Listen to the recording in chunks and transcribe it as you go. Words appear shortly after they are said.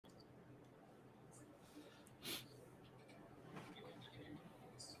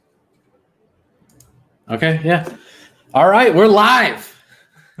Okay, yeah. All right, we're live.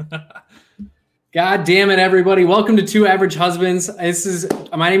 God damn it, everybody. Welcome to Two Average Husbands.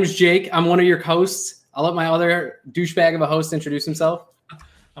 My name is Jake. I'm one of your hosts. I'll let my other douchebag of a host introduce himself.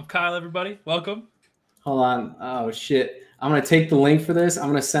 I'm Kyle, everybody. Welcome. Hold on. Oh, shit. I'm going to take the link for this. I'm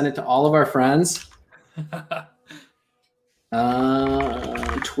going to send it to all of our friends.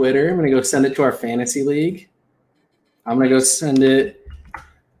 Twitter. I'm going to go send it to our fantasy league. I'm going to go send it.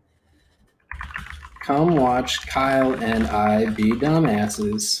 Come watch Kyle and I be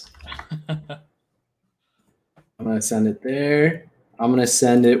dumbasses. I'm going to send it there. I'm going to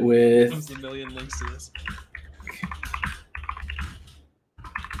send it with... There's a million links to this.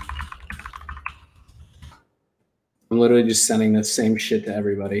 I'm literally just sending the same shit to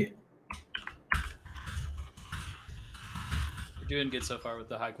everybody. You're doing good so far with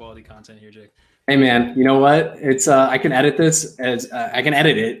the high quality content here, Jake. Hey man, you know what? It's I can edit this as I can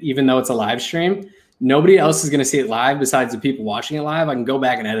edit it even though it's a live stream. Nobody else is going to see it live besides the people watching it live. I can go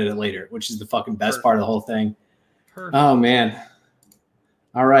back and edit it later, which is the fucking best part of the whole thing. Perfect. Oh, man.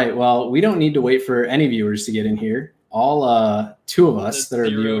 All right. Well, we don't need to wait for any viewers to get in here. All two of us that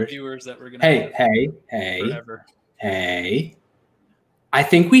are viewers that we're going to Hey. I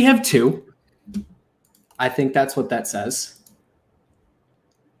think we have two. I think that's what that says.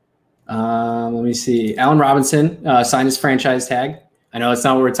 Let me see. Allen Robinson signed his franchise tag. I know it's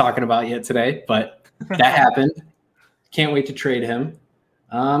not what we're talking about yet today, but that happened. Can't wait to trade him.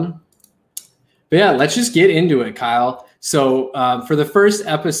 But yeah, let's just get into it, Kyle. So for the first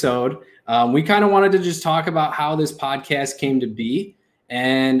episode, we kind of wanted to just talk about how this podcast came to be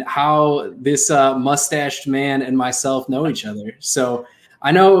and how this mustached man and myself know each other. So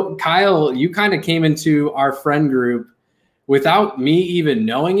I know, Kyle, you kind of came into our friend group without me even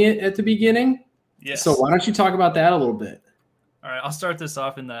knowing it at the beginning. Yes. So why don't you talk about that a little bit? All right, I'll start this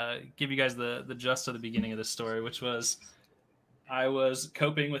off and give you guys the gist of the beginning of this story, which was I was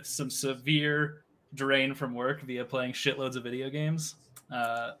coping with some severe drain from work via playing shitloads of video games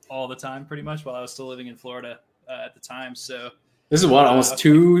all the time, pretty much, while I was still living in Florida at the time. So this is what, almost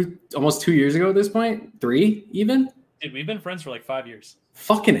two years ago at this point? 3 even? Dude, we've been friends for like 5 years.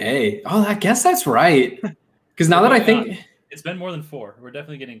 Fucking A. Oh, I guess that's right. Because now that I think... It's been more than 4. We're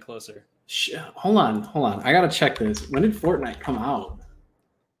definitely getting closer. Hold on. I got to check this. When did Fortnite come out?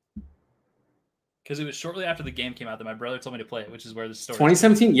 Because it was shortly after the game came out that my brother told me to play it, which is where the story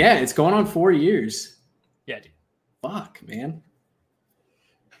 2017? Yeah, it's going on 4 years. Yeah, dude. Fuck, man.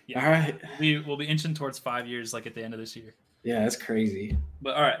 Yeah. All right. We'll be inching towards 5 years, like at the end of this year. Yeah, that's crazy.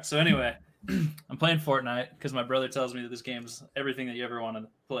 But all right, so anyway, I'm playing Fortnite because my brother tells me that this game's everything that you ever want to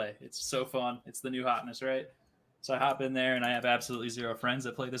play. It's so fun. It's the new hotness, right? So I hop in there, and I have absolutely zero friends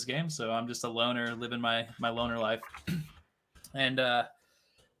that play this game. So I'm just a loner living my loner life. And I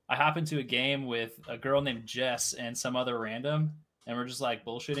hop into a game with a girl named Jess and some other random, and we're just like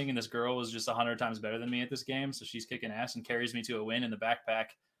bullshitting. And this girl was just 100 times better than me at this game. So she's kicking ass and carries me to a win in the backpack,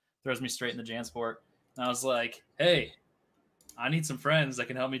 throws me straight in the Jansport. And I was like, hey, I need some friends that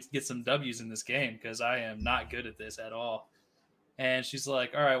can help me get some W's in this game because I am not good at this at all. And she's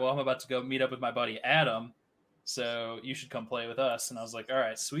like, all right, well, I'm about to go meet up with my buddy Adam. So you should come play with us. And I was like, all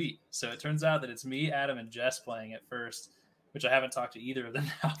right, sweet. So it turns out that it's me, Adam, and Jess playing at first, which I haven't talked to either of them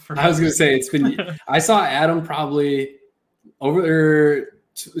now. I was going to say, I saw Adam probably over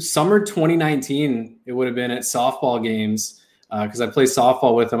summer 2019. It would have been at softball games because I played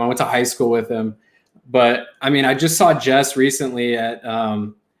softball with him. I went to high school with him. But I mean, I just saw Jess recently at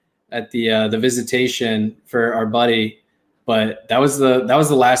the visitation for our buddy. But that was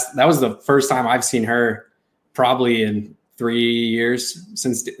the first time I've seen her. Probably in 3 years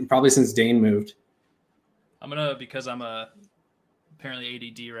since Dane moved. Because I'm apparently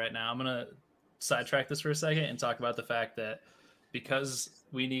ADD right now, I'm gonna sidetrack this for a second and talk about the fact that because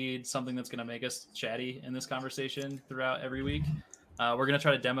we need something that's gonna make us chatty in this conversation throughout every week, we're gonna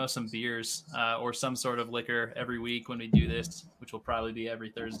try to demo some beers or some sort of liquor every week when we do this, which will probably be every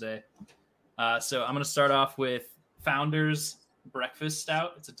Thursday. So I'm gonna start off with Founders Breakfast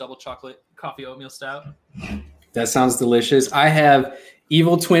Stout. It's a double chocolate coffee oatmeal stout. That sounds delicious. I have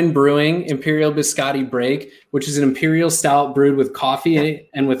Evil Twin Brewing Imperial Biscotti Break, which is an imperial stout brewed with coffee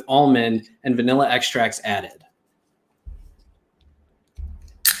and with almond and vanilla extracts added.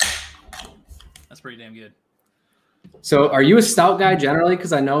 That's pretty damn good. So are you a stout guy generally?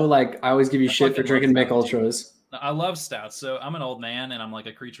 Because I know like I always give you shit for drinking Michelob Ultras. I love stouts. So I'm an old man and I'm like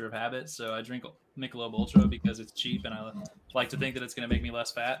a creature of habit. So I drink Michelob Ultra because it's cheap and I like to think that it's going to make me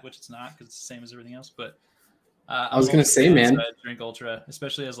less fat, which it's not because it's the same as everything else. But I was going to say, man, I drink Ultra,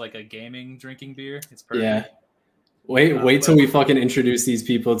 especially as like a gaming drinking beer. It's perfect. Yeah. Wait till we fucking introduce these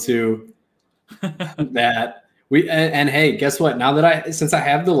people to that and hey, guess what? Now that since I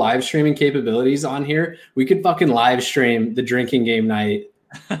have the live streaming capabilities on here, we could fucking live stream the drinking game night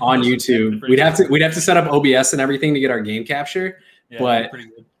on YouTube. We'd have to set up OBS and everything to get our game capture, but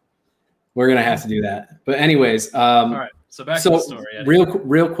we're gonna have to do that. But anyways, all right. So back to the story.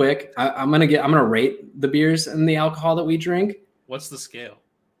 Real quick, I'm gonna rate the beers and the alcohol that we drink. What's the scale?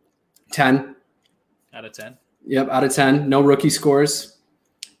 10 out of 10. Yep, out of 10. No rookie scores.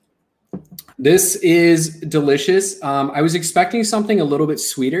 This is delicious. I was expecting something a little bit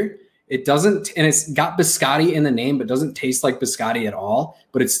sweeter. It doesn't, and it's got biscotti in the name, but doesn't taste like biscotti at all.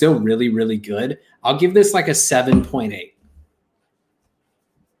 But it's still really, really good. I'll give this like a 7.8.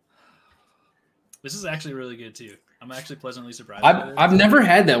 This is actually really good too. I'm actually pleasantly surprised. I've never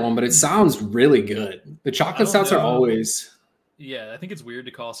had that one, but it sounds really good. The chocolate stouts are always. Yeah, I think it's weird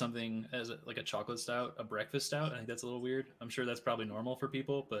to call something as like a chocolate stout a breakfast stout. I think that's a little weird. I'm sure that's probably normal for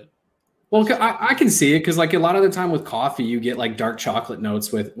people, but. Well, I can see it because like a lot of the time with coffee, you get like dark chocolate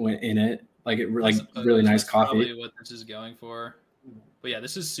notes in it, like really nice coffee. Probably what this is going for. But yeah,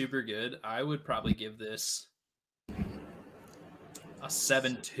 this is super good. I would probably give this a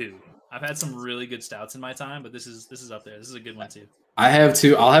 7.2. I've had some really good stouts in my time, but this is up there. This is a good one too. I have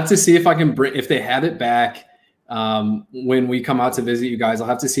too. I'll have to see if I can bring if they have it back when we come out to visit you guys. I'll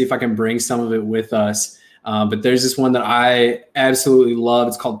have to see if I can bring some of it with us. But there's this one that I absolutely love.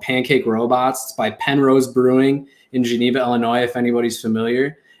 It's called Pancake Robots. It's by Penrose Brewing in Geneva, Illinois, if anybody's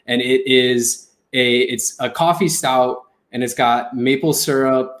familiar. And it's a coffee stout, and it's got maple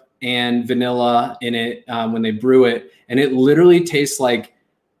syrup and vanilla in it when they brew it. And it literally tastes like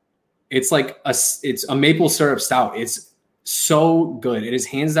it's a maple syrup stout. It's so good. It is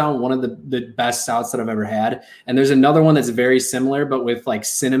hands down one of the best stouts that I've ever had. And there's another one that's very similar, but with like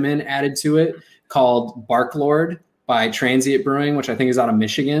cinnamon added to it, called Bark Lord by Transient Brewing, which I think is out of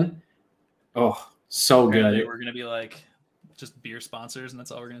Michigan. Oh, so good. We're going to be like just beer sponsors, and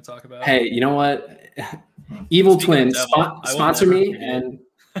that's all we're going to talk about. Hey, you know what? Evil Twins, sponsor me. And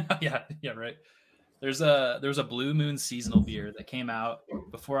yeah, right. There's a Blue Moon seasonal beer that came out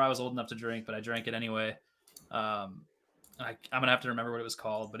before I was old enough to drink, but I drank it anyway. I'm going to have to remember what it was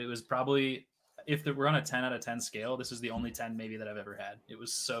called, but it was probably, if we're on a 10 out of 10 scale, this is the only 10 maybe that I've ever had. It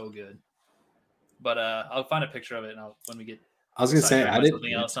was so good. But I'll find a picture of it, and when we get. I was gonna say I did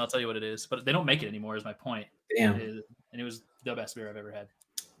something else, and I'll tell you what it is. But they don't make it anymore. Is my point. Damn. And it was the best beer I've ever had.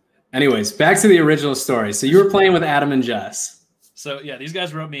 Anyways, back to the original story. So you were playing with Adam and Jess. So yeah, these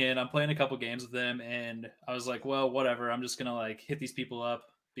guys wrote me in. I'm playing a couple games with them, and I was like, well, whatever. I'm just gonna like hit these people up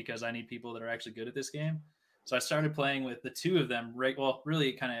because I need people that are actually good at this game. So I started playing with the two of them. Right. Well, really,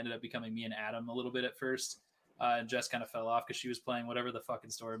 it kind of ended up becoming me and Adam a little bit at first. And Jess kind of fell off because she was playing whatever the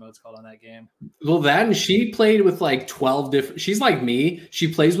fucking story mode's called on that game. Well, that and she played with like 12 different. She's like me.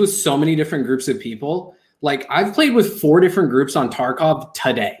 She plays with so many different groups of people. Like I've played with 4 different groups on Tarkov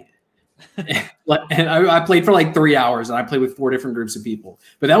today. And I played for like 3 hours, and I played with 4 different groups of people.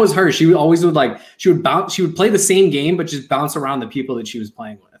 But that was her. She would play the same game, but just bounce around the people that she was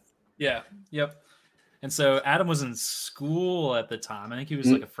playing with. Yeah. Yep. And so Adam was in school at the time. I think he was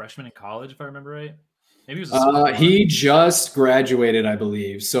like a freshman in college, if I remember right. Maybe he was he just graduated, I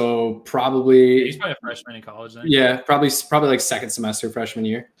believe. So probably he's probably a freshman in college then. Yeah, probably like second semester freshman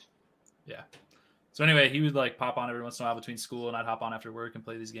year. Yeah. So anyway, he would like pop on every once in a while between school, and I'd hop on after work and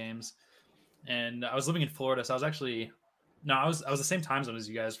play these games. And I was living in Florida, so I was the same time zone as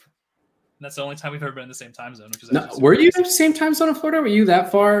you guys. And that's the only time we've ever been in the same time zone. Which is were you in the same time zone in Florida? Were you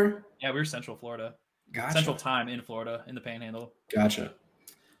that far? Yeah, we were Central Florida. Gotcha. Central time in Florida, in the Panhandle. Gotcha.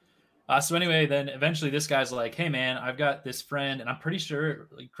 So anyway, then eventually this guy's like, hey man, I've got this friend, and I'm pretty sure,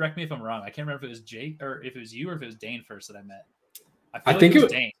 like, correct me if I'm wrong, I can't remember if it was Jake or if it was you or if it was Dane first that I met. I think it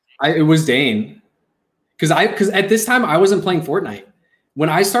was Dane. It was Dane. Because at this time I wasn't playing Fortnite. When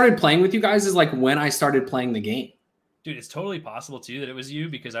I started playing with you guys is like when I started playing the game. Dude, it's totally possible too that it was you,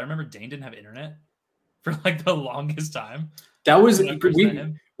 because I remember Dane didn't have internet for like the longest time. That was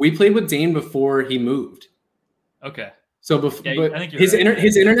we played with Dane before he moved. Okay. So before, I think his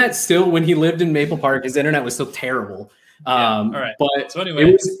internet still, when he lived in Maple Park, his internet was still terrible. All right. But so anyway,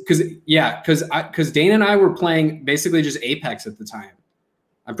 it was because Dane and I were playing basically just Apex at the time.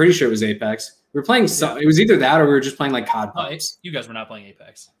 I'm pretty sure it was Apex. We were playing It was either that or we were just playing like COD. You guys were not playing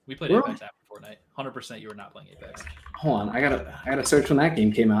Apex. We played Apex after Fortnite. 100%, you were not playing Apex. Hold on, I gotta search when that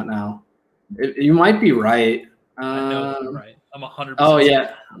game came out now. You might be right. I know you're right. I'm 100%. Oh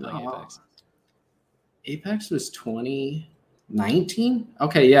yeah. Apex. Apex was 2019.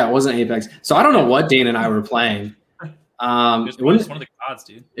 Okay, yeah, it wasn't Apex. So I don't know what Dane and I were playing. It was one of the CODs,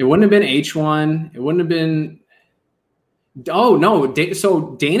 dude. It wouldn't have been H1. It wouldn't have been. Oh no!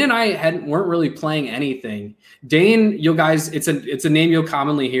 So Dane and I weren't really playing anything. Dane, you guys, it's a name you'll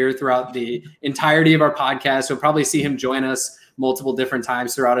commonly hear throughout the entirety of our podcast. You'll probably see him join us multiple different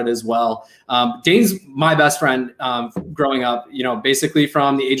times throughout it as well. Dane's my best friend growing up. You know, basically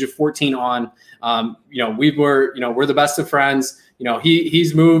from the age of 14 on. You know, we're the best of friends. You know,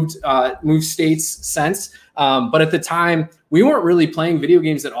 he's moved states since. But at the time, we weren't really playing video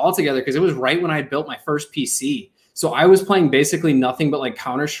games at all together because it was right when I built my first PC. So I was playing basically nothing but like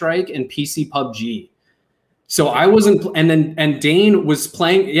Counter-Strike and PC PUBG. So I wasn't, and Dane was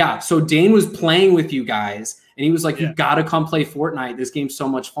playing. Yeah. So Dane was playing with you guys and he was like, you got to come play Fortnite. This game's so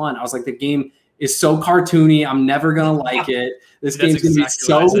much fun. I was like, the game is so cartoony. I'm never going to like it. This game's going to be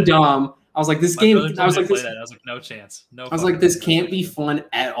so dumb. I was like, this game, I was like, no chance. No, I was like, this can't be fun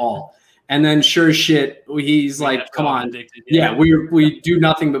at all. And then sure as shit, he's like, come on. Addicted, yeah. We do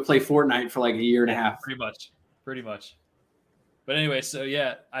nothing but play Fortnite for like a year and a half. Pretty much. But anyway, so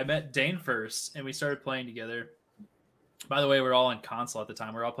yeah, I met Dane first and we started playing together. By the way, we're all on console at the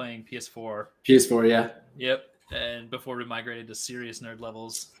time. We're all playing PS4. PS4, yeah. Yep. And before we migrated to serious nerd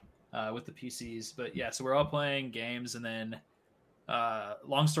levels with the PCs. But yeah, so we're all playing games and then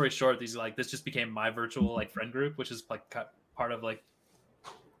long story short, this just became my virtual like friend group, which is like part of like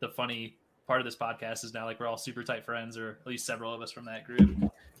the funny part of this podcast is now like we're all super tight friends, or at least several of us from that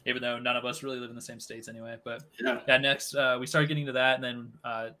group, even though none of us really live in the same states anyway. But yeah, next we started getting to that, and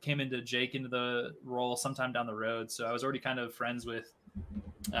then came into Jake into the role sometime down the road. So I was already kind of friends with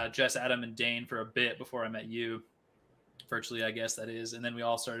Jess, Adam, and Dane for a bit before I met you, virtually, I guess that is. And then we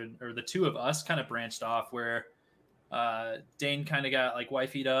all started, or the two of us kind of branched off where Dane kind of got like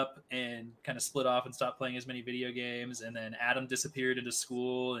wifey'd up and kind of split off and stopped playing as many video games. And then Adam disappeared into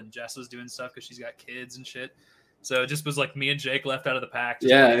school and Jess was doing stuff because she's got kids and shit. So it just was like me and Jake left out of the pack.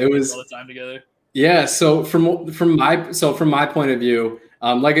 Yeah, it was all the time together. Yeah. So from my point of view,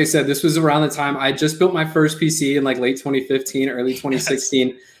 like I said, this was around the time I just built my first PC in like late 2015, early 2016.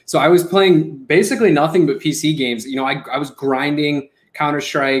 Yes. So I was playing basically nothing but PC games. You know, I was grinding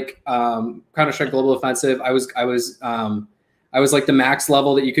Counter-Strike Global Offensive. I was like the max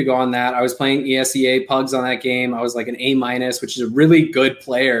level that you could go on that. I was playing ESEA Pugs on that game. I was like an A-, which is a really good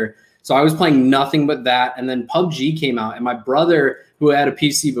player. So I was playing nothing but that. And then PUBG came out, and my brother, who had a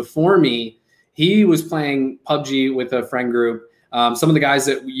PC before me, he was playing PUBG with a friend group. Some of the guys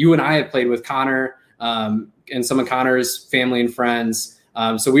that you and I have played with, Connor, and some of Connor's family and friends. So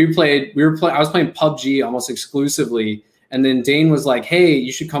I was playing PUBG almost exclusively. And then Dane was like, hey,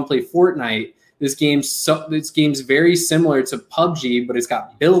 you should come play Fortnite. This game's very similar to PUBG, but it's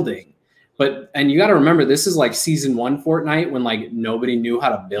got building. And you got to remember, this is like season 1 Fortnite when like nobody knew how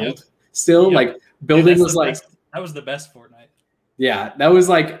to build. Yep. Still, yep. Like building was like that was the best Fortnite. Yeah, that was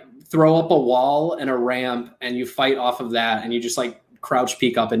like throw up a wall and a ramp, and you fight off of that, and you just like crouch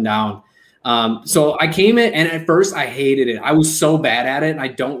peek up and down. So I came in, and at first I hated it. I was so bad at it, and I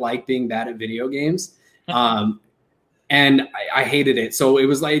don't like being bad at video games. And I hated it. So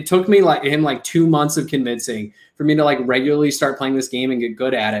it took me like 2 months of convincing for me to like regularly start playing this game and get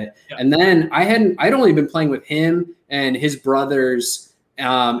good at it. Yep. And then I'd only been playing with him and his brothers.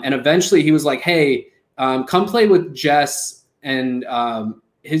 And eventually he was like, hey, come play with Jess and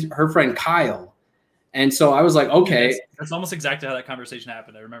her friend Kyle. And so I was like, okay. That's almost exactly how that conversation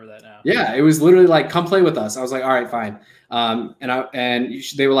happened. I remember that now. Yeah, it was literally like, come play with us. I was like, all right, fine. And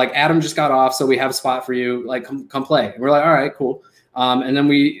they were like, Adam just got off, so we have a spot for you. Like, come play. And we're like, all right, cool. And then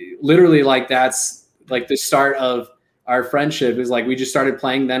we literally like, that's like the start of our friendship is like, we just started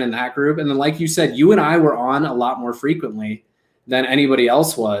playing then in that group. And then like you said, you and I were on a lot more frequently than anybody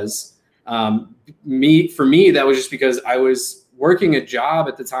else was. For me, that was just because I was working a job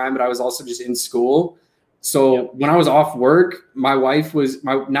at the time, but I was also just in school. So when I was off work, my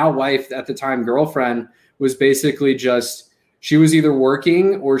now wife at the time, girlfriend, was basically she was either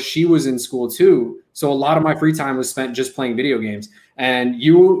working or she was in school too. So a lot of my free time was spent just playing video games. And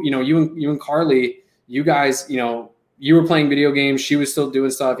you and Carly, you guys, you were playing video games. She was still doing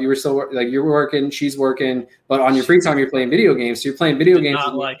stuff. You were still like, you're working, she's working, but on your free time, you're playing video games. So you're playing video games.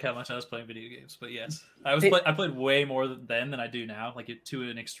 Not like how much I was playing video games, but yes, I played way more then than I do now, like to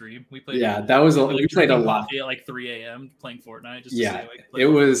an extreme. We played. Yeah, that was we played a lot at like 3 a.m. playing Fortnite. Just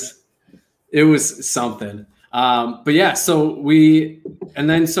it was something. But yeah, so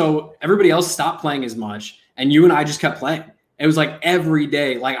everybody else stopped playing as much, and you and I just kept playing. It was like every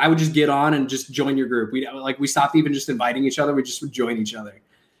day. Like I would just get on and just join your group. We stopped even just inviting each other. We just would join each other.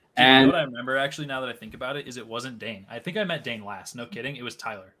 And what I remember actually, now that I think about it, is it wasn't Dane. I think I met Dane last. No kidding. It was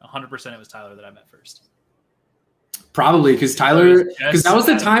Tyler. 100% it was Tyler that I met first. Probably because that was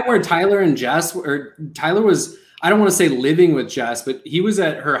the time where Tyler and Jess, or Tyler was, I don't want to say living with Jess, but he was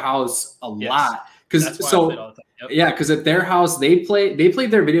at her house a lot. Because at their house they played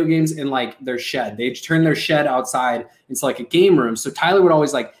their video games in like their shed. They'd turn their shed outside into like a game room. So Tyler would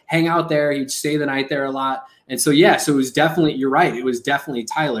always like hang out there. He'd stay the night there a lot. And so so it was definitely, you're right, it was definitely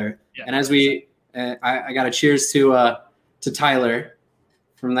Tyler. Yeah, and as we I got a cheers to Tyler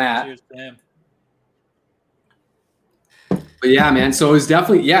from that. Cheers to him. But yeah, man. So it was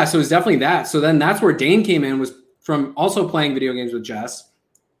definitely that. So then that's where Dane came in, was from also playing video games with Jess.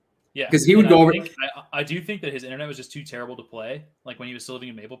 Yeah, because he would go over. I do think that his internet was just too terrible to play. Like when he was still living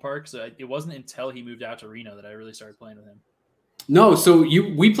in Maple Park, so it wasn't until he moved out to Reno that I really started playing with him. No, so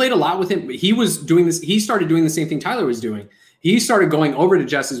we played a lot with him. He was doing this. He started doing the same thing Tyler was doing. He started going over to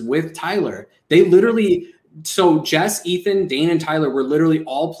Jess's with Tyler. They literally, so Jess, Ethan, Dane, and Tyler were literally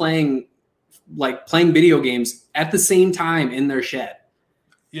all playing video games at the same time in their shed.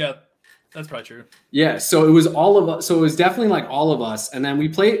 Yeah. That's probably true. Yeah, so it was all of us. So it was definitely like all of us, and then we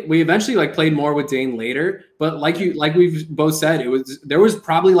eventually like played more with Dane later. But like we've both said, there was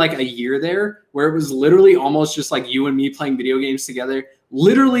probably like a year there where it was literally almost just like you and me playing video games together,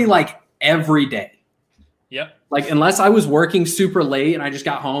 literally like every day. Yep. Like unless I was working super late and I just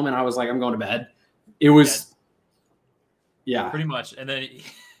got home and I was like, I'm going to bed. It was, yeah. Pretty much. And then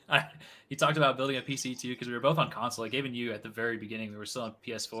he talked about building a PC too, because we were both on console. Like even you at the very beginning, we were still on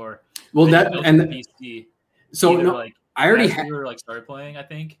PS4. Well, PC. So no, I already started playing. I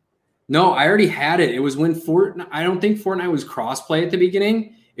think. No, I already had it. It was when Fortnite. I don't think Fortnite was crossplay at the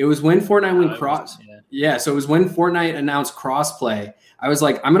beginning. It was when Fortnite went cross. Yeah, so it was when Fortnite announced crossplay. I was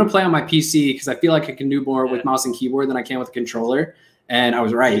like, I'm gonna play on my PC because I feel like I can do more with mouse and keyboard than I can with a controller. And I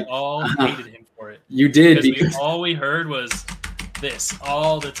was right. We all hated him for it. You did because all we heard was this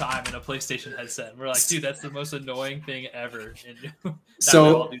all the time in a PlayStation headset. And we're like, dude, that's the most annoying thing ever. And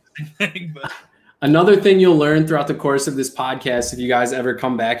so another thing you'll learn throughout the course of this podcast, if you guys ever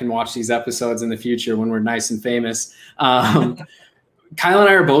come back and watch these episodes in the future when we're nice and famous, Kyle and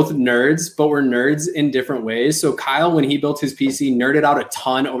I are both nerds, but we're nerds in different ways. So Kyle, when he built his PC, nerded out a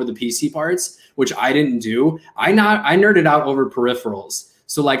ton over the PC parts, which I didn't do. I nerded out over peripherals.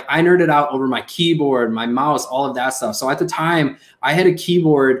 So like I nerded out over my keyboard, my mouse, all of that stuff. So at the time I had a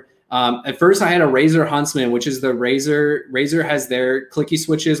keyboard. At first I had a Razer Huntsman, which is the Razer has their clicky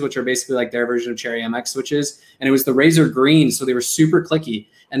switches, which are basically like their version of Cherry MX switches. And it was the Razer Green. So they were super clicky.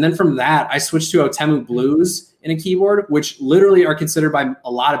 And then from that, I switched to Otemu Blues in a keyboard, which literally are considered by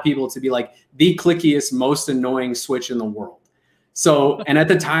a lot of people to be like the clickiest, most annoying switch in the world. So, and at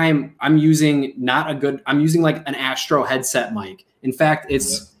the time I'm using like an Astro headset mic. In fact,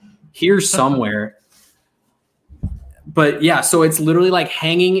 it's here somewhere. But yeah, so it's literally like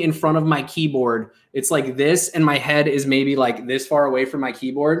hanging in front of my keyboard. It's like this, and my head is maybe like this far away from my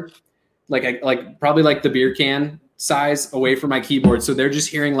keyboard, like probably like the beer can size away from my keyboard. So they're just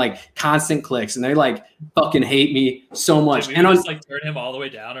hearing like constant clicks, and they like fucking hate me so much. And just like turn him all the way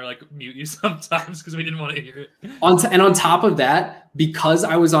down or like mute you sometimes because we didn't want to hear it. And on top of that, because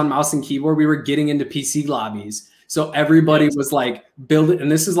I was on mouse and keyboard, we were getting into PC lobbies. So everybody was like building,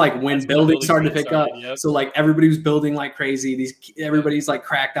 and this is like when building started to pick up. Yep. So like everybody was building like crazy. Everybody's like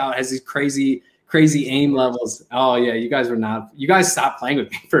cracked out, has these crazy aim levels. Oh yeah, you guys stopped playing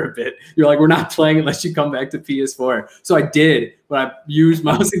with me for a bit. You're like, we're not playing unless you come back to PS4. So I did, but I used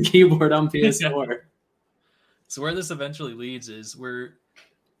mouse and keyboard on PS4. So where this eventually leads is we're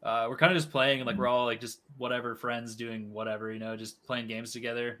kind of just playing, like we're all like just whatever friends doing whatever, just playing games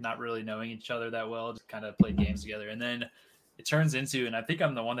together, not really knowing each other that well, just kind of play games together. And then it turns into, and I think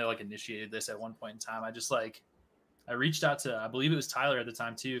I'm the one that like initiated this at one point in time. I reached out to, I believe it was Tyler at the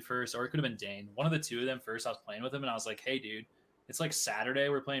time too first, or it could have been Dane. One of the two of them first. I was playing with him and I was like, hey dude, it's like Saturday,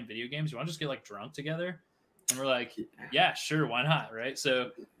 we're playing video games. You want to just get like drunk together? And we're like, yeah, sure. Why not? Right.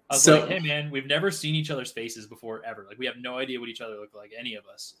 So I was like, hey man, we've never seen each other's faces before ever. Like we have no idea what each other look like, any of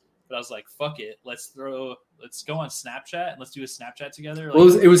us. But I was like, fuck it. Let's go on Snapchat and let's do a Snapchat together. Like,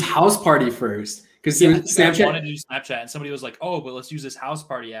 well, it was House Party first. Because Snapchat, I wanted to do Snapchat and somebody was like, oh, but let's use this House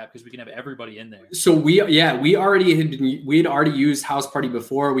Party app because we can have everybody in there. So we had already used House Party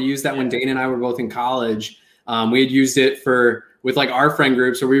before. We used that when Dane and I were both in college. We had used it with like our friend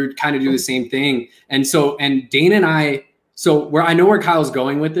group. So we would kind of do the same thing. And Dane and I, I know where Kyle's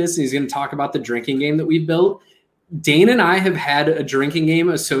going with this, and he's going to talk about the drinking game that we've built. Dane and I have had a drinking game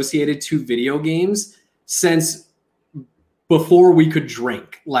associated to video games since before we could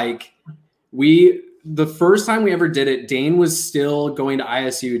drink. Like the first time we ever did it, Dane was still going to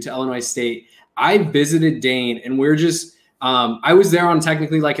ISU, to Illinois State. I visited Dane, and we're just I was there on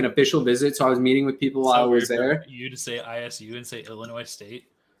technically like an official visit, so I was meeting with people while I was there. You to say ISU and say Illinois State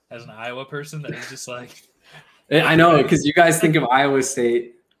as an Iowa person, that is just like I know, because you guys think of Iowa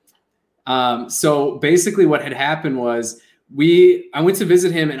State. So basically what had happened was I went to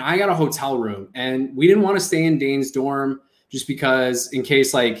visit him and I got a hotel room, and we didn't want to stay in Dane's dorm just because in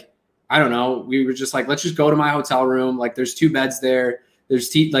case, like, I don't know, we were just like, let's just go to my hotel room. Like, there's 2 beds there.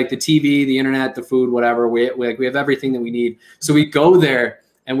 There's like the TV, the internet, the food, whatever. We have everything that we need. So we go there,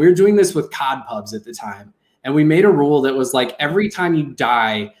 and we were doing this with COD pubs at the time. And we made a rule that was like, every time you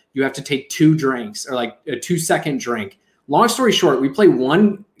die, you have to take 2 drinks, or like a 2-second drink. Long story short, we play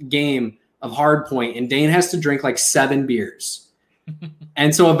 1 game of Hardpoint, and Dane has to drink like 7 beers.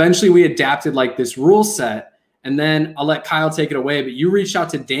 And so eventually we adapted like this rule set, and then I'll let Kyle take it away. But you reached out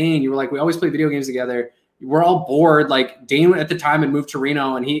to Dane. You were like, we always play video games together. We're all bored. Like, Dane at the time had moved to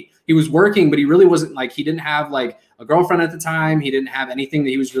Reno, and he was working, but he really wasn't, like, he didn't have like a girlfriend at the time. He didn't have anything that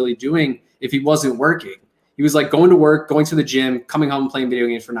he was really doing if he wasn't working. He was like going to work, going to the gym, coming home, playing video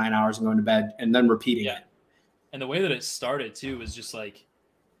games for 9 hours and going to bed, and then repeating it. And the way that it started too was just like,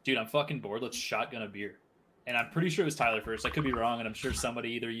 dude, I'm fucking bored. Let's shotgun a beer. And I'm pretty sure it was Tyler first. I could be wrong, and I'm sure somebody,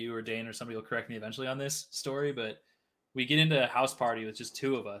 either you or Dane or somebody, will correct me eventually on this story. But we get into a house party with just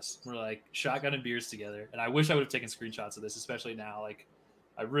 2 of us. We're like shotgunning beers together. And I wish I would have taken screenshots of this, especially now. Like,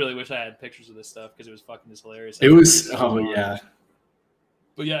 I really wish I had pictures of this stuff because it was fucking just hilarious. It was, oh yeah.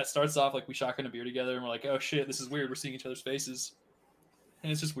 But yeah, it starts off like we shotgun a beer together, and we're like, oh shit, this is weird. We're seeing each other's faces.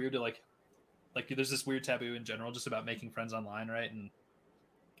 And it's just weird to like there's this weird taboo in general just about making friends online, right? And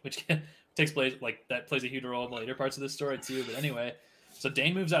which takes place, like, that plays a huge role in the later parts of this story too. But anyway, so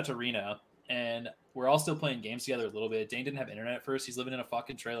Dane moves out to Reno, and we're all still playing games together a little bit. Dane didn't have internet at first. He's living in a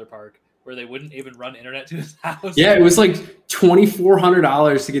fucking trailer park where they wouldn't even run internet to his house. Yeah, it was like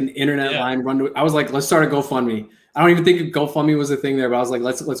 $2,400 to get an internet line run to it. I was like, let's start a GoFundMe. I don't even think GoFundMe was a thing there, but I was like,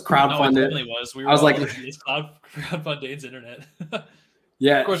 let's crowdfund it. Definitely was. I was like, crowdfund Dane's internet.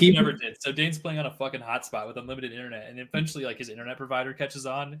 Yeah, of course, he never did. So Dane's playing on a fucking hotspot with unlimited internet, and eventually, like, his internet provider catches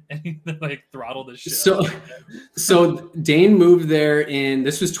on, and he like throttled his shit. So Dane moved there in,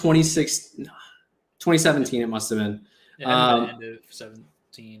 this was 2017. It must have been. Yeah, end of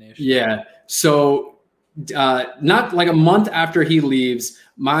 17-ish. Yeah. So not like a month after he leaves,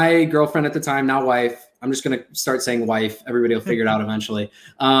 my girlfriend at the time, now wife, I'm just going to start saying wife. Everybody will figure it out eventually.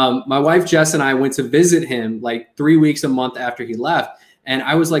 My wife, Jess, and I went to visit him like 3 weeks, a month after he left. And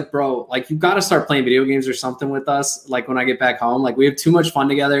I was like, bro, like, you got to start playing video games or something with us. Like, when I get back home, like, we have too much fun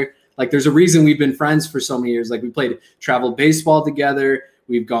together. Like, there's a reason we've been friends for so many years. Like, we played travel baseball together.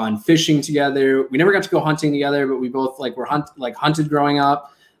 We've gone fishing together. We never got to go hunting together, but we both like hunted growing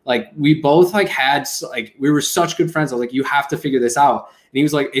up. Like, we both like had, like, we were such good friends. I was like, you have to figure this out. And he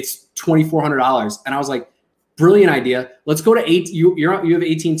was like, it's $2,400. And I was like, brilliant idea. Let's go to you have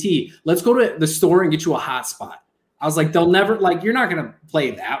AT&T. Let's go to the store and get you a hotspot. I was like, they'll never, like, you're not going to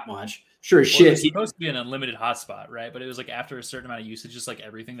play that much. Sure as shit. It's supposed to be an unlimited hotspot, right? But it was like after a certain amount of usage, just like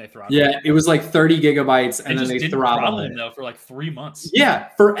everything they throttled. Yeah, it was like 30 gigabytes, and then they throttled him though for like 3 months. Yeah,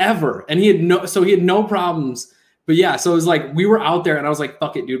 forever. And he had no problems. But yeah, so it was like we were out there, and I was like,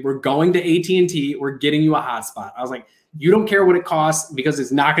 fuck it, dude. We're going to AT&T. We're getting you a hotspot. I was like, you don't care what it costs because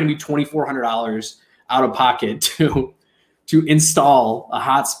it's not going to be $2,400 out of pocket to install a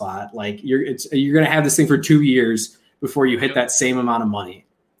hotspot. Like, you're going to have this thing for 2 years before you hit that same amount of money.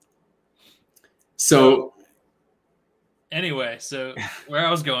 So anyway, so where I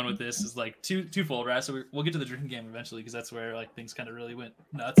was going with this is like twofold, right? So we'll get to the drinking game eventually because that's where like things kind of really went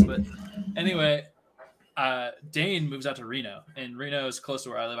nuts. But anyway, Dane moves out to Reno, and Reno is close to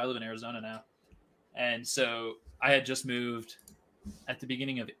where I live. I live in Arizona now. And so I had just moved at the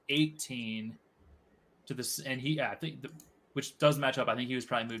beginning of 18 to this, and I think which does match up. I think he was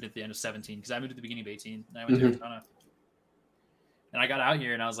probably moved at the end of 17 because I moved at the beginning of 18 and I went to Arizona. And I got out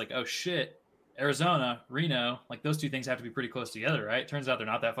here and I was like, oh shit, Arizona, Reno, like those two things have to be pretty close together, right? Turns out they're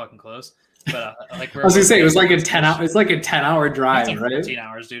not that fucking close. But like, I was gonna say it was like a 10-hour drive, like right? 15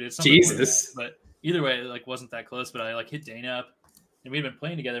 hours, dude. It's Jesus. But either way, it like wasn't that close. But I like hit Dane up, and we've been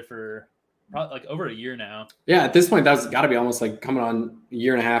playing together for probably like over a year now. Yeah, at this point, that's got to be almost like coming on a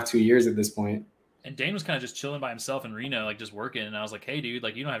year and a half, 2 years at this point. And Dane was kind of just chilling by himself in Reno, like just working. And I was like, hey, dude,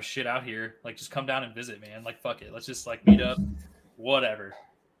 like you don't have shit out here. Like just come down and visit, man. Like fuck it, let's just like meet up, whatever.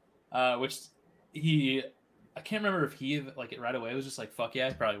 Which I can't remember if he like it right away was just like fuck yeah,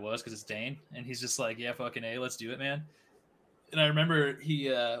 he probably was because it's Dane, and he's just like yeah, fucking A, let's do it, man. And I remember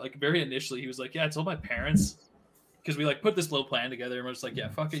he like very initially he was like yeah, I told my parents because we like put this little plan together, and we're just like yeah,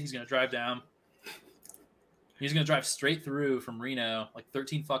 fuck it, he's gonna drive down. He's gonna drive straight through from Reno, like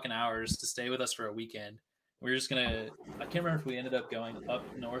 13 fucking hours to stay with us for a weekend. We were just gonna. I can't remember if we ended up going up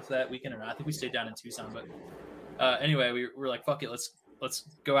north that weekend or not. I think we stayed down in Tucson, but anyway, we were like fuck it, let's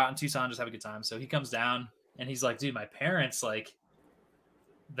go out in Tucson, just have a good time. So he comes down, And he's like, dude, my parents, like,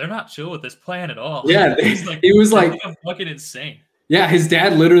 they're not chill with this plan at all. Yeah, he was like, I'm fucking insane. Yeah, his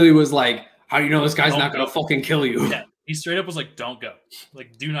dad literally was like, how do you know this guy's not going to fucking kill you? Yeah, he straight up was like, don't go.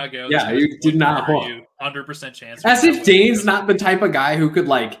 Like, do not go. Yeah, you did not. 100% chance. As if Dane's not the type of guy who could,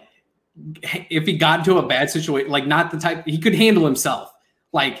 like, if he got into a bad situation, like, not the type, he could handle himself.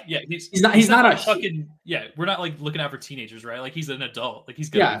 Like, yeah, he's not a fucking, yeah, we're not like looking out for teenagers, right? Like, he's an adult. Like, he's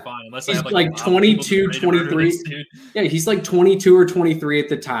gonna be fine. Unless he's I have like 22, 23. Yeah, he's like 22 or 23 at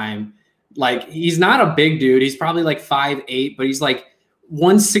the time. Like, he's not a big dude. He's probably like 5'8", but he's like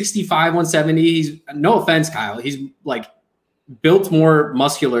 165, 170. He's, no offense, Kyle, he's like built more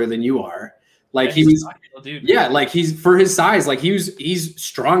muscular than you are. Like, yeah, he was, dude, yeah, like he's, for his size, like he's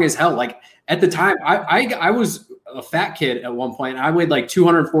strong as hell. Like, at the time, I was a fat kid at one point. I weighed like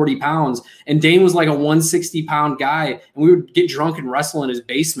 240 pounds, and Dane was like a 160-pound guy, and we would get drunk and wrestle in his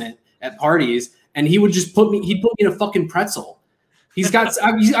basement at parties, and he would just put me in a fucking pretzel. I've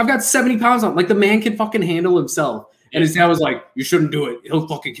got 70 pounds on. Like, the man can fucking handle himself. And his dad was like, you shouldn't do it. He'll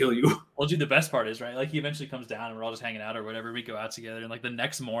fucking kill you. Well, dude, the best part is, right, like, he eventually comes down and we're all just hanging out or whatever. We go out together, and like the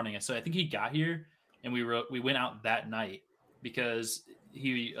next morning, so I think he got here and we went out that night because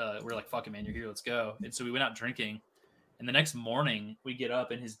we're like, fuck it, man, you're here, let's go. And so we went out drinking, and the next morning we get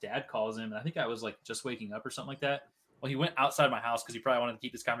up and his dad calls him, and I think I was like just waking up or something like that. Well, he went outside my house because he probably wanted to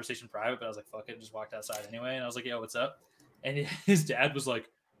keep this conversation private, but I was like, fuck it, just walked outside anyway. And I was like, yo, what's up? And his dad was like,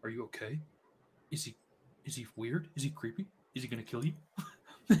 are you okay? Is he weird? Is he creepy? Is he gonna kill you?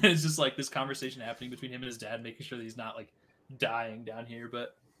 It's just like this conversation happening between him and his dad, making sure that he's not like dying down here.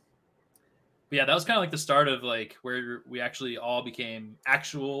 But yeah, that was kind of like the start of like where we actually all became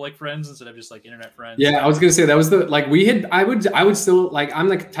actual like friends instead of just like internet friends. Yeah, I was gonna say that was the like I would still, like, I'm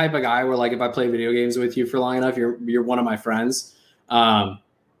the type of guy where, like, if I play video games with you for long enough, you're one of my friends. But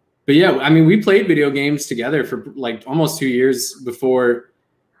yeah, I mean, we played video games together for like almost 2 years before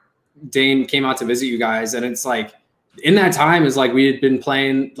Dane came out to visit you guys, and it's like in that time is like we had been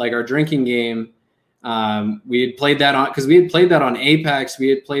playing like our drinking game. We had played that on, because we had played that on Apex, we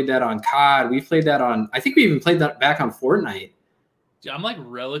had played that on COD, we played that on, I think we even played that back on Fortnite. I'm like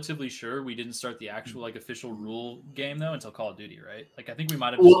relatively sure we didn't start the actual like official rule game though until Call of Duty, right? Like, I think we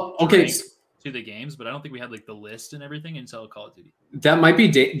might have to the games, but I don't think we had like the list and everything until Call of Duty. That might be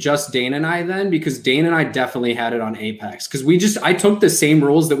just Dane and I then, because Dane and I definitely had it on Apex, because I took the same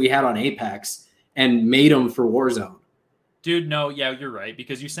rules that we had on Apex and made them for Warzone. Dude, no, yeah, you're right,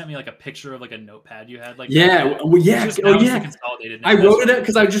 because you sent me like a picture of like a notepad you had, like, yeah, I wrote it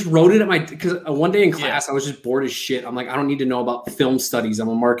because I just wrote it at because one day in class I was just bored as shit. I'm like, I don't need to know about film studies. I'm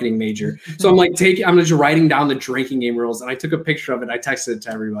a marketing major, so I'm like I'm just writing down the drinking game rules, and I took a picture of it. I texted it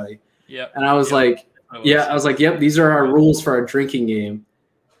to everybody. Yeah, and I was like, I was like, yep, these are our rules for our drinking game.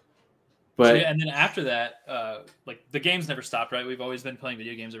 But and then after that, like, the games never stopped, right? We've always been playing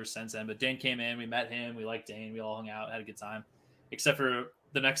video games ever since then. But Dane came in, we met him, we liked Dane, we all hung out, had a good time, except for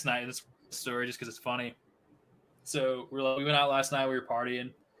the next night. This story, just because it's funny. So we went out last night, we were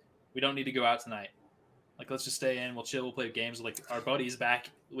partying. We don't need to go out tonight. Like, let's just stay in, we'll chill, we'll play games. Like, our buddies back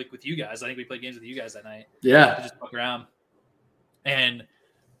with you guys. I think we played games with you guys that night. Yeah, just fuck around, and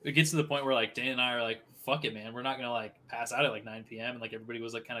it gets to the point where like Dane and I are like, fuck it, man, we're not gonna like pass out at like 9 p.m. and like everybody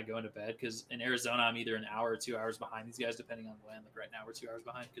was like kind of going to bed, because in Arizona I'm either an hour or 2 hours behind these guys depending on when. Like, right now we're 2 hours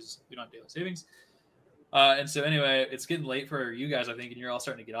behind because we don't have daylight savings. And so anyway, it's getting late for you guys, I think, and you're all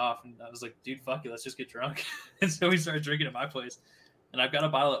starting to get off. And I was like, dude, fuck it, let's just get drunk. And so we started drinking at my place, and I've got a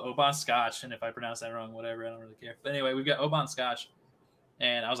bottle of Oban Scotch, and if I pronounce that wrong, whatever, I don't really care. But anyway, we've got Oban Scotch.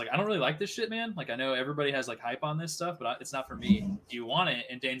 And I was like, I don't really like this shit, man. Like, I know everybody has like hype on this stuff, but it's not for me. Do you want it?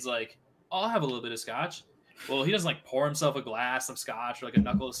 And Dane's like, I'll have a little bit of scotch. Well, he doesn't like pour himself a glass of scotch or like a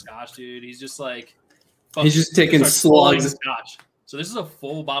knuckle of scotch, dude. He's just like, he's just taking slugs of scotch. So this is a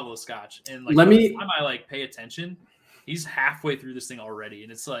full bottle of scotch. And like, by the time I like pay attention, he's halfway through this thing already,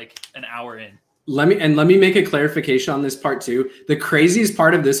 and it's like an hour in. Let me make a clarification on this part too. The craziest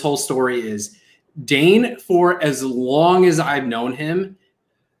part of this whole story is Dane, for as long as I've known him,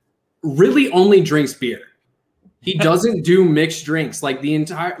 really only drinks beer. He doesn't do mixed drinks. Like,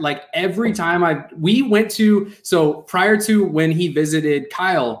 every time we went to, so prior to when he visited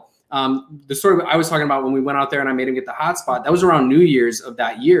Kyle, the story I was talking about when we went out there and I made him get the hotspot, that was around New Year's of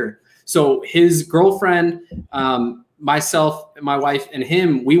that year. So his girlfriend, myself, my wife, and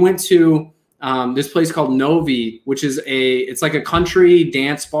him, we went to this place called Novi, which is it's like a country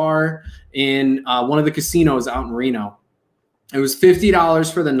dance bar in one of the casinos out in Reno. It was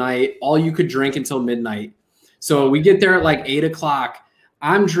 $50 for the night, all you could drink until midnight. So we get there at like 8 o'clock.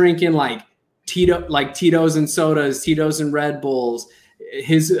 I'm drinking like Tito's and sodas, Tito's and Red Bulls.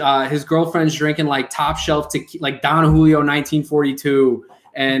 his girlfriend's drinking like top shelf to like Don Julio 1942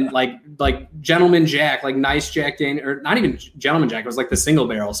 and like Gentleman Jack, like nice Jack Daniel, or not even Gentleman Jack. It was like the single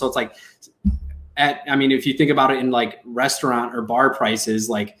barrel. So it's like I mean, if you think about it in like restaurant or bar prices,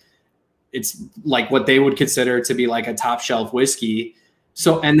 like it's like what they would consider to be like a top shelf whiskey.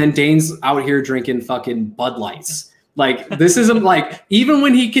 So, and then Dane's out here drinking fucking Bud Lights. Like this isn't like, even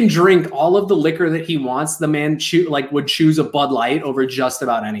when he can drink all of the liquor that he wants, the man would choose a Bud Light over just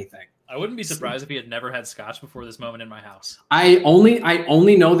about anything. I wouldn't be surprised if he had never had scotch before this moment in my house. I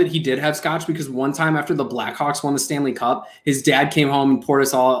only know that he did have scotch because one time after the Blackhawks won the Stanley Cup, his dad came home and poured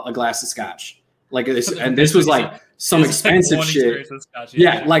us all a glass of scotch. Like this, and this was like some expensive shit.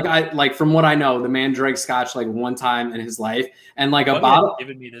 Yeah, like from what I know, the man drank scotch like one time in his life, and like a bottle.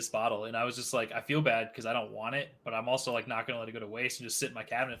 Given me this bottle, and I was just like, I feel bad because I don't want it, but I'm also like not gonna let it go to waste and just sit in my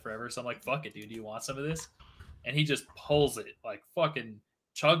cabinet forever. So I'm like, fuck it, dude. Do you want some of this? And he just pulls it, like fucking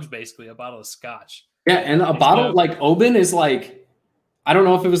chugs basically a bottle of scotch. Yeah, and a bottle like Oban is like, I don't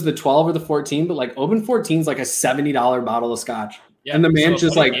know if it was the 12 or the 14, but like Oban 14 is like a $70 bottle of scotch. Yeah, and the man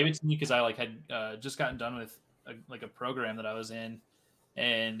just like gave it to me because I like had just gotten done with a program that I was in,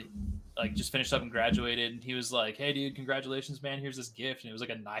 and like just finished up and graduated. And he was like, "Hey, dude, congratulations, man! Here's this gift." And it was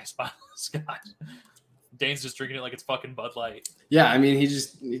like a nice bottle of scotch. Dane's just drinking it like it's fucking Bud Light. Yeah, I mean,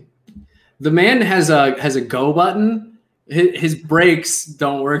 the man has a go button. His brakes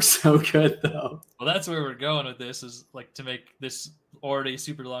don't work so good though. Well, that's where we're going with this. Is like to make this already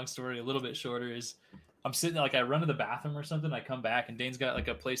super long story a little bit shorter. Is I'm sitting like I run to the bathroom or something. I come back and Dane's got like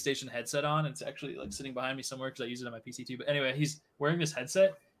a PlayStation headset on. It's actually like sitting behind me somewhere because I use it on my PC too. But anyway, he's wearing this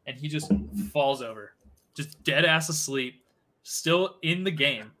headset and he just falls over, just dead ass asleep, still in the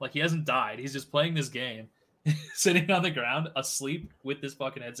game. Like he hasn't died. He's just playing this game, sitting on the ground, asleep with this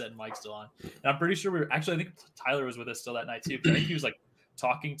fucking headset and mic still on. And I'm pretty sure I think Tyler was with us still that night too. I think he was like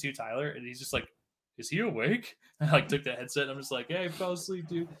talking to Tyler and he's just like, "Is he awake?" And I like took the headset and I'm just like, "Hey, I fell asleep,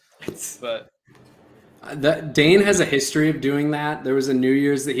 dude." But Dane has a history of doing that. There was a New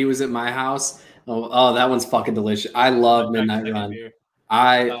Year's that he was at my house. Oh, that one's fucking delicious. I love Midnight Run.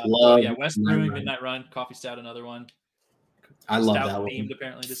 I love West Brewing Midnight Run, Coffee Stout, another one. I love that one. Themed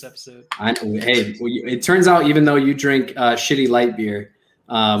apparently this episode. Hey, it turns out even though you drink shitty light beer,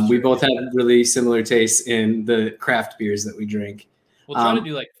 we both have really similar tastes in the craft beers that we drink. We'll try to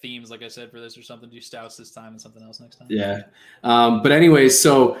do like themes, like I said, for this or something. Do stouts this time and something else next time. Yeah. But anyways,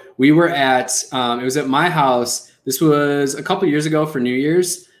 so we were at it was at my house. This was a couple years ago for New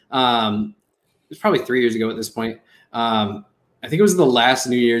Year's. It was probably 3 years ago at this point. I think it was the last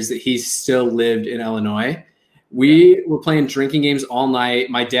New Year's that he still lived in Illinois. We were playing drinking games all night.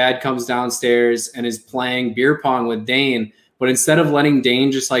 My dad comes downstairs and is playing beer pong with Dane. But instead of letting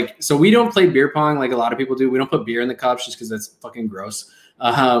Dane just like, so we don't play beer pong like a lot of people do. We don't put beer in the cups just because that's fucking gross.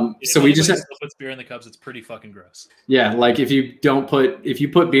 So we just puts beer in the cups. It's pretty fucking gross. Yeah, like if you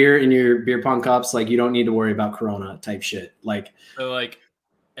put beer in your beer pong cups, like you don't need to worry about Corona type shit. Like so, like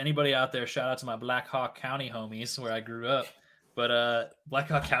anybody out there, shout out to my Black Hawk County homies where I grew up. But Black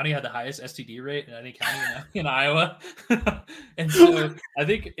Hawk County had the highest STD rate in any county in Iowa, and so I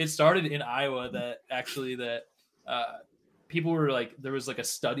think it started in Iowa that people were like, there was like a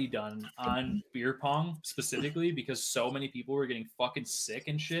study done on beer pong specifically because so many people were getting fucking sick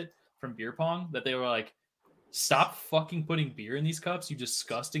and shit from beer pong that they were like, stop fucking putting beer in these cups, you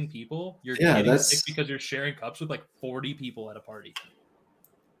disgusting people. You're getting sick because you're sharing cups with like 40 people at a party.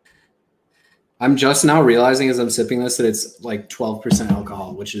 I'm just now realizing as I'm sipping this that it's like 12%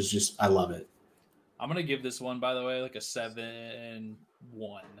 alcohol, which is just, I love it. I'm going to give this one, by the way, like a 7-1.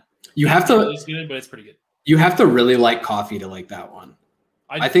 You have to, it's good, but it's pretty good. You have to really like coffee to like that one.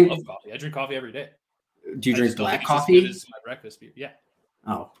 I think love coffee. I drink coffee every day. Do you drink black coffee? It's my breakfast beer. Yeah.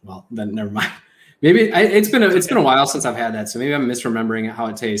 Oh, well, then never mind. Maybe it's been a while since I've had that, so maybe I'm misremembering how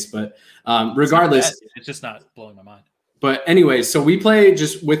it tastes. But regardless, it's just not blowing my mind. But anyway, so we play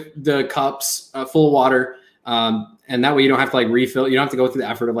just with the cups full of water, and that way you don't have to like refill. You don't have to go through the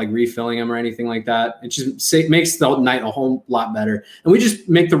effort of like refilling them or anything like that. It just makes the night a whole lot better. And we just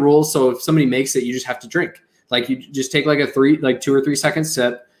make the rules so if somebody makes it, you just have to drink. Like you just take like 2 or 3 second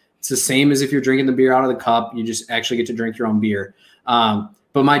sip. It's the same as if you're drinking the beer out of the cup. You just actually get to drink your own beer.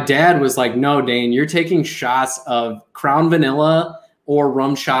 But my dad was like, "No, Dane, you're taking shots of Crown Vanilla or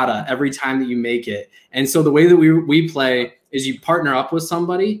rum chata every time that you make it." And so the way that we play is you partner up with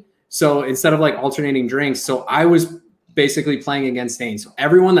somebody. So instead of like alternating drinks, so I was basically playing against Dane. So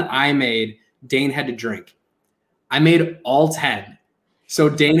everyone that I made, Dane had to drink. I made all 10. So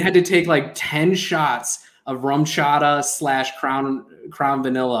Dane had to take like 10 shots of rum chata / Crown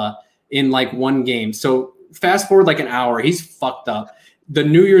Vanilla in like one game. So fast forward like an hour, he's fucked up. the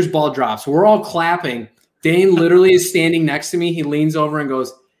New Year's ball drops. We're all clapping. Dane literally is standing next to me. He leans over and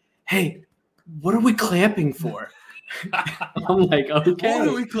goes, "Hey, what are we clapping for?" I'm like, okay. What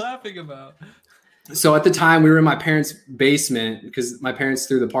are we clapping about? So at the time, we were in my parents' basement because my parents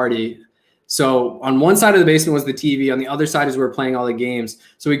threw the party. So on one side of the basement was the TV. On the other side is where we're playing all the games.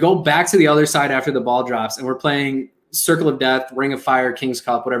 So we go back to the other side after the ball drops, and we're playing Circle of Death, Ring of Fire, King's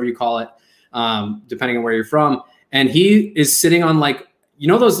Cup, whatever you call it, depending on where you're from. And he is sitting on like, you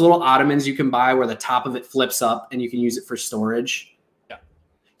know those little ottomans you can buy where the top of it flips up and you can use it for storage? Yeah.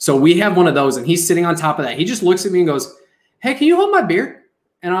 So we have one of those, and he's sitting on top of that. He just looks at me and goes, "Hey, can you hold my beer?"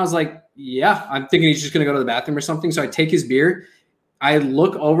 And I was like, "Yeah." I'm thinking he's just going to go to the bathroom or something. So I take his beer. I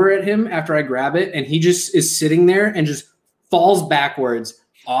look over at him after I grab it, and he just is sitting there and just falls backwards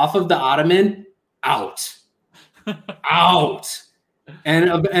off of the ottoman, out.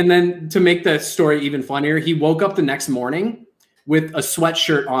 And then to make the story even funnier, he woke up the next morning with a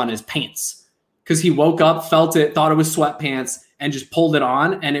sweatshirt on his pants because he woke up, felt it, thought it was sweatpants, and just pulled it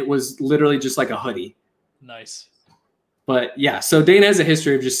on, and it was literally just like a hoodie. Nice. But yeah, so Dane has a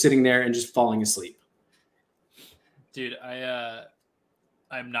history of just sitting there and just falling asleep. Dude,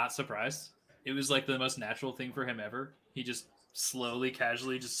 I'm not surprised. It was like the most natural thing for him ever. He just slowly,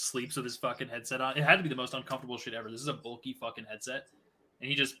 casually just sleeps with his fucking headset on. It had to be the most uncomfortable shit ever. This is a bulky fucking headset. And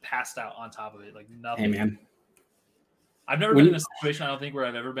he just passed out on top of it. Like nothing. Hey, man. I've never been in a situation, I don't think, where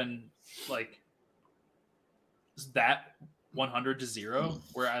I've ever been like that 100 to 0,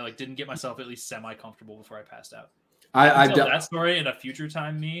 where I like didn't get myself at least semi-comfortable before I passed out. I've tell that story in a future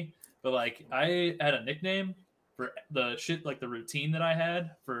time, me. But like I had a nickname for the shit, like the routine that I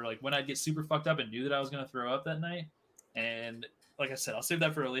had for like when I'd get super fucked up and knew that I was going to throw up that night. And like I said, I'll save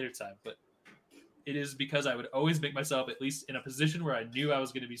that for a later time. But it is because I would always make myself at least in a position where I knew I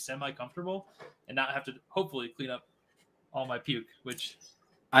was going to be semi-comfortable and not have to hopefully clean up all my puke, which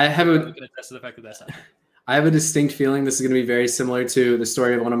I have a can attest to the fact that that's not. I have a distinct feeling this is going to be very similar to the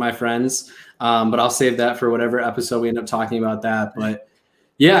story of one of my friends, but I'll save that for whatever episode we end up talking about that. But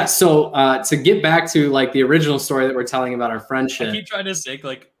yeah, so to get back to like the original story that we're telling about our friendship. I keep trying to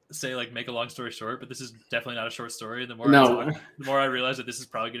say make a long story short, but this is definitely not a short story. The more I realize that this is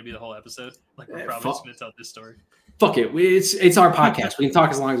probably going to be the whole episode. Like we're probably just going to tell this story. Fuck it, it's our podcast. We can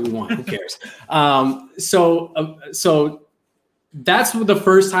talk as long as we want. Who cares? So that's the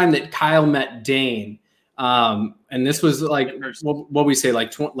first time that Kyle met Dane. And this was like what we say,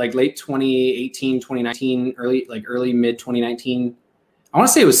 like late 2018, 2019, early mid 2019. I want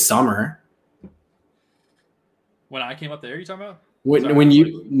to say it was summer. When I came up there, you talking about? When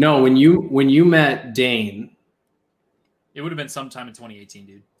you met Dane, it would have been sometime in 2018,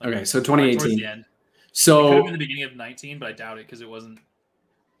 dude. Like, okay, so 2018. Towards the end. So it could have been the beginning of 19, but I doubt it because it wasn't.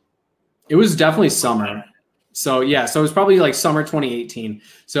 It was definitely summer. So yeah, so it was probably like summer 2018.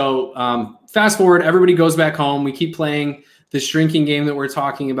 So fast forward, everybody goes back home. We keep playing this drinking game that we're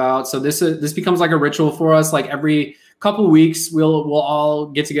talking about. So this becomes like a ritual for us. Like every couple of weeks, we'll all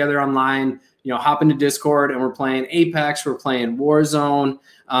get together online. Hop into Discord, and we're playing Apex. We're playing Warzone.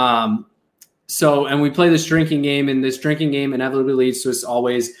 And we play this drinking game, and this drinking game inevitably leads to us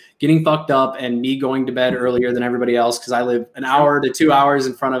always getting fucked up and me going to bed earlier than everybody else because I live an hour to 2 hours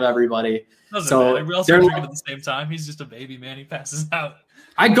in front of everybody. Doesn't matter. We also drinking at the same time. He's just a baby, man. He passes out.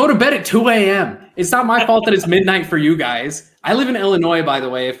 I go to bed at 2 a.m. It's not my fault that it's midnight for you guys. I live in Illinois, by the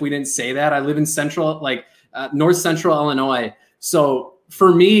way, if we didn't say that. I live in north central Illinois. So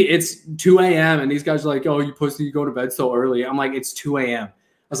for me, it's 2 a.m. And these guys are like, "Oh, you pussy, you go to bed so early." I'm like, it's 2 a.m. I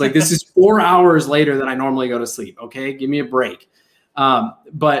was like, this is 4 hours later than I normally go to sleep. Okay, give me a break.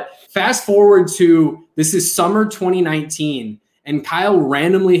 But fast forward to this is summer 2019. And Kyle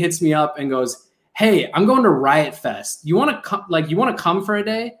randomly hits me up and goes, "Hey, I'm going to Riot Fest. You want to come? You want to come for a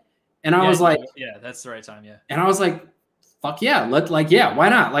day?" And I was like, "Yeah, that's the right time." Yeah. And I was like, "Fuck yeah, why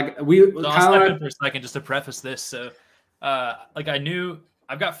not?" So Kyle and I, for a second just to preface this. So, I've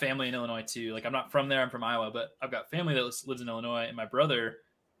got family in Illinois too. Like I'm not from there. I'm from Iowa, but I've got family that lives in Illinois. And my brother,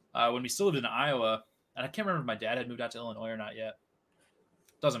 when we still lived in Iowa, and I can't remember if my dad had moved out to Illinois or not yet.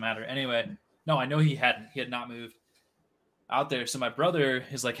 Doesn't matter. Anyway, no, I know he hadn't. He had not moved out there. So my brother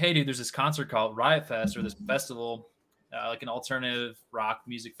is like, "Hey dude, there's this concert called Riot Fest, or this festival, like an alternative rock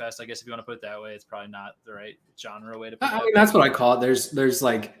music fest. I guess if you want to put it that way, it's probably not the right genre way to put it. I mean, that's what I call it. There's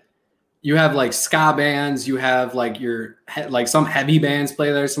like, you have like ska bands, you have like some heavy bands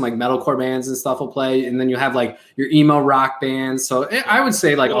play there, some like metalcore bands and stuff will play. And then you have like your emo rock bands. So I would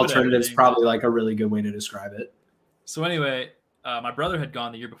say like alternatives probably like a really good way to describe it. So anyway, my brother had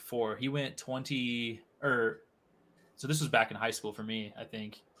gone the year before. He went so this was back in high school for me, I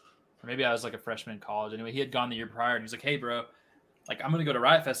think. Or maybe I was like a freshman in college. Anyway, he had gone the year prior and he's like, "Hey, bro, like, I'm going to go to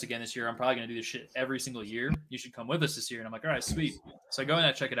Riot Fest again this year. I'm probably going to do this shit every single year. You should come with us this year. And I'm like, all right, sweet. So I go in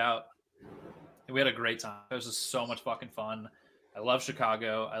and check it out. And we had a great time. It was just so much fucking fun. I love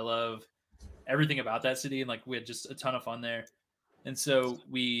Chicago. I love everything about that city. And like, we had just a ton of fun there. And so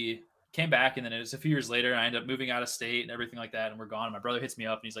we came back, and then it was a few years later, and I ended up moving out of state and everything like that. And we're gone. And my brother hits me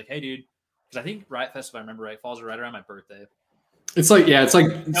up and he's like, hey dude, because I think Riot Fest, if I remember right, falls right around my birthday. It's like, yeah, it's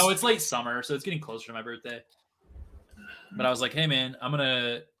like, no, it's late summer, so it's getting closer to my birthday. But I was like, hey man,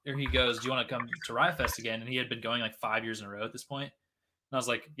 or he goes, do you want to come to Riot Fest again? And he had been going like 5 years in a row at this point. And I was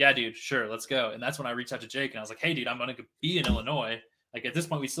like, yeah, dude, sure, let's go. And that's when I reached out to Jake, and I was like, hey dude, I'm going to be in Illinois. Like, at this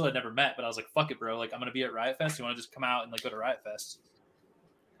point, we still had never met, but I was like, fuck it, bro. Like, I'm going to be at Riot Fest. You want to just come out and like go to Riot Fest?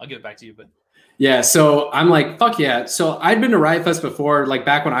 I'll give it back to you, but. Yeah, so I'm like, fuck yeah. So I'd been to Riot Fest before, like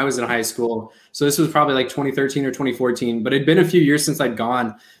back when I was in high school. So this was probably like 2013 or 2014, but it'd been a few years since I'd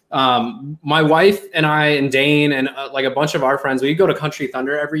gone. My wife and I and Dane and like a bunch of our friends, we go to Country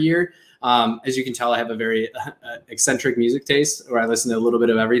Thunder every year. As you can tell, I have a very eccentric music taste where I listen to a little bit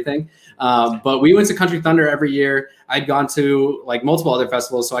of everything. But we went to Country Thunder every year. I'd gone to like multiple other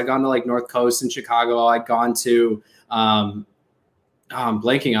festivals. So I'd gone to like North Coast in Chicago. I'd gone to, I'm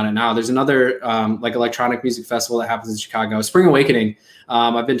blanking on it now. There's another like electronic music festival that happens in Chicago, Spring Awakening.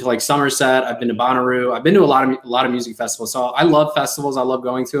 I've been to like Somerset. I've been to Bonnaroo. I've been to a lot of music festivals. So I love festivals. I love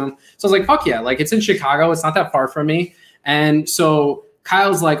going to them. So I was like, fuck yeah. Like, it's in Chicago. It's not that far from me. And so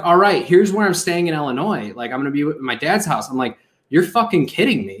Kyle's like, all right, here's where I'm staying in Illinois. Like, I'm going to be at my dad's house. I'm like, you're fucking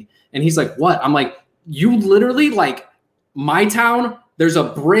kidding me. And he's like, what? I'm like, you literally, like, my town, there's a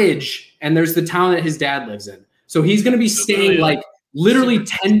bridge and there's the town that his dad lives in. So he's going to be staying like literally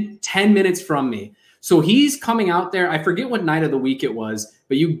 10 minutes from me. So he's coming out there. I forget what night of the week it was,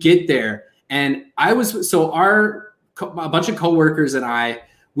 but you get there. And a bunch of coworkers and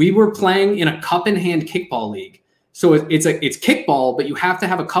we were playing in a cup in hand kickball league. So it's kickball, but you have to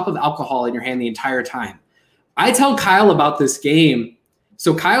have a cup of alcohol in your hand the entire time. I tell Kyle about this game.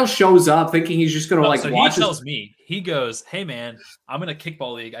 So Kyle shows up thinking he's just going to watch. He tells me, he goes, hey man, I'm in a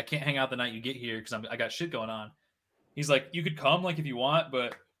kickball league. I can't hang out the night you get here because I got shit going on. He's like, you could come like if you want,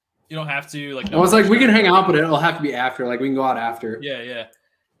 but you don't have to. Like, no, I was like, we can hang out, but it'll have to be after. Like, we can go out after. Yeah.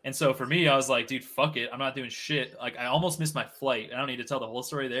 And so for me, I was like, dude, fuck it. I'm not doing shit. Like, I almost missed my flight. I don't need to tell the whole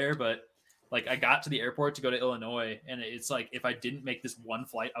story there, but like, I got to the airport to go to Illinois, and it's like, if I didn't make this one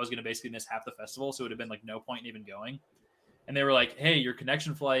flight, I was going to basically miss half the festival. So it would have been like no point in even going. And they were like, hey, your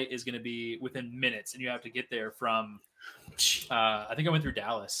connection flight is going to be within minutes, and you have to get there from, I think I went through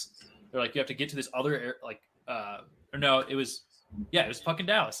Dallas. They're like, you have to get to this other it was fucking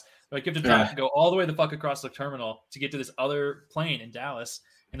Dallas. Like, you have to go all the way the fuck across the terminal to get to this other plane in Dallas,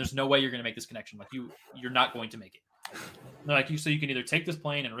 and there's no way you're going to make this connection. Like, you're not going to make it. They're like, so you can either take this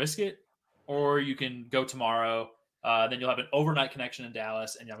plane and risk it, or you can go tomorrow. Then you'll have an overnight connection in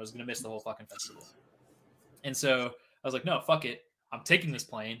Dallas, and I was going to miss the whole fucking festival. And so I was like, no, fuck it. I'm taking this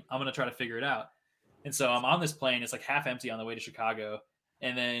plane. I'm going to try to figure it out. And so I'm on this plane. It's like half empty on the way to Chicago.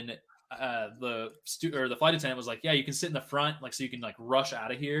 And then the flight attendant was like, yeah, you can sit in the front, like, so you can like rush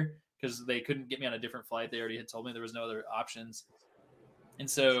out of here, because they couldn't get me on a different flight. They already had told me there was no other options. And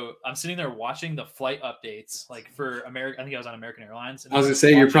so I'm sitting there watching the flight updates, like for American. I think I was on American Airlines. And I was gonna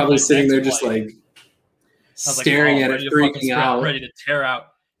say, you're probably sitting there just like staring at it, freaking out, ready to tear out.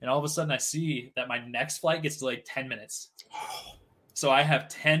 And all of a sudden, I see that my next flight gets delayed 10 minutes. So I have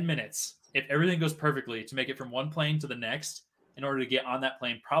 10 minutes, if everything goes perfectly, to make it from one plane to the next, in order to get on that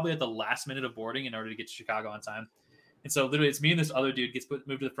plane, probably at the last minute of boarding, in order to get to Chicago on time. And so literally, it's me and this other dude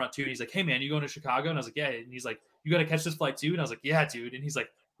moved to the front too. And he's like, hey man, you going to Chicago? And I was like, yeah. And he's like, you got to catch this flight too? And I was like, yeah, dude. And he's like,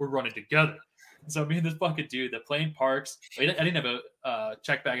 we're running together. And so me and this fucking dude, the plane parks. I didn't have a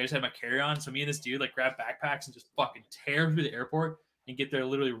check bag. I just had my carry-on. So me and this dude like grab backpacks and just fucking tear through the airport and get there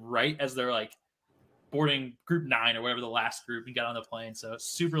literally right as they're like boarding group 9 or whatever, the last group, and got on the plane. So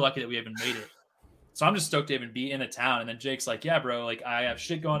super lucky that we even made it. So I'm just stoked to even be in a town. And then Jake's like, yeah, bro, like I have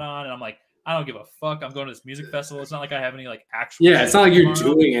shit going on. And I'm like, I don't give a fuck. I'm going to this music festival. It's not like I have any like actual. Yeah, it's not like you're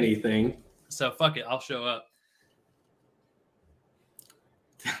doing anything. So fuck it. I'll show up.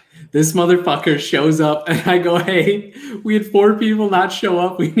 This motherfucker shows up and I go, hey, we had 4 people not show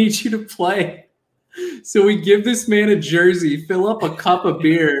up. We need you to play. So we give this man a jersey, fill up a cup of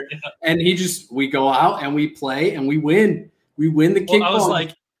beer, and we go out and we play and we win. We win the kickball.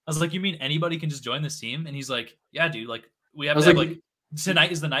 I was like, you mean anybody can just join this team? And he's like, yeah, dude, like we have to have like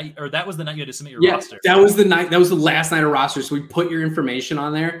tonight is the night, or that was the night you had to submit your roster. That was the night. That was the last night of roster. So we put your information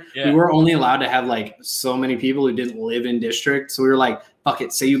on there. Yeah. We were only allowed to have like so many people who didn't live in district. So we were like, fuck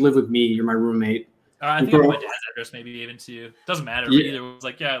it. Say you live with me. You're my roommate. I think my dad's address maybe even to you. Doesn't matter. Yeah. Either was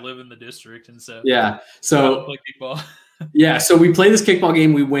like, yeah, I live in the district. And so yeah. So like people. Yeah, so we play this kickball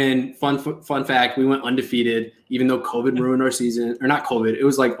game. We win. Fun fact: we went undefeated, even though COVID ruined our season. Or not COVID. It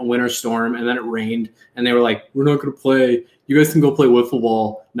was like a winter storm, and then it rained, and they were like, "We're not going to play. You guys can go play wiffle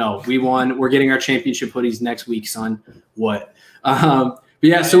ball." No, we won. We're getting our championship hoodies next week, son. What? But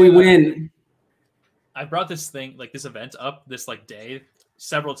yeah, so we win. I brought this thing, like this event up this like day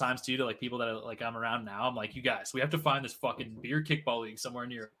several times too to like people that I'm around now. I'm like, you guys, we have to find this fucking beer kickball league somewhere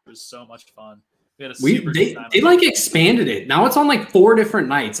near. It was so much fun. We had a they like expanded it. Now it's on like 4 different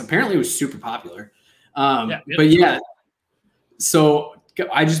nights. Apparently it was super popular. But yeah, so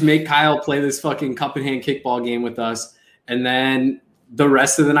I just make Kyle play this fucking cup in hand kickball game with us. And then the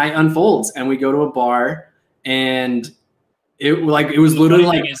rest of the night unfolds and we go to a bar and it was literally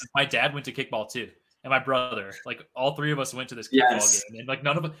like my dad went to kickball too. And my brother, like all 3 of us went to this kickball game. And like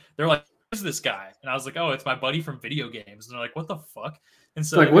none of us, they're like, who's this guy? And I was like, oh, it's my buddy from video games. And they're like, what the fuck? And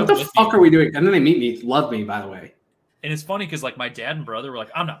so like, what the fuck are we doing? And then they meet me, love me, by the way. And it's funny because like my dad and brother were like,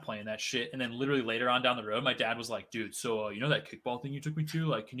 I'm not playing that shit. And then literally later on down the road, my dad was like, dude, so you know that kickball thing you took me to?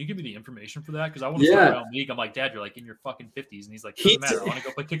 Like, can you give me the information for that? Because I want to start my own league. I'm like, Dad, you're like in your fucking 50s. And he's like, doesn't matter. I want to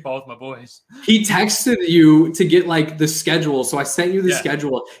go play kickball with my boys. He texted you to get like the schedule. So I sent you the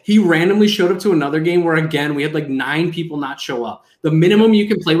schedule. He randomly showed up to another game where again, we had like 9 people not show up. The minimum you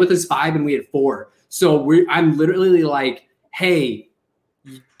can play with is 5 and we had 4. So I'm literally like, hey,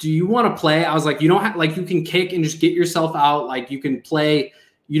 do you want to play? I was like, you don't have, like, you can kick and just get yourself out. Like you can play.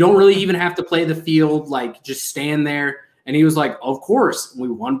 You don't really even have to play the field. Like just stand there. And he was like, of course. We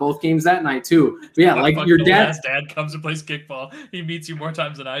won both games that night too. But yeah, like your dad comes and plays kickball. He meets you more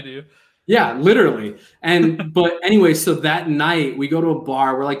times than I do. Yeah, literally. And, but anyway, so that night we go to a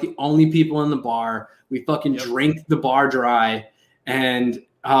bar. We're like the only people in the bar. We fucking drink the bar dry. And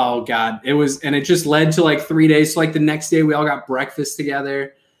oh God, it just led to like 3 days. So like the next day we all got breakfast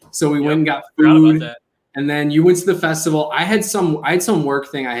together. So we went and got food, and then you went to the festival. I had some work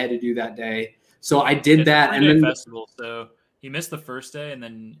thing I had to do that day. So I did that. And then festival. So he missed the first day and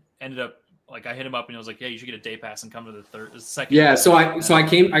then ended up like, I hit him up and he was like, yeah, you should get a day pass and come to the second. Yeah. So I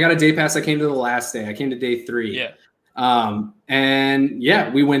got a day pass. I came to the last day. I came to day 3. Yeah. And yeah,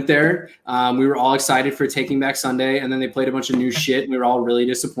 we went there. We were all excited for Taking Back Sunday, and then they played a bunch of new shit, and we were all really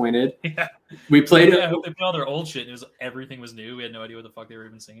disappointed. Yeah. We played they played all their old shit. And everything was new. We had no idea what the fuck they were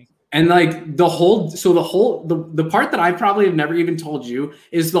even singing. And like the part that I probably have never even told you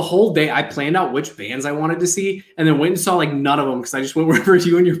is the whole day I planned out which bands I wanted to see, and then went and saw like none of them because I just went wherever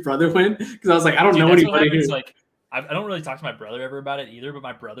you and your brother went because I was like, I don't know anybody. Like, I don't really talk to my brother ever about it either, but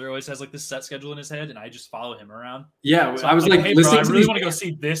my brother always has like this set schedule in his head, and I just follow him around. Yeah, so I was like, hey, bro, I really want to go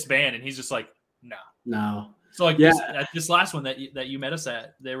see this band, and he's just like, no. So like, this last one that you met us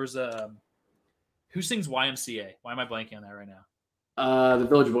at, there was who sings YMCA? Why am I blanking on that right now? The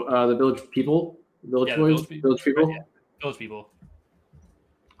Village People, Village Boys, Village People, right, yeah. Village People.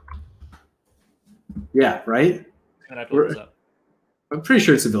 Yeah, right. And I pulled this up. I'm pretty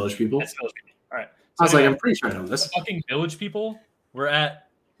sure it's the Village People. It's Village People. All right. So I was like, I'm pretty sure I know this. Fucking Village People were at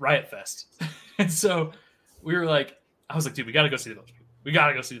Riot Fest. And so we were like, I was like, dude, we got to go see the Village People. We got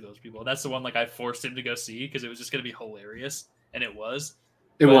to go see those people. And that's the one like I forced him to go see because it was just going to be hilarious. And it was.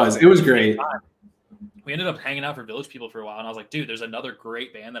 It was great. We ended up hanging out for Village People for a while. And I was like, dude, there's another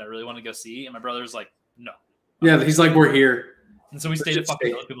great band that I really want to go see. And my brother was like, no. Yeah, he's like, we're here. And so we stayed at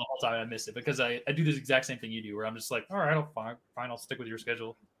fucking Village People the whole time. And I missed it because I do this exact same thing you do where I'm just like, all right, fine, I'll stick with your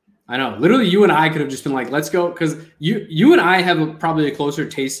schedule. I know. Literally, you and I could have just been like, let's go. Because you and I have probably a closer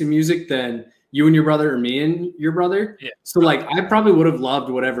taste in music than you and your brother or me and your brother. Yeah. So, like, I probably would have loved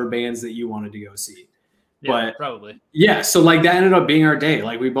whatever bands that you wanted to go see. Yeah, but probably. Yeah. So, like, that ended up being our day.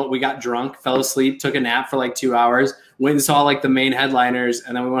 Like, we got drunk, fell asleep, took a nap for like 2 hours, went and saw like the main headliners,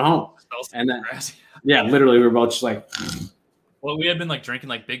 and then we went home. And then, yeah, literally, we were both just like. Well, we had been like drinking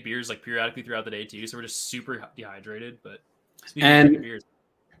like big beers like periodically throughout the day too, so we're just super dehydrated. But speaking of big beers.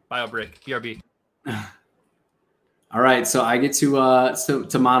 BioBrick, BRB. All right, so I get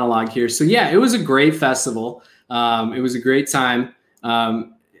to monologue here. So yeah, it was a great festival. It was a great time.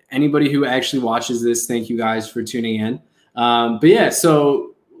 Anybody who actually watches this, thank you guys for tuning in. But yeah,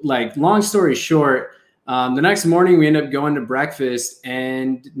 so like long story short, the next morning we end up going to breakfast,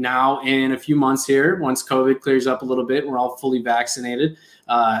 and now in a few months here, once COVID clears up a little bit, we're all fully vaccinated.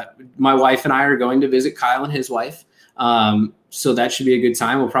 My wife and I are going to visit Kyle and his wife. So that should be a good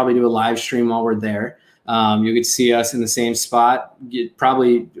time. We'll probably do a live stream while we're there. You'll get to see us in the same spot.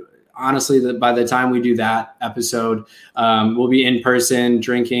 Honestly, by the time we do that episode, we'll be in person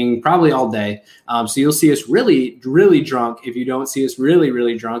drinking probably all day. So you'll see us really, really drunk if you don't see us really,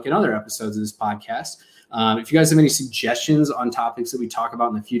 really drunk in other episodes of this podcast. If you guys have any suggestions on topics that we talk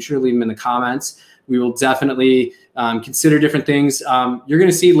about in the future, leave them in the comments. We will definitely consider different things. You're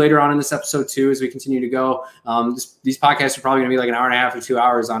going to see later on in this episode too, as we continue to go. These podcasts are probably going to be like an hour and a half or 2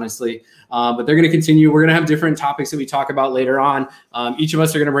 hours, honestly. But they're going to continue. We're going to have different topics that we talk about later on. Each of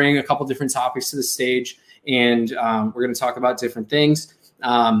us are going to bring a couple different topics to the stage, and we're going to talk about different things.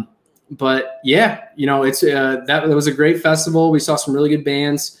 But yeah, it's that was a great festival. We saw some really good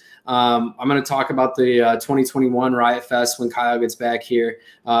bands. I'm going to talk about the 2021 Riot Fest when Kyle gets back here.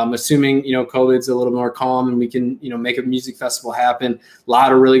 Assuming, COVID's a little more calm and we can, make a music festival happen. A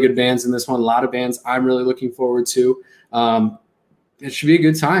lot of really good bands in this one, a lot of bands I'm really looking forward to. It should be a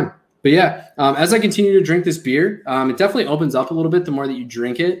good time. But yeah, as I continue to drink this beer, it definitely opens up a little bit the more that you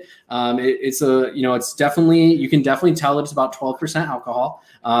drink it. It's definitely, you can definitely tell that it's about 12% alcohol,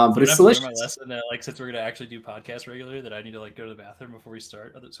 but it's delicious. My lesson that, since we're going to actually do podcasts regularly, that I need to go to the bathroom before we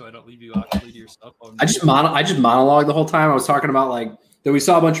start, so I don't leave you awkwardly to yourself. I just monologue the whole time. I was talking about that we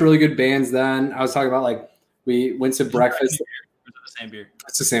saw a bunch of really good bands. Then I was talking about we went to breakfast. Is it the same beer?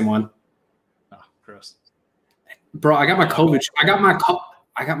 It's the same one. Oh, gross. Bro, I got my COVID.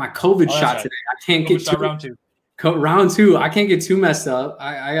 I got my COVID shot today. I can't get round two. Round two. I can't get too messed up.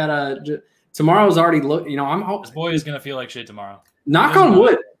 I gotta. Tomorrow's already I'm. This boy is gonna feel like shit tomorrow. Knock on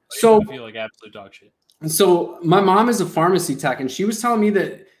wood. So feel like absolute dog shit. So my mom is a pharmacy tech, and she was telling me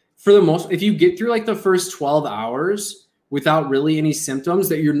that for the most, if you get through the first 12 hours without really any symptoms,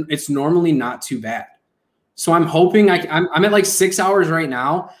 that it's normally not too bad. So I'm hoping I'm at 6 hours right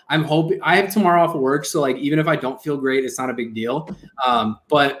now. I'm hoping I have tomorrow off of work. So even if I don't feel great, it's not a big deal.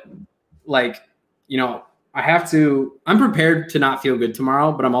 But I have to, I'm prepared to not feel good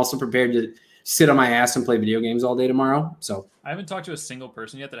tomorrow, but I'm also prepared to sit on my ass and play video games all day tomorrow. So I haven't talked to a single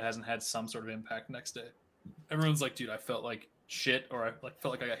person yet that hasn't had some sort of impact next day. Everyone's like, dude, I felt like shit, or I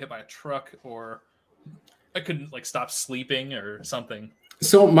felt like I got hit by a truck, or I couldn't stop sleeping or something.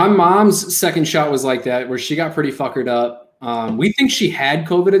 So my mom's second shot was like that, where she got pretty fuckered up. We think she had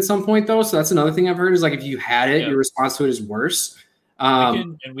COVID at some point though. So that's another thing I've heard is if you had it, your response to it is worse.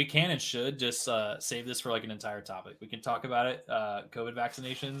 We can and should just save this for an entire topic. We can talk about it, COVID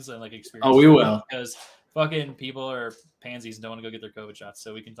vaccinations and experiences. Oh, we will. Because fucking people are pansies and don't want to go get their COVID shots.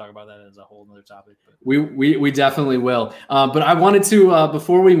 So we can talk about that as a whole nother topic. But. We definitely will. But I wanted to,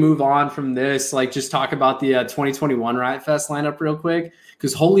 before we move on from this, just talk about the 2021 Riot Fest lineup real quick.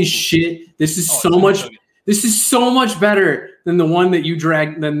 Because holy shit, this is This is so much better than the one that you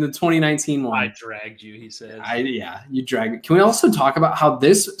dragged, than the 2019 one. I dragged you, he says. You dragged me. Can we also talk about how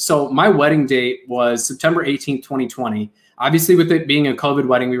so my wedding date was September 18th, 2020. Obviously, with it being a COVID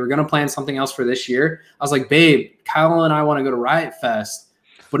wedding, we were going to plan something else for this year. I was like, babe, Kyle and I want to go to Riot Fest.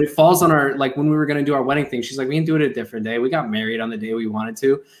 But it falls on our, when we were going to do our wedding thing, she's like, we can do it a different day. We got married on the day we wanted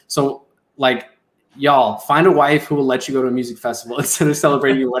to. So, y'all, find a wife who will let you go to a music festival instead of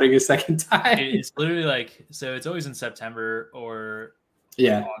celebrating your wedding a second time. It's literally so it's always in September or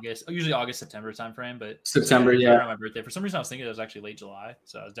August, usually August, September timeframe. But September, on my birthday. For some reason, I was thinking it was actually late July,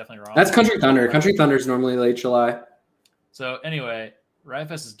 so I was definitely wrong. That's Country Thunder. Country Thunder is normally late July. So anyway, Riot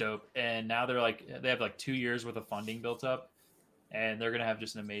Fest is dope, and now they have 2 years worth of funding built up, and they're gonna have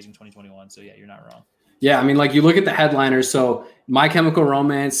just an amazing 2021. So yeah, you're not wrong. Yeah, I mean, you look at the headliners. So My Chemical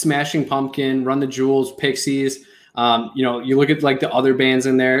Romance, Smashing Pumpkin, Run the Jewels, Pixies. You look at the other bands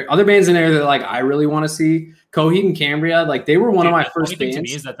in there. Other bands in there that I really want to see. Coheed and Cambria, they were one of my first bands. To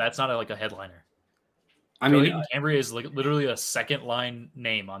me is that's not a headliner. I mean, Coheed and Cambria is literally a second line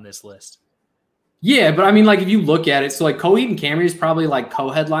name on this list. Yeah, but I mean, if you look at it, so Coheed and Cambria is probably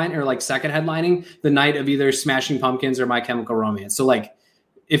co-headline or second headlining the night of either Smashing Pumpkins or My Chemical Romance. So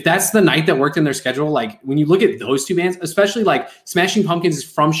if that's the night that worked in their schedule, when you look at those two bands, especially Smashing Pumpkins is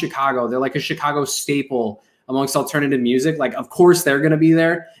from Chicago. They're a Chicago staple amongst alternative music. Of course they're going to be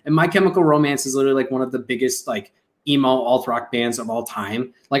there. And My Chemical Romance is literally one of the biggest emo alt rock bands of all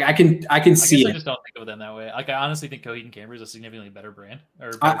time. I can see it. I just don't think of them that way. I honestly think Coheed and Cambria is a significantly better brand.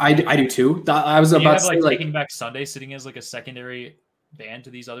 I do too. I was about to say Taking Back Sunday sitting as a secondary band to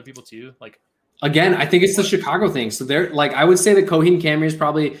these other people too. Again, I think it's the Chicago thing. So they're I would say that Coheed and Cambria is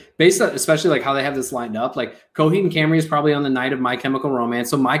probably based on, especially how they have this lined up. Coheed and Cambria is probably on the night of My Chemical Romance.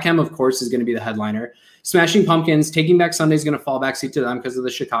 So My Chem, of course, is going to be the headliner. Smashing Pumpkins, Taking Back Sunday is going to fall backseat to them because of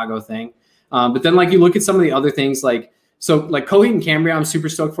the Chicago thing. But then you look at some of the other things Coheed and Cambria, I'm super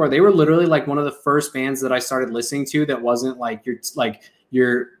stoked for. They were literally one of the first bands that I started listening to that wasn't I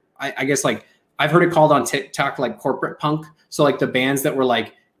guess I've heard it called on TikTok corporate punk. So the bands that were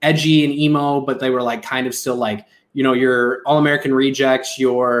edgy and emo, but they were kind of still your All American Rejects,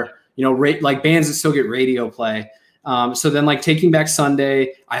 your bands that still get radio play. So then Taking Back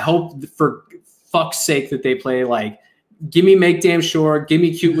Sunday, I hope for fuck's sake that they play Give Me Make Damn Sure, Give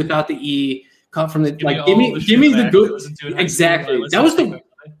Me Cute Without the E, cut from the Give me like. Give me the bands I good. listened to in high school, Exactly. I That was listened to.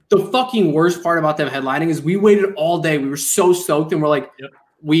 the fucking worst part about them headlining is we waited all day. We were so stoked, and we're like, Yep.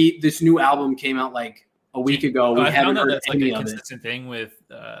 this new album came out like a week ago. We I haven't found out heard that's like any a of it. consistent thing with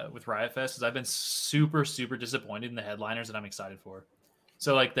Riot Fest is I've been super disappointed in the headliners that I'm excited for.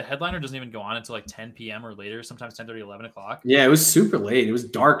 So like the headliner doesn't even go on until like 10 p.m. or later, sometimes 10:30, 11 o'clock. Yeah, it was super late. It was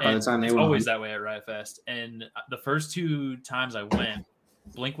dark by the time they went. went. Always that way at Riot Fest. And the first 2 times I went,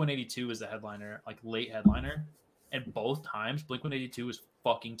 Blink 182 was the headliner, like late headliner, and both times Blink 182 was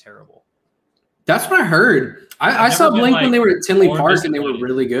fucking terrible. That's what I heard. I saw Blink when they were at Tinley Park and they were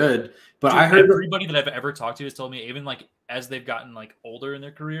really good. But I heard everybody that I've ever talked to has told me, even like as they've gotten like older in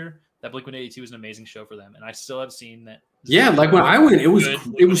their career, that Blink 182 is an amazing show for them. And I still have seen that. Yeah, like when I went, it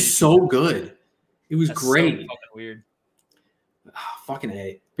was so good. It was great. So fucking weird. Oh, fucking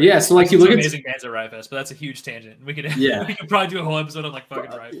A. But yeah, so like you look at amazing bands at Riot Fest, but that's a huge tangent. We could probably do a whole episode on like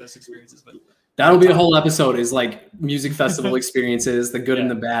fucking Riot Fest experiences, but that'll be a whole episode is like music festival experiences, the good and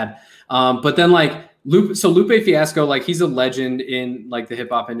the bad. But then like Lupe Fiasco, like he's a legend in like the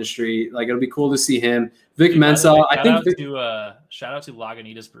hip hop industry. Like it'll be cool to see him. Vic Mensa, I think. Shout out to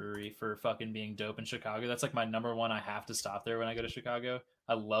Lagunitas Brewery for fucking being dope in Chicago. That's like my number one. I have to stop there when I go to Chicago.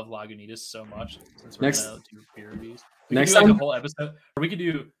 I love Lagunitas so much. Since we're gonna do beer reviews. Next time, like a whole episode, or we could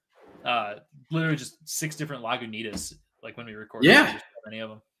do literally just 6 different Lagunitas, like when we record. Yeah, any of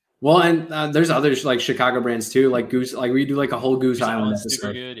them. Well, and there's others like Chicago brands too, like Goose. Like we do like a whole Goose Island episode.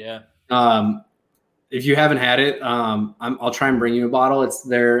 Super good, yeah. If you haven't had it, I'll try and bring you a bottle. It's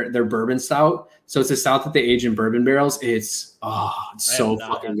their bourbon stout. So it's a stout that they age in bourbon barrels. It's so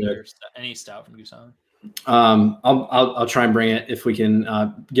fucking good. Any stout from Goose Island. I'll try and bring it if we can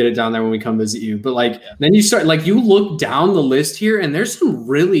get it down there when we come visit you. But like then you start like you look down the list here, and there's some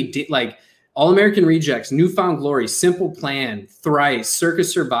really like All American Rejects, Newfound Glory, Simple Plan, Thrice,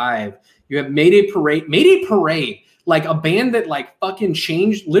 Circus Survive. You have Mayday Parade. Like a band that like fucking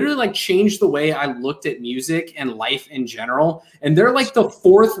changed the way I looked at music and life in general. And they're like the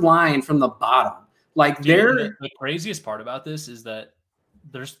 4th line from the bottom. Like the craziest part about this is that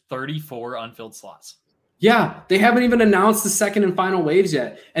there's 34 unfilled slots. Yeah, they haven't even announced the second and final waves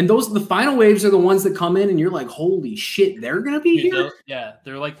yet. And the final waves are the ones that come in and you're like, holy shit, they're going to be here?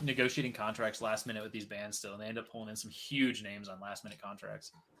 They're like negotiating contracts last minute with these bands still. And they end up pulling in some huge names on last minute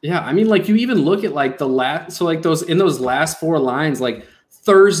contracts. Yeah, I mean, like you even look at like those last 4 lines, like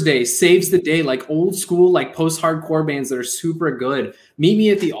Thursday, Saves the Day, like old school, like post-hardcore bands that are super good. Meet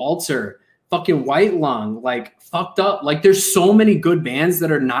Me at the Altar, fucking White Lung, like Fucked Up. Like there's so many good bands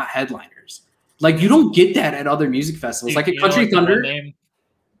that are not headliners. Like you don't get that at other music festivals, like at Country Thunder.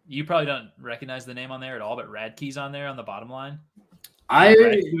 You probably don't recognize the name on there at all, but Radkey's on there on the bottom line.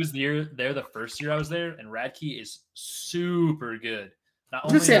 Radkey was there the first year I was there, and Radkey is super good. I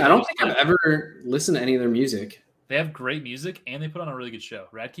was gonna say I don't think I've ever listened to any of their music. They have great music, and they put on a really good show.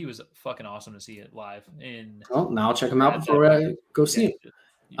 Radkey was fucking awesome to see it live. Now I'll check them out before I go see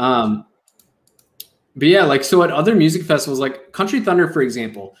them. But yeah, like so at other music festivals, like Country Thunder, for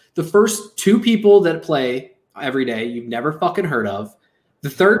example, the first 2 people that play every day you've never fucking heard of. The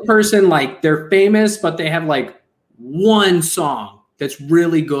third person, like they're famous, but they have like 1 song that's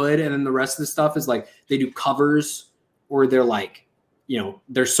really good, and then the rest of the stuff is like they do covers or they're like,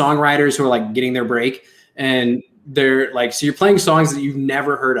 they're songwriters who are like getting their break, and they're like, so you're playing songs that you've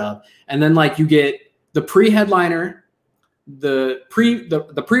never heard of, and then like you get the pre-headliner, the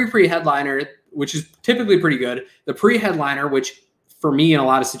pre-headliner, which is typically pretty good, the pre-headliner, which for me in a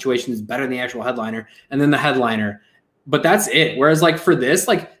lot of situations is better than the actual headliner, and then the headliner. But that's it. Whereas like for this,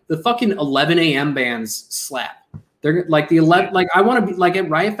 like the fucking 11 a.m. bands slap. They're like the 11, like I want to be like at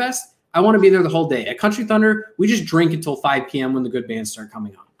Riot Fest, I want to be there the whole day. At Country Thunder, we just drink until 5 p.m. when the good bands start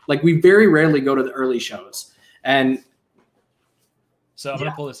coming on. Like we very rarely go to the early shows. And so I'm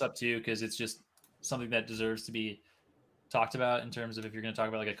going to pull this up too, because it's just something that deserves to be talked about in terms of if you're going to talk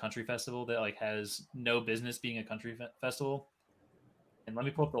about like a country festival that like has no business being a country festival. And let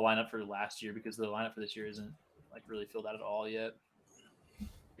me pull up the lineup for last year, because the lineup for this year isn't like really filled out at all yet.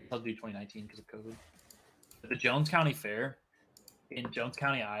 I'll do 2019 because of COVID. But the Jones County Fair in Jones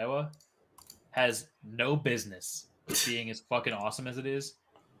County, Iowa has no business being as fucking awesome as it is.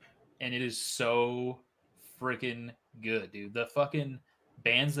 And it is so freaking good, dude. The fucking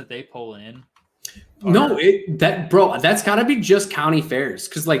bands that they pull in. That's gotta be just county fairs.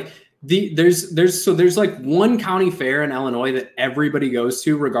 Cause like there's like one county fair in Illinois that everybody goes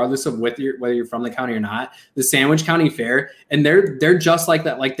to, regardless of whether you're from the county or not, the Sandwich County Fair. And they're just like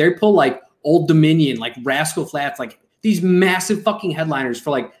that. Like they pull like Old Dominion, like Rascal Flatts, like these massive fucking headliners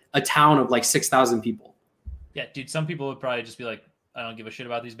for like a town of like 6,000 people. Yeah, dude. Some people would probably just be like, I don't give a shit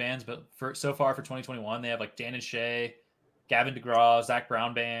about these bands, but so far for 2021, they have like Dan and Shay, Gavin DeGraw, Zach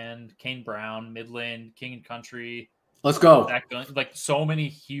Brown Band, Kane Brown, Midland, King and Country. Let's go. Like so many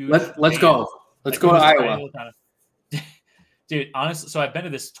huge. Let's go. Let's go to Iowa. Dude, honestly, so I've been to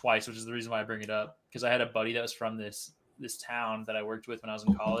this twice, which is the reason why I bring it up, because I had a buddy that was from this town that I worked with when I was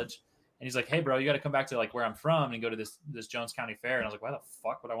in college, and he's like, "Hey, bro, you got to come back to like where I'm from and go to this Jones County Fair." And I was like, "Why the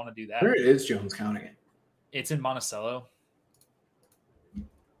fuck would I want to do that?" Where is Jones County? It's in Monticello.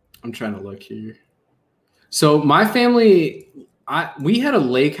 I'm trying to look here. So my family, we had a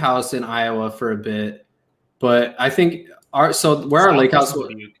lake house in Iowa for a bit, but I think our lake house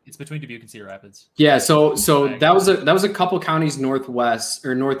was. It's between Dubuque and Cedar Rapids. Yeah, so that was a couple counties northwest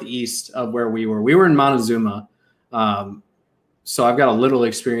or northeast of where we were. We were in Montezuma. So I've got a little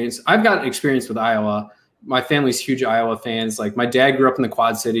experience. I've got experience with Iowa. My family's huge Iowa fans. Like my dad grew up in the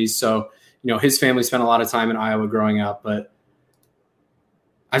Quad Cities, so his family spent a lot of time in Iowa growing up, but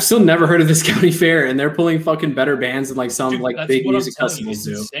I've still never heard of this county fair, and they're pulling fucking better bands than like some big music festivals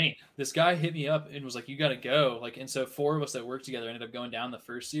do. Insane. This guy hit me up and was like, "You got to go!" Like, and so 4 of us that worked together ended up going down the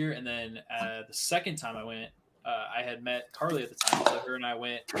first year, and then the second time I went, I had met Carly at the time, so her and I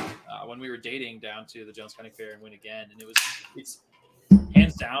went when we were dating down to the Jones County Fair and went again, and it's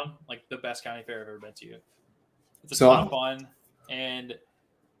hands down like the best county fair I've ever been to. It's a ton of fun, and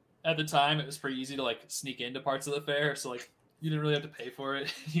at the time it was pretty easy to like sneak into parts of the fair, so like. You didn't really have to pay for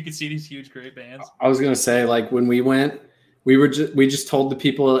it. You could see these huge, great bands. I was gonna say, like when we went, we just told the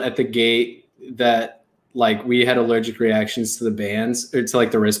people at the gate that like we had allergic reactions to the bands or to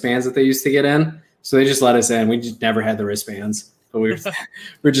like the wristbands that they used to get in. So they just let us in. We just never had the wristbands, but we're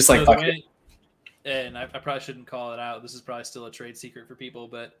just like, fuck it. And I probably shouldn't call it out. This is probably still a trade secret for people,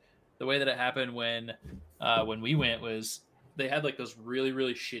 but the way that it happened when we went was. They had like those really,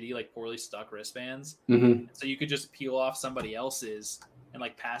 really shitty, like poorly stuck wristbands. Mm-hmm. So you could just peel off somebody else's and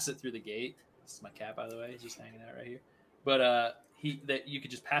like pass it through the gate. This is my cat, by the way. He's just hanging out right here. But you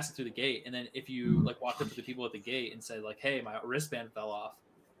could just pass it through the gate. And then if you like walked up to the people at the gate and said like, "Hey, my wristband fell off,"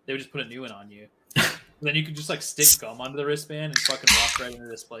 they would just put a new one on you. Then you could just like stick gum onto the wristband and fucking walk right into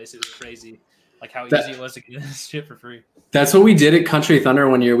this place. It was crazy. Like how easy it was to get this shit for free. That's what we did at Country Thunder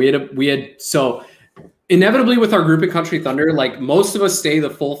one year. We had inevitably with our group at Country Thunder, like most of us stay the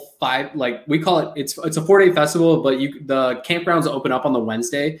full 5, like we call it, it's a 4-day festival, but the campgrounds open up on the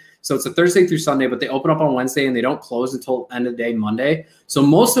Wednesday. So it's a Thursday through Sunday, but they open up on Wednesday and they don't close until end of day Monday. So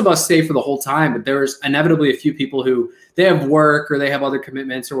most of us stay for the whole time, but there's inevitably a few people who they have work or they have other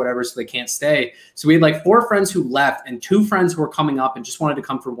commitments or whatever, so they can't stay. So we had like 4 friends who left and 2 friends who were coming up and just wanted to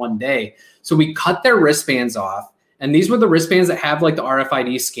come for one day. So we cut their wristbands off. And these were the wristbands that have like the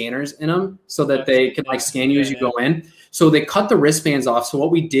RFID scanners in them so that they can like scan you as you go in. So they cut the wristbands off. So what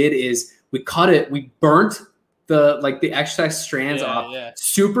we did is we burnt the excess strands off,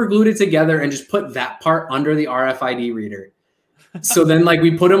 super glued it together and just put that part under the RFID reader. So then like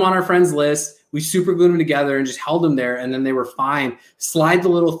we put them on our friends list. We super glued them together and just held them there, and then they were fine. Slide the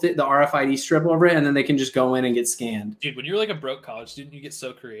the RFID strip over it, and then they can just go in and get scanned. Dude, when you're like a broke college student, you get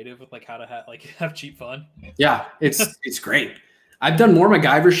so creative with like how to have cheap fun. Yeah, it's great. I've done more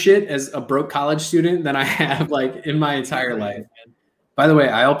MacGyver shit as a broke college student than I have like in my entire life. By the way,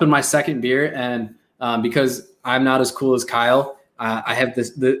 I opened my second beer, and because I'm not as cool as Kyle, I have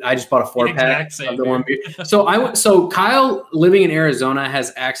this. I just bought a 4-pack of the one beer. So Kyle, living in Arizona,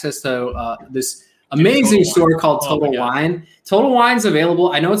 has access to this amazing store called Total Wine. Total Wine's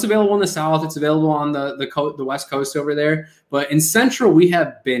available. I know it's available in the South. It's available on the West Coast over there. But in Central, we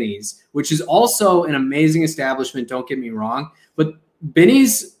have Binny's, which is also an amazing establishment. Don't get me wrong, but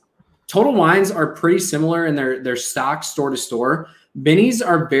Binny's, Total Wines are pretty similar in their stock store to store. Binny's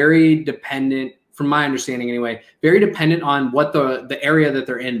are very dependent. From my understanding anyway, very dependent on what the area that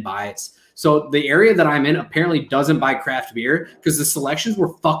they're in buys. So the area that I'm in apparently doesn't buy craft beer because the selections were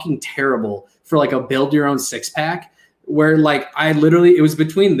fucking terrible for like a build your own 6-pack where like it was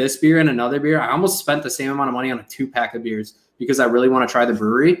between this beer and another beer. I almost spent the same amount of money on a 2-pack of beers because I really want to try the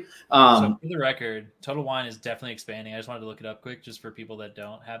brewery. So for the record, Total Wine is definitely expanding. I just wanted to look it up quick just for people that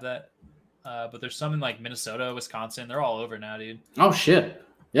don't have that. But there's some in like Minnesota, Wisconsin. They're all over now, dude. Oh, shit.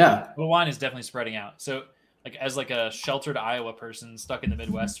 Yeah. Total Wine is definitely spreading out. So like as like a sheltered Iowa person stuck in the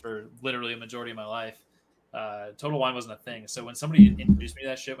Midwest for literally a majority of my life, Total Wine wasn't a thing. So when somebody introduced me to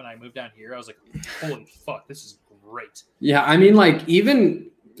that shit when I moved down here, I was like, holy fuck, this is great. Yeah, I mean like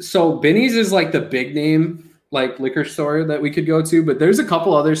Binny's is like the big name like liquor store that we could go to, but there's a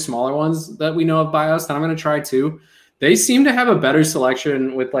couple other smaller ones that we know of by us that I'm going to try too. They seem to have a better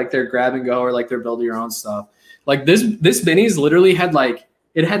selection with like their grab and go or like their build your own stuff. Like this Binny's literally had like,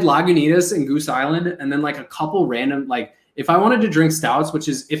 it had Lagunitas and Goose Island, and then like a couple random, like if I wanted to drink stouts, which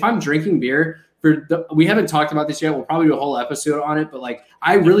is if I'm drinking beer we haven't talked about this yet. We'll probably do a whole episode on it, but like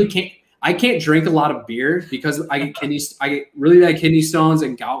I really can't drink a lot of beer because I get really bad kidney stones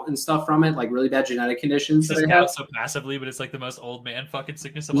and gout and stuff from it, like really bad genetic conditions. This gout so passively, but it's like the most old man fucking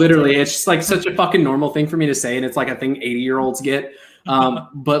sickness of literally. It's just like such a fucking normal thing for me to say, and it's like a thing 80-year-olds get.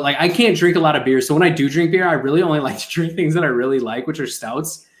 But like I can't drink a lot of beer, so when I do drink beer, I really only like to drink things that I really like, which are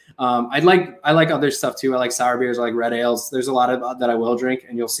stouts. I like other stuff too. I like sour beers, I like red ales. There's a lot of that I will drink,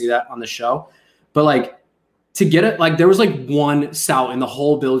 and you'll see that on the show. But like to get it, like there was like one stout in the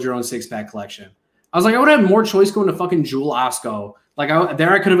whole build your own 6-pack collection. I was like, I would have more choice going to fucking Jewel Osco. Like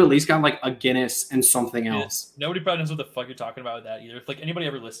I could have at least gotten like a Guinness and something else. Nobody probably knows what the fuck you're talking about with that either. If like anybody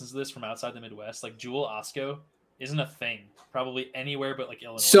ever listens to this from outside the Midwest, like Jewel Osco isn't a thing probably anywhere but like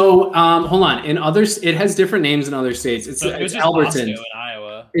Illinois. So hold on, in others it has different names in other states. It's Albertsons in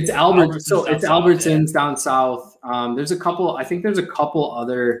Iowa. It's Albertsons. So it's Albertsons down south. There's a couple. I think there's a couple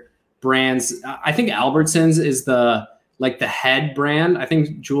other brands. I think Albertsons is the head brand. I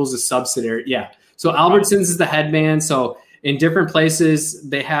think Jewel's a subsidiary. Yeah. So Albertsons is the head brand. So in different places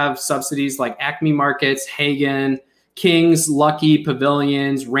they have subsidies like Acme Markets, Hagen, King's, Lucky,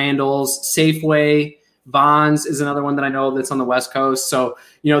 Pavilions, Randall's, Safeway. Vons is another one that I know that's on the West Coast. So,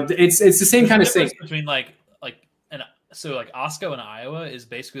 you know, it's the same kind of thing between like Osco in Iowa is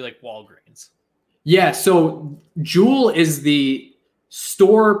basically like Walgreens. Yeah. So Jewel is the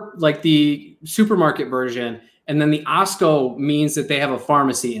store, like the supermarket version. And then the Osco means that they have a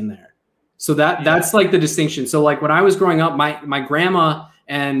pharmacy in there. So that's like the distinction. So like when I was growing up, my grandma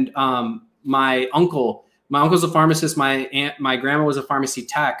and my uncle's a pharmacist. My grandma was a pharmacy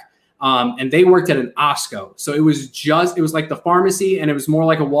tech. And they worked at an Osco. So it was like the pharmacy, and it was more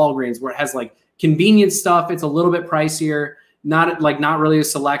like a Walgreens where it has like convenience stuff. It's a little bit pricier, not really a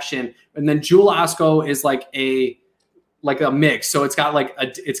selection. And then Jewel Osco is like a mix. So it's got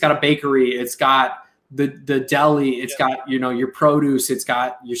a bakery, it's got the deli, it's got, you know, your produce, it's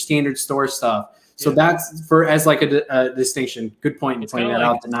got your standard store stuff. So that's as like a distinction. Good point in pointing that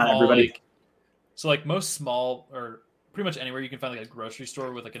out to not everybody. So like most small or pretty much anywhere you can find like a grocery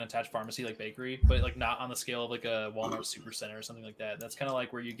store with like an attached pharmacy, like bakery, but like not on the scale of like a Walmart Supercenter or something like that. That's kind of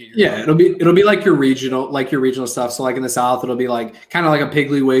like where you get your it'll be like your regional stuff. So like in the South, it'll be like kind of like a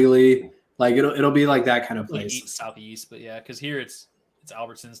Piggly Wiggly, like it'll be like that kind of place. Like Southeast, but yeah, because here it's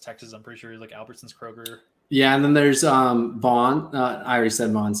Albertsons, Texas. I'm pretty sure like Albertsons, Kroger. Yeah, and then there's Vaughn. I already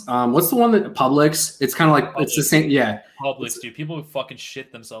said Vaughn's. What's the one that Publix? It's kind of like Publix. It's the same. Yeah, Publix, dude. People who fucking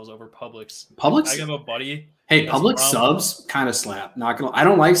shit themselves over Publix. Publix. I have a buddy. Hey, Publix subs kind of slap. I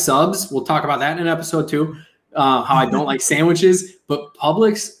don't like subs. We'll talk about that in episode 2. How I don't like sandwiches, but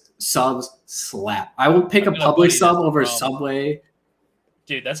Publix subs slap. I will pick a Publix sub over Subway.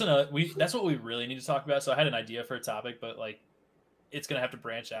 Dude, that's what we really need to talk about. So I had an idea for a topic, but like it's gonna have to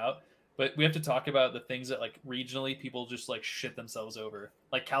branch out. But we have to talk about the things that like regionally people just like shit themselves over,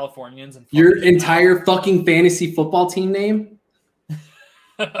 like Californians and your entire fucking fantasy football team name.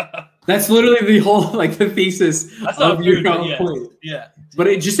 That's literally the whole like the thesis of your point. Yeah, but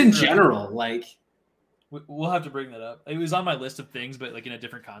it just in general, like we'll have to bring that up. It was on my list of things, but like in a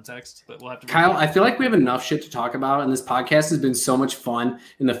different context. But we'll have to. Kyle, I feel like we have enough shit to talk about, and this podcast has been so much fun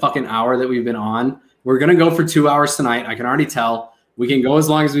in the fucking hour that we've been on. We're gonna go for 2 hours tonight. I can already tell. We can go as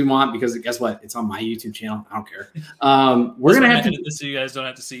long as we want because guess what? It's on my YouTube channel. I don't care. We're going to have to do this so you guys don't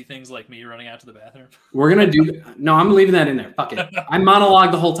have to see things like me running out to the bathroom. We're going to do – no, I'm leaving that in there. Fuck it. I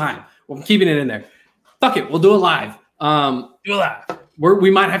monologue the whole time. I'm keeping it in there. Fuck it. We'll do it live. Do it live.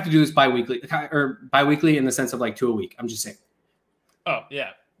 We might have to do this bi-weekly in the sense of like 2 a week. I'm just saying. Oh,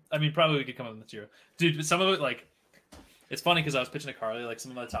 yeah. I mean, probably we could come up with material. Dude, but some of it like – it's funny because I was pitching to Carly like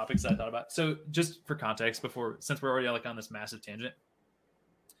some of the topics that I thought about. So just for context, since we're already like on this massive tangent,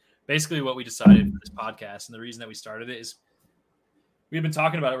 basically what we decided for this podcast and the reason that we started it is we've been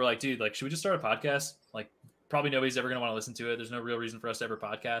talking about it. We're like, dude, like, should we just start a podcast? Like, probably nobody's ever going to want to listen to it. There's no real reason for us to ever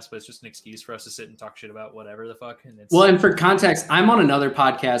podcast, but it's just an excuse for us to sit and talk shit about whatever the fuck. And for context, I'm on another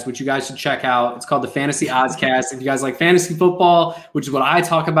podcast, which you guys should check out. It's called the Fantasy Oddscast. If you guys like fantasy football, which is what I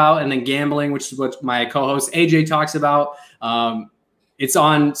talk about, and then gambling, which is what my co-host AJ talks about. It's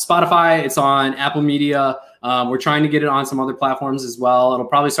on Spotify. It's on Apple Media. We're trying to get it on some other platforms as well. It'll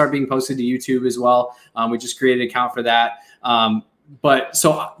probably start being posted to YouTube as well. We just created an account for that. But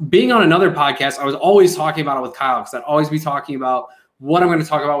so being on another podcast, I was always talking about it with Kyle because I'd always be talking about what I'm going to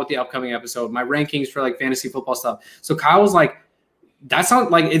talk about with the upcoming episode, my rankings for like fantasy football stuff. So Kyle was like,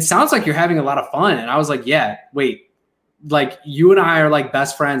 it sounds like you're having a lot of fun. And I was like, yeah, wait, like you and I are like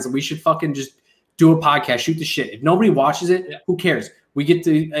best friends and we should fucking just do a podcast, shoot the shit. If nobody watches it, who cares? We get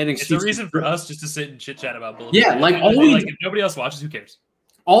an excuse. It's a reason for us just to sit and chit chat about bullshit. Yeah, like if nobody else watches, who cares?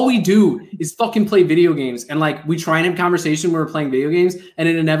 All we do is fucking play video games, and like we try and have conversation when we're playing video games, and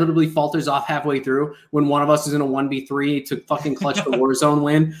it inevitably falters off halfway through when one of us is in a 1v3 to fucking clutch the Warzone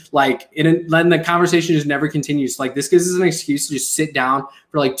win. Like, then the conversation just never continues. Like, this gives us an excuse to just sit down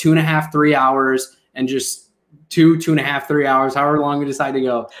for like 2.5, 3 hours and just 2.5, 3 hours, however long we decide to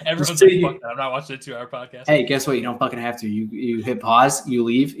go. Everyone's like, fuck that. I'm not watching a 2 hour podcast. Hey, guess what? You don't fucking have to. You hit pause, you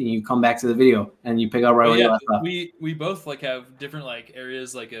leave, and you come back to the video, and you pick up right where you left off. We both like have different like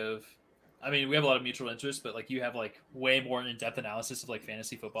areas like of. I mean, we have a lot of mutual interests, but like you have like way more in-depth analysis of like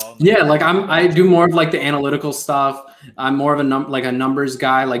fantasy football. Yeah, like I do more of like the analytical stuff. I'm more of a numbers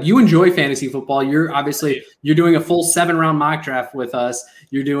guy. Like you enjoy fantasy football. You're obviously you're doing a full 7-round mock draft with us.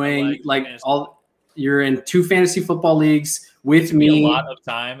 You're doing you're in 2 fantasy football leagues with me. A lot of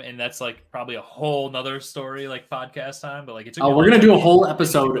time, and that's like probably a whole nother story, like podcast time. But like it's we're gonna do a whole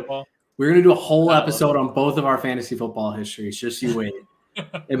episode. We're gonna do a whole episode on both of our fantasy football histories. Just you wait.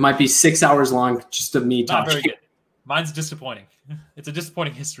 It might be 6 hours long just of me talking. Very good. Mine's disappointing. It's a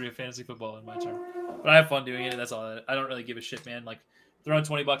disappointing history of fantasy football in my term. But I have fun doing it. That's all. I don't really give a shit, man. Like throwing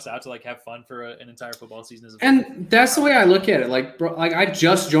 $20 out to like have fun for an entire football season is. And that's the way I look at it. Like, bro, like I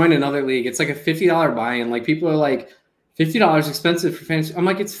just joined another league. It's like a $50 buy-in. Like people are like, $50 expensive for fantasy. I'm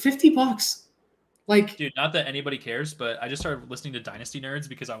like, it's $50. Like, dude, not that anybody cares, but I just started listening to Dynasty Nerds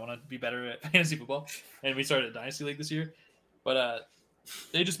because I want to be better at fantasy football, and we started a Dynasty League this year. But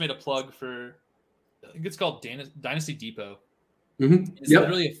they just made a plug for, I think it's called Dynasty Depot. Mm-hmm. It's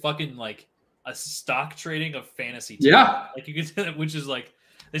literally a fucking like a stock trading of fantasy teams. Yeah, like you can, which is like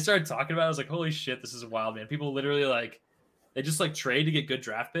they started talking about it. I was like, holy shit, this is wild, man. People literally like they just like trade to get good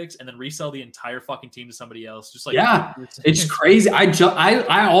draft picks and then resell the entire fucking team to somebody else. Just like it's crazy.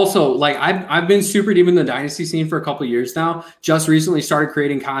 I also like I've been super deep in the dynasty scene for a couple of years now. Just recently started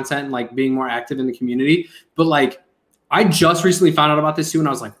creating content and like being more active in the community. But like I just recently found out about this too, and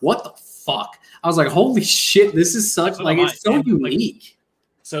I was like, what the fuck? I was like, holy shit, this is such like it's so unique.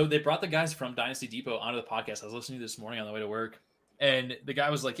 So they brought the guys from Dynasty Depot onto the podcast. I was listening to this morning on the way to work, and the guy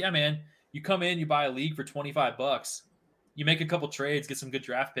was like, yeah, man, you come in, you buy a league for $25. You make a couple trades, get some good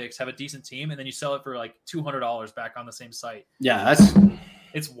draft picks, have a decent team, and then you sell it for like $200 back on the same site. Yeah,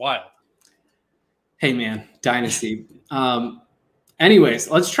 it's wild. Hey, man, Dynasty. Anyways,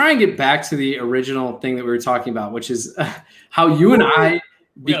 let's try and get back to the original thing that we were talking about, which is how you and I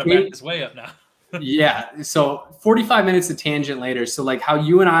we gotta back this way up now. Yeah. So 45 minutes of tangent later. So like how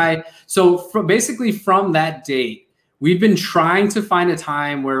you and I, basically from that date, we've been trying to find a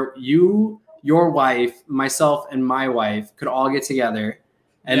time where you, your wife, myself, and my wife could all get together.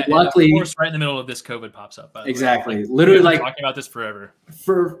 And luckily, of course, right in the middle of this, COVID pops up. Exactly. Literally, like talking about this forever.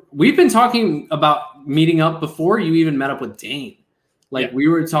 We've been talking about meeting up before you even met up with Dane. Like we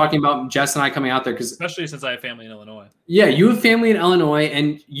were talking about Jess and I coming out there especially since I have family in Illinois. Yeah, you have family in Illinois,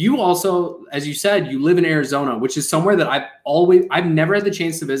 and you also, as you said, you live in Arizona, which is somewhere that I've never had the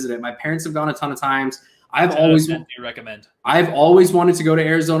chance to visit it. My parents have gone a ton of times. I've always wanted to go to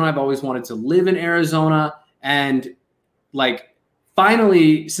Arizona. I've always wanted to live in Arizona, and like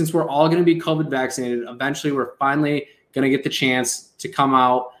finally, since we're all going to be COVID vaccinated, eventually we're finally going to get the chance to come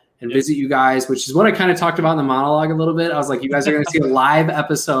out and visit you guys, which is what I kind of talked about in the monologue a little bit. I was like, you guys are going to see a live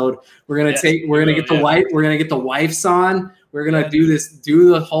episode. We're going to get the wives on. We're going to do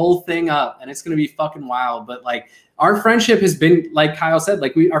the whole thing up, and it's going to be fucking wild. But like our friendship has been, like Kyle said,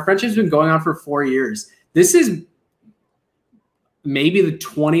 like our friendship's been going on for 4 years. This is maybe the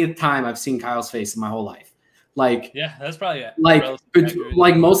 20th time I've seen Kyle's face in my whole life. Like, yeah, that's probably it.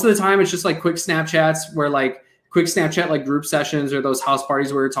 Like most of the time it's just like quick Snapchats where like, quick Snapchat like group sessions or those house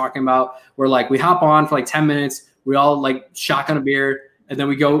parties we were talking about where like we hop on for like 10 minutes, we all like shotgun a beer, and then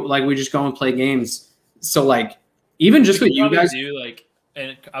we just go and play games. So like even just what you guys do, like,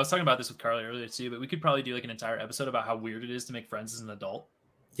 and I was talking about this with Carly earlier too, but we could probably do like an entire episode about how weird it is to make friends as an adult.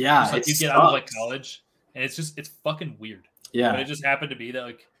 Yeah, just, like you get out of like college and it's fucking weird. Yeah, but it just happened to be that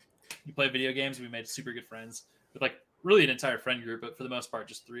like you play video games, we made super good friends with like really an entire friend group, but for the most part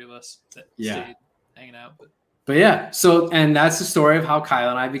just 3 of us that stayed hanging out. But yeah, and that's the story of how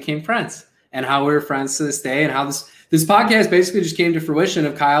Kyle and I became friends and how we were friends to this day, and how this podcast basically just came to fruition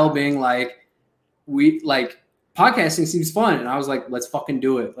of Kyle being like, podcasting seems fun. And I was like, let's fucking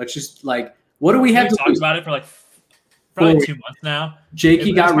do it. Let's just like, what do we have to talk about it for like probably 2 months now.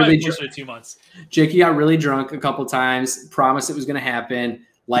 Jakey got really closer to 2 months. Jakey got really drunk a couple times, promised it was going to happen.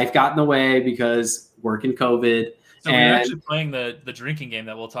 Life got in the way because work and COVID. So we were actually playing the drinking game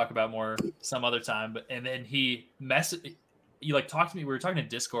that we'll talk about more some other time. And then he like talked to me. We were talking in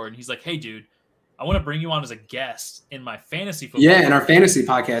Discord, and he's like, "Hey, dude, I want to bring you on as a guest in my fantasy football. Yeah, in our fantasy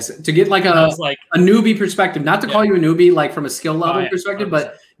podcast to get like a newbie perspective, not to call you a newbie, like from a skill level perspective, 100%.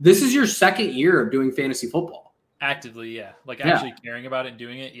 But this is your second year of doing fantasy football. Actively, yeah. Like actually caring about it and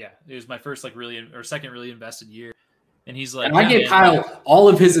doing it. Yeah. It was my first second really invested year. And he's like, and I gave Kyle all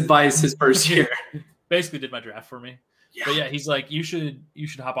of his advice his first year. Basically did my draft for me. Yeah. But yeah, he's like, you should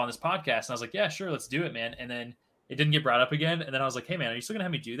hop on this podcast. And I was like, yeah, sure, let's do it, man. And then it didn't get brought up again. And then I was like, hey, man, are you still going to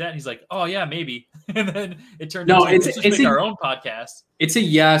have me do that? And he's like, oh, yeah, maybe. And then it turned into it's our own podcast. It's a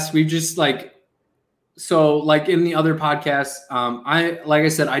yes. We've just so in the other podcasts, like I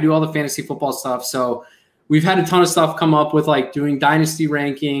said, I do all the fantasy football stuff. So we've had a ton of stuff come up with doing dynasty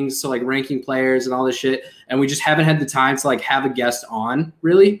rankings. So ranking players and all this shit. And we just haven't had the time to have a guest on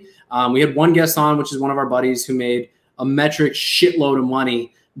really. We had one guest on, which is one of our buddies who made a metric shitload of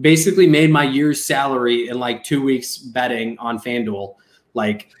money. Basically made my year's salary in 2 weeks betting on FanDuel.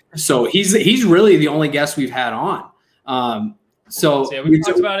 So he's really the only guest we've had on. So yeah, we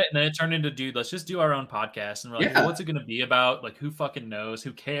talked about it and then it turned into, dude, let's just do our own podcast. And we're like, what's it going to be about? Who fucking knows?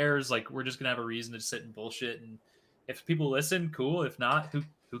 Who cares? We're just going to have a reason to sit and bullshit. And if people listen, cool. If not,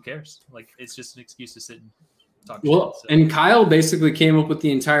 who cares? It's just an excuse to sit and talk shit. So. And Kyle basically came up with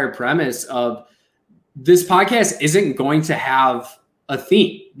the entire premise of this podcast isn't going to have a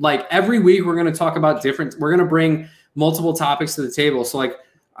theme. Every week we're going to talk about we're going to bring multiple topics to the table. So like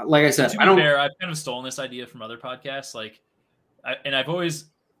I said, I've kind of stolen this idea from other podcasts.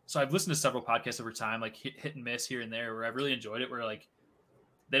 I've listened to several podcasts over time, hit and miss here and there, where I've really enjoyed it, where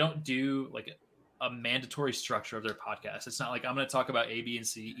they don't do a mandatory structure of their podcast. It's not I'm going to talk about A, B, and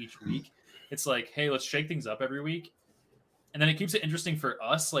C each week. It's hey, let's shake things up every week. And then it keeps it interesting for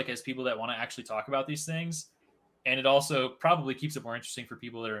us, as people that want to actually talk about these things. And it also probably keeps it more interesting for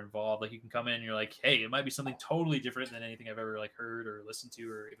people that are involved. You can come in and you're like, hey, it might be something totally different than anything I've ever heard or listened to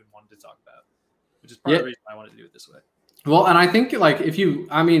or even wanted to talk about, which is part of the reason I wanted to do it this way. Well, and I think if you,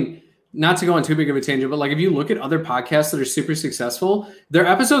 not to go on too big of a tangent, but if you look at other podcasts that are super successful, their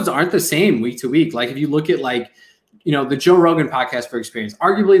episodes aren't the same week to week. If you look at the Joe Rogan podcast for experience,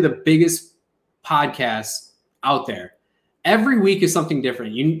 arguably the biggest podcast out there. Every week is something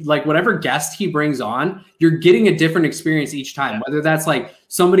different. You whatever guest he brings on, you're getting a different experience each time. Yeah. Whether that's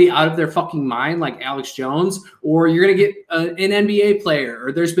somebody out of their fucking mind, like Alex Jones, or you're gonna get an NBA player,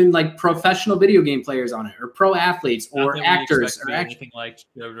 or there's been professional video game players on it, or pro athletes, or actors, or anything like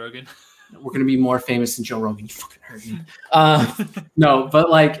Joe Rogan. We're gonna be more famous than Joe Rogan. You fucking heard me. No,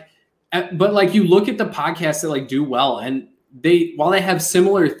 but you look at the podcasts that do well, and while they have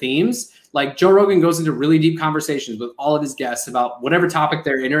similar themes. Joe Rogan goes into really deep conversations with all of his guests about whatever topic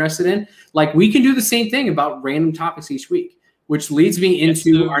they're interested in. We can do the same thing about random topics each week, which leads me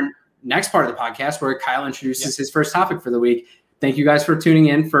into our next part of the podcast where Kyle introduces his first topic for the week. Thank you guys for tuning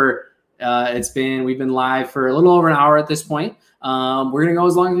in we've been live for a little over an hour at this point. We're going to go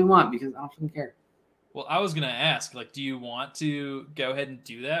as long as we want because I don't fucking care. Well, I was going to ask, do you want to go ahead and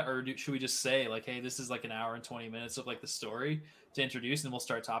do that? Or should we just say hey, this is an hour and 20 minutes of the story to introduce and we'll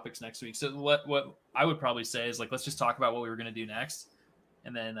start topics next week. So what I would probably say is let's just talk about what we were going to do next.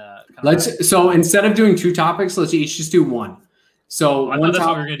 And then so instead of doing two topics, let's each just do one. So I thought that's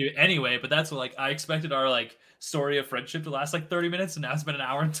what we were going to do anyway, but that's what I expected our story of friendship to last 30 minutes and now it's been an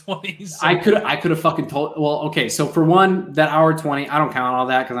hour and 20. So. I could have fucking told. Well, okay. So for one, that hour 20, I don't count all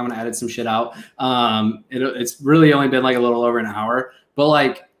that because I'm going to edit some shit out. It's really only been a little over an hour,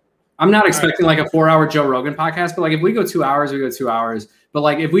 but I'm not expecting a 4-hour Joe Rogan podcast, but if we go 2 hours, we go 2 hours.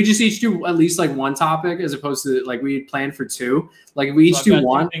 But if we just each do at least one topic as opposed to we had planned for two, if we each do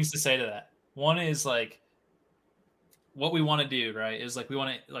one. Two things to say to that. One is what we want to do, right? Is we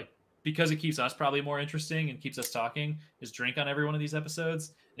want to because it keeps us probably more interesting and keeps us talking is drink on every one of these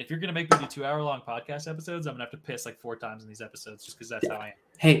episodes. And if you're going to make me do 2-hour-long podcast episodes, I'm going to have to piss 4 times in these episodes just because that's how I am.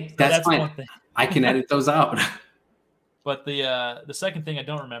 Hey, that's fine. I can edit those out. But the second thing I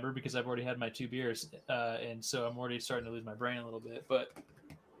don't remember because I've already had my 2 beers, and so I'm already starting to lose my brain a little bit. But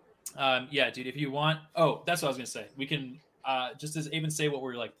yeah, dude, if you want, that's what I was gonna say. We can just as even say what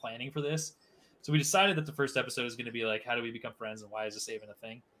we're planning for this. So we decided that the first episode is gonna be how do we become friends and why is this even a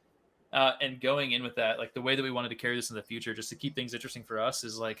thing? And going in with that, the way that we wanted to carry this in the future, just to keep things interesting for us,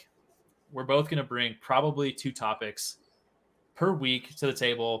 is we're both gonna bring probably 2 topics per week to the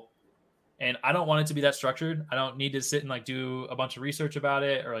table. And I don't want it to be that structured. I don't need to sit and do a bunch of research about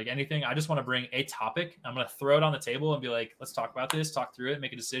it or anything. I just want to bring a topic. I'm going to throw it on the table and be let's talk about this, talk through it,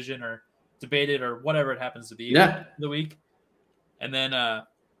 make a decision or debate it or whatever it happens to be the week. And then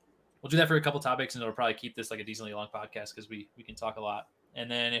we'll do that for a couple topics and it'll probably keep this a decently long podcast because we can talk a lot. And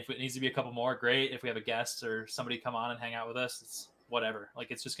then if it needs to be a couple more, great. If we have a guest or somebody come on and hang out with us, whatever. Like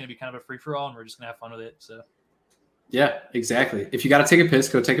it's just going to be kind of a free for all, and we're just going to have fun with it. So yeah, exactly. If you got to take a piss,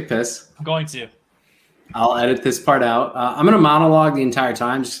 go take a piss. I'm going to. I'll edit this part out. I'm going to monologue the entire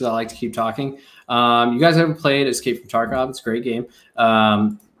time just because I like to keep talking. You guys haven't played Escape from Tarkov. It's a great game.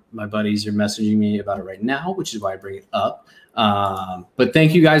 My buddies are messaging me about it right now, which is why I bring it up. But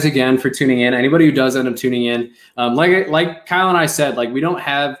thank you guys again for tuning in. Anybody who does end up tuning in, like Kyle and I said, like we don't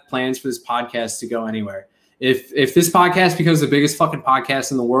have plans for this podcast to go anywhere. If this podcast becomes the biggest fucking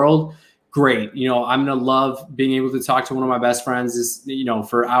podcast in the world, great. You know, I'm going to love being able to talk to one of my best friends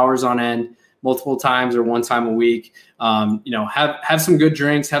for hours on end, multiple times or one time a week. Have some good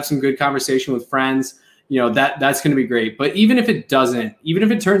drinks, have some good conversation with friends. That's going to be great. But even if it doesn't, even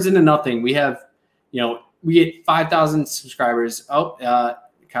if it turns into nothing, we have, we get 5,000 subscribers. Oh,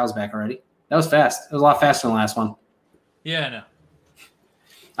 Kyle's back already. That was fast. It was a lot faster than the last one. Yeah, I know.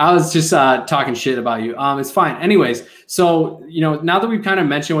 I was just talking shit about you. It's fine. Anyways, so, now that we've kind of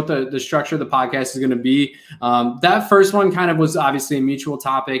mentioned what the structure of the podcast is going to be, that first one kind of was obviously a mutual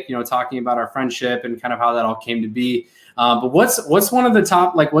topic, talking about our friendship and kind of how that all came to be. But what's one of the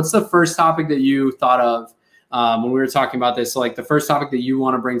top, like, what's the first topic that you thought of when we were talking about this? So, like, the first topic that you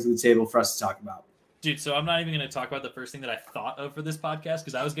want to bring to the table for us to talk about? Dude, so I'm not even going to talk about the first thing that I thought of for this podcast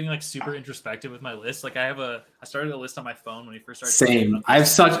because I was getting like super introspective with my list. Like I started a list on my phone when we first started. Same. I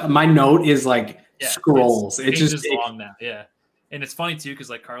have my note is like scrolls. It's just long now. Yeah. And it's funny too,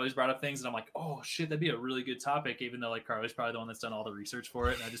 because like Carly's brought up things and I'm like, oh shit, that'd be a really good topic, even though like Carly's probably the one that's done all the research for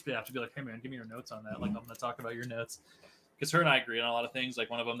it. And I just have to be like, hey man, give me your notes on that. Like I'm going to talk about your notes. Because her and I agree on a lot of things.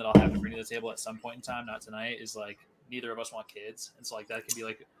 Like one of them that I'll have to bring to the table at some point in time, not tonight, is like neither of us want kids. And so like that can be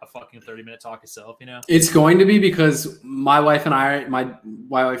like a fucking 30-minute talk itself, It's going to be because my wife Jess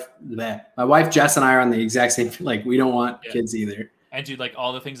and I are on the exact same, like we don't want kids either. And dude, like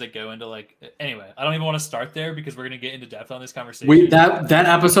all the things that go into like, anyway, I don't even want to start there because we're going to get into depth on this conversation. That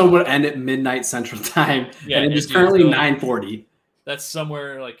episode would end at midnight Central Time. Yeah, and it is currently 9:40. That's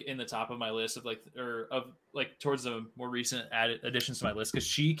somewhere like in the top of my list of towards the more recent additions to my list because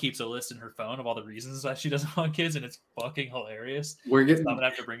she keeps a list in her phone of all the reasons that she doesn't want kids, and it's fucking hilarious. So I'm gonna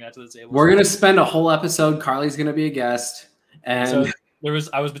have to bring that to the table. We're gonna spend a whole episode. Carly's gonna be a guest, and so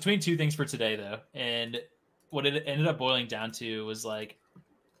I was between two things for today though, and what it ended up boiling down to was like,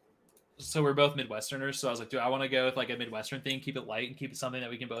 so we're both Midwesterners, so I was like, do I want to go with like a Midwestern thing, keep it light, and keep it something that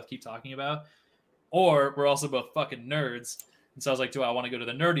we can both keep talking about, or we're also both fucking nerds. And so I was like, do I want to go to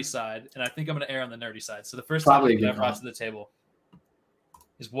the nerdy side? And I think I'm going to err on the nerdy side. So the first topic that I brought to the table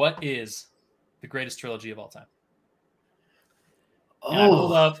is what is the greatest trilogy of all time? And I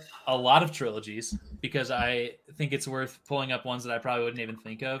pulled up a lot of trilogies because I think it's worth pulling up ones that I probably wouldn't even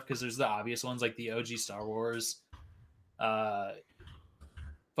think of because there's the obvious ones like the OG Star Wars,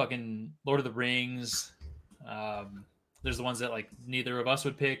 fucking Lord of the Rings. There's the ones that like neither of us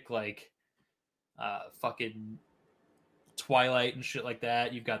would pick, like fucking Twilight and shit like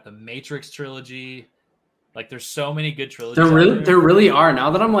that. You've got the Matrix trilogy. Like there's so many good trilogies. There really are.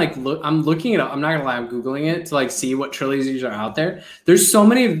 Now that I'm like I'm looking it up, I'm not gonna lie, I'm Googling it to like see what trilogies are out there. There's so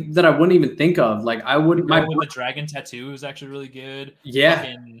many that I wouldn't even think of. Like I would the Dragon Tattoo is actually really good. Yeah.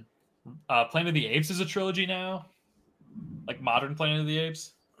 Fucking, Planet of the Apes is a trilogy now. Like modern Planet of the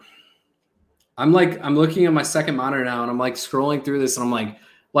Apes. I'm looking at my second monitor now and I'm like scrolling through this and I'm like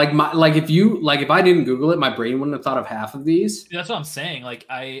if I didn't Google it, my brain wouldn't have thought of half of these. That's what I'm saying. Like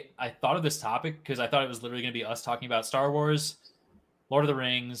I thought of this topic because I thought it was literally going to be us talking about Star Wars, Lord of the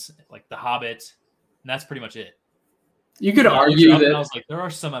Rings, like The Hobbit, and that's pretty much it. You could argue that I was like, there are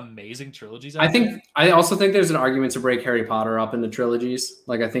some amazing trilogies. I also think there's an argument to break Harry Potter up into trilogies.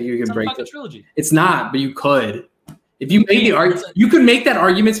 Like I think you can break the trilogy. It's not, but you could. If you made the argument, you could make that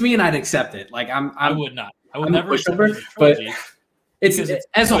argument to me, and I'd accept it. Like I would not. I would never accept but. It's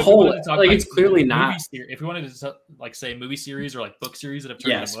as a whole, like it's clearly not. If we wanted to like say movie series or like book series that have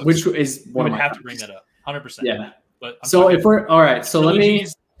turned into books, which is we would have to bring that up, 100%. Yeah. But so if we're all right, so let me.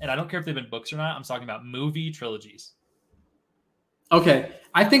 And I don't care if they've been books or not. I'm talking about movie trilogies. Okay,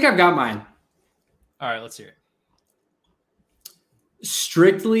 I think I've got mine. All right, let's hear it.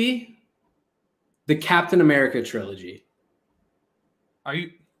 Strictly, the Captain America trilogy. Are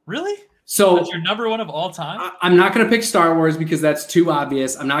you really? So that's your number one of all time? I'm not going to pick Star Wars because that's too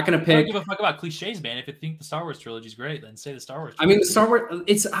obvious. I'm not going to pick. I don't give a fuck about cliches, man. If you think the Star Wars trilogy is great, then say the Star Wars trilogy. I mean, the Star Wars,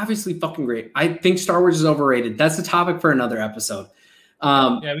 it's obviously fucking great. I think Star Wars is overrated. That's a topic for another episode.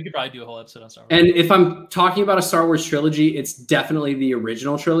 Yeah, we could probably do a whole episode on Star Wars. And if I'm talking about a Star Wars trilogy, it's definitely the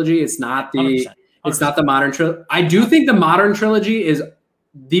original trilogy. It's not the 100%. It's not the modern trilogy. I do think the modern trilogy is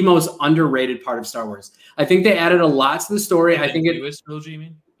the most underrated part of Star Wars. I think they added a lot to the story. I think newest trilogy, you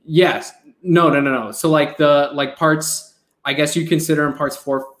mean? Yes. No. So like parts I guess you consider them parts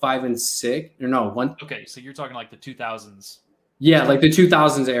 4, 5, and 6. Or no, 1. Okay, so you're talking like the 2000s. Yeah, like the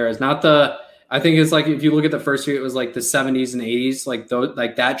 2000s eras, not the. I think it's like if you look at the first two, it was like the 70s and 80s. Like those,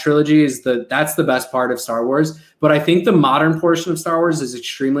 like that trilogy that's the best part of Star Wars. But I think the modern portion of Star Wars is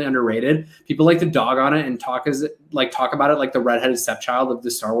extremely underrated. People like to dog on it and talk about it like the redheaded stepchild of the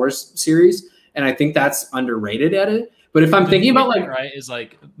Star Wars series, and I think that's underrated at it. But if I'm thinking about like right is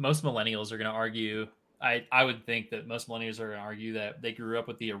like most millennials are going to argue. I would think that most millennials are going to argue that they grew up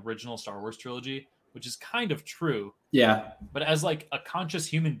with the original Star Wars trilogy, which is kind of true. Yeah. But as like a conscious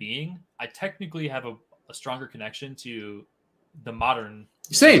human being, I technically have a stronger connection to the modern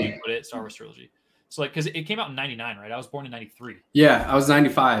Same. Star Wars trilogy. So like, because it came out in 99, right? I was born in 93. Yeah, I was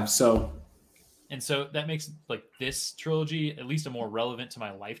 95. So. And so that makes like this trilogy at least a more relevant to my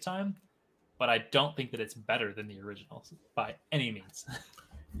lifetime. But I don't think that it's better than the original by any means.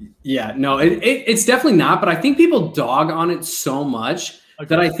 Yeah, no, it's definitely not. But I think people dog on it so much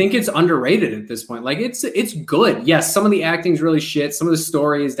that I think it's underrated at this point. Like it's good. Yes, some of the acting's really shit. Some of the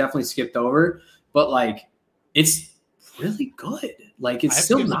story is definitely skipped over. But like, it's really good. Like it's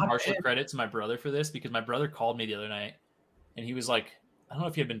still not partial credit to my brother for this because my brother called me the other night and he was like, I don't know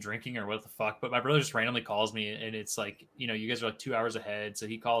if he had been drinking or what the fuck, but my brother just randomly calls me and it's like, you know, you guys are like 2 hours ahead. So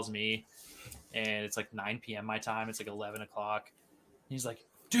he calls me and it's like 9 p.m. my time. It's like 11 o'clock. He's like,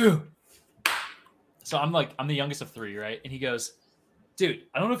 dude. So I'm the youngest of 3, right? And he goes, dude,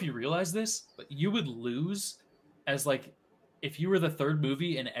 I don't know if you realize this, but you would lose as like, if you were the third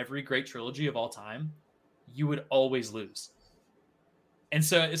movie in every great trilogy of all time, you would always lose. And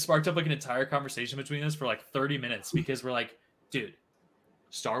so it sparked up like an entire conversation between us for like 30 minutes because we're like, dude,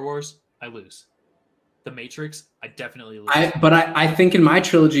 Star Wars, I lose. The Matrix, I definitely lose. I think in my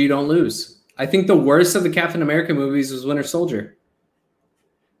trilogy, you don't lose. I think the worst of the Captain America movies was Winter Soldier.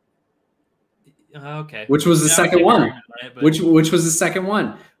 Okay. Which was the second one. Which was the second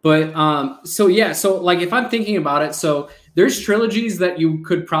one. But so like if I'm thinking about it, so there's trilogies that you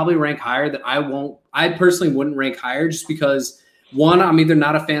could probably rank higher that I personally wouldn't rank higher just because one, I'm either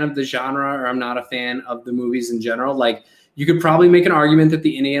not a fan of the genre or I'm not a fan of the movies in general. Like you could probably make an argument that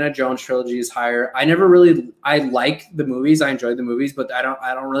the Indiana Jones trilogy is higher. I like the movies. I enjoyed the movies, but I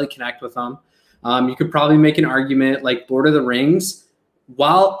don't really connect with them. You could probably make an argument like Lord of the Rings.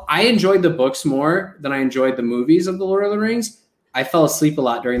 While I enjoyed the books more than I enjoyed the movies of the Lord of the Rings, I fell asleep a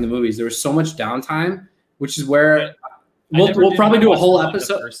lot during the movies. There was so much downtime, which is where we'll probably do a whole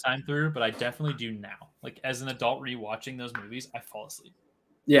episode. The first time through, but I definitely do now. Like as an adult rewatching those movies, I fall asleep.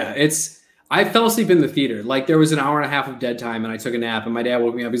 Yeah, I fell asleep in the theater. Like there was an hour and a half of dead time and I took a nap and my dad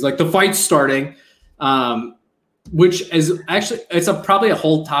woke me up. He's like, the fight's starting. Which is actually, it's probably a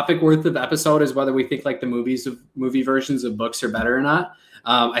whole topic worth of episode is whether we think like the movie versions of books are better or not.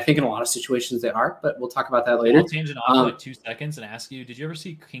 I think in a lot of situations they are, but we'll talk about that later. I'll change it off for like 2 seconds and ask you, did you ever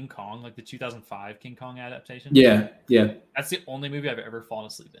see King Kong, like the 2005 King Kong adaptation? Yeah. That's the only movie I've ever fallen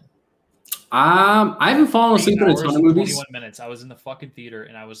asleep in. I haven't fallen asleep in a ton of movies. 21 minutes. I was in the fucking theater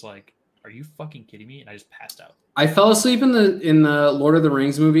and I was like, are you fucking kidding me? And I just passed out. I fell asleep in the Lord of the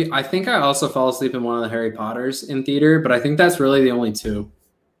Rings movie. I think I also fell asleep in one of the Harry Potters in theater, but I think that's really the only two.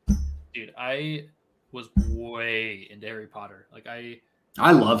 Dude, I was way into Harry Potter. Like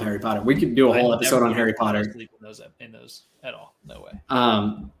I love Harry Potter. We could do a whole episode on Harry Potter. Sleep in those at all. No way.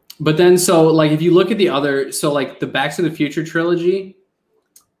 But then so like if you look at the other, so like the Back to the Future trilogy,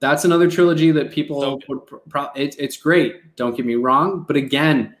 that's another trilogy that people would it's great. Don't get me wrong, but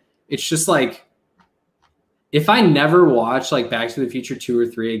again, it's just like if I never watch like Back to the Future 2 or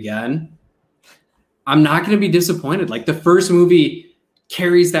 3 again, I'm not going to be disappointed. Like the first movie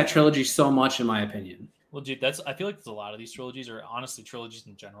carries that trilogy so much in my opinion. Well, dude, I feel like there's a lot of these trilogies, or honestly trilogies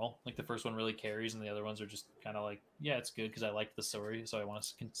in general. Like the first one really carries, and the other ones are just kind of like, yeah, it's good because I like the story, so I want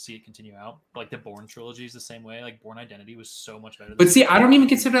to see it continue out. But like the Bourne trilogy is the same way. Like Bourne Identity was so much better. But see, I don't even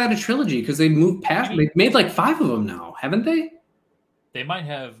consider that a trilogy because they moved past. They've made like 5 of them now, haven't they? They might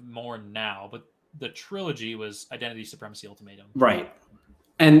have more now, but the trilogy was Identity, Supremacy, Ultimatum. Right.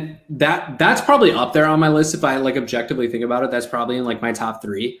 And that's probably up there on my list if I like objectively think about it. That's probably in like my top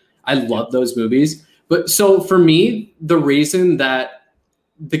 3. I love those movies. But so for me, the reason that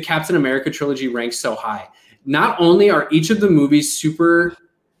the Captain America trilogy ranks so high, not only are each of the movies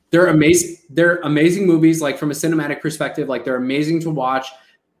they're amazing movies, like from a cinematic perspective, like they're amazing to watch.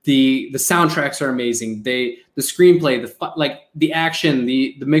 The soundtracks are amazing. The screenplay, the action,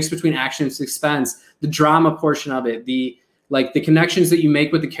 the mix between action and suspense, the drama portion of it, the like the connections that you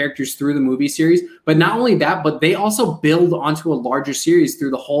make with the characters through the movie series. But not only that, but they also build onto a larger series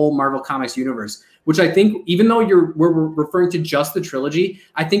through the whole Marvel Comics universe, which I think, even though we're referring to just the trilogy,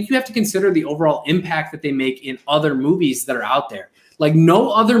 I think you have to consider the overall impact that they make in other movies that are out there. Like no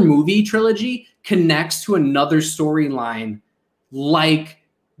other movie trilogy connects to another storyline like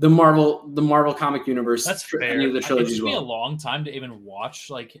the Marvel comic universe. That's fair. Any of the trilogies. It took me a long time to even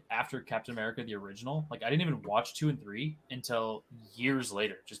watch, like, after Captain America the original. Like, I didn't even watch 2 and 3 until years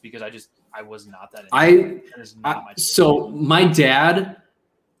later, just because I was not that. So my dad,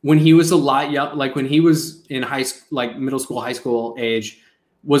 when he was a lot young, like when he was in middle school, high school age,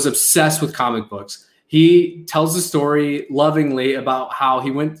 was obsessed with comic books. He tells the story lovingly about how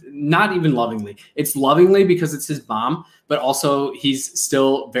he went, not even lovingly. It's lovingly because it's his mom, but also he's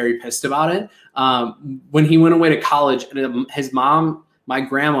still very pissed about it. When he went away to college, his mom, my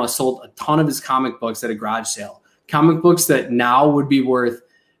grandma, sold a ton of his comic books at a garage sale. Comic books that now would be worth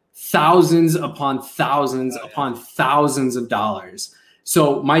thousands upon thousands upon thousands of dollars.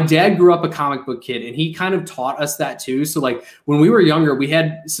 So my dad grew up a comic book kid, and he kind of taught us that too. So like when we were younger, we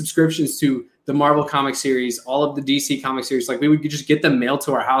had subscriptions to the Marvel comic series, all of the DC comic series. Like we would just get them mailed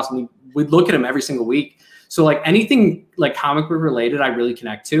to our house, and we'd look at them every single week. So like anything like comic book related, I really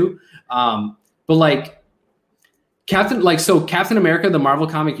connect to. But like Captain America, the Marvel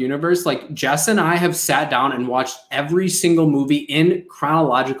comic universe, like Jess and I have sat down and watched every single movie in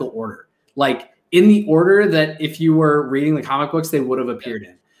chronological order, like in the order that if you were reading the comic books, they would have appeared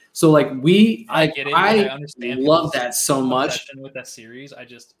in. So like I get it. I understand, love that so much with that series.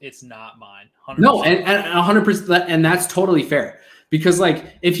 It's not mine. 100%. No, and 100%, and that's totally fair, because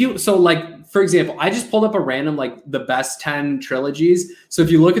like for example, I just pulled up a random like the best 10 trilogies. So if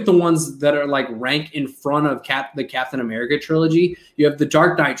you look at the ones that are like ranked in front of the Captain America trilogy, you have the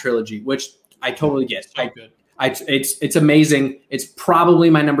Dark Knight trilogy, which I totally get. So good. It's amazing. It's probably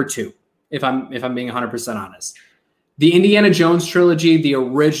my number 2 if I'm being 100% honest. The Indiana Jones trilogy, the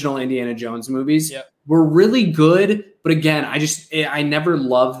original Indiana Jones movies, were really good. But again, I never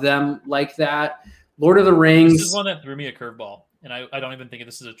loved them like that. Lord of the Rings. This is one that threw me a curveball. And I don't even think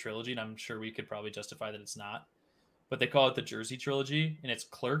this is a trilogy. And I'm sure we could probably justify that it's not. But they call it the Jersey trilogy. And it's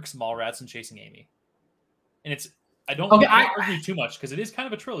Clerks, Mallrats, and Chasing Amy. And I don't argue too much because it is kind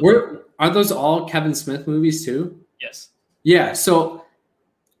of a trilogy. Are those all Kevin Smith movies too? Yes. Yeah. So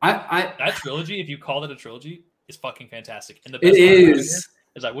that trilogy, if you call it a trilogy, is fucking fantastic. And the best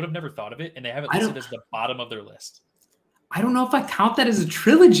is I would have never thought of it, and they have it listed as the bottom of their list. I don't know if I count that as a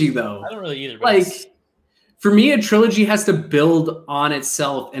trilogy though. I don't really either. Like for me, a trilogy has to build on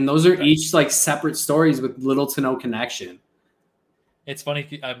itself, and those are each like separate stories with little to no connection. It's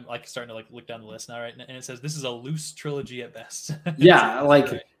funny. I'm like starting to like look down the list now, right? And it says this is a loose trilogy at best. Yeah, like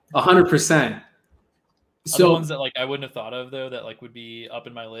 100%. So the ones that like I wouldn't have thought of though that like would be up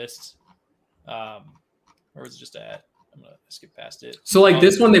in my list. Or was it just at? I'm gonna skip past it. So like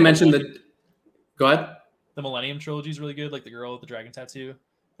this one, they mentioned the. Go ahead. The Millennium trilogy is really good. Like the girl with the dragon tattoo.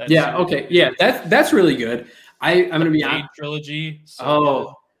 Okay. Yeah, that's really good. I'm gonna be honest. Trilogy.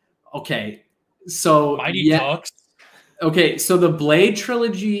 So okay. So Mighty Ducks. Okay, so the Blade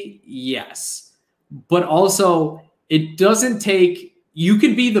trilogy, yes, but also it doesn't take. You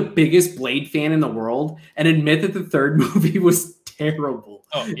could be the biggest Blade fan in the world and admit that the third movie was terrible.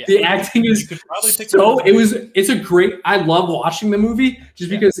 Oh, yeah. The acting is so. It's a great. I love watching the movie just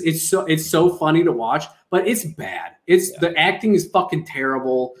because it's so funny to watch, but it's bad. The acting is fucking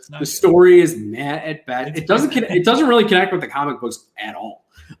terrible. The story is meh at best. It doesn't really connect with the comic books at all.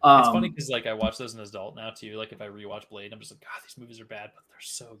 It's funny because like I watch those as an adult now too. Like if I rewatch Blade, I'm just like, God, these movies are bad, but they're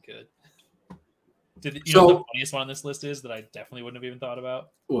so good. You know what the funniest one on this list is that I definitely wouldn't have even thought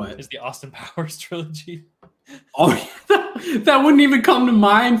about? What? Is the Austin Powers trilogy. Oh, that wouldn't even come to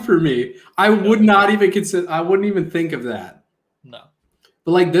mind for me. I would not even consider. I wouldn't even think of that. No.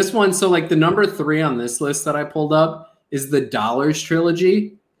 But like this one, so like the number 3 on this list that I pulled up is the Dollars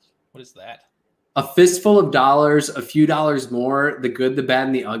trilogy. What is that? A Fistful of Dollars, A Few Dollars More, The Good, the Bad,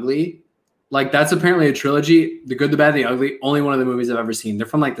 and the Ugly. Like that's apparently a trilogy. The Good, the Bad, and the Ugly. Only one of the movies I've ever seen. They're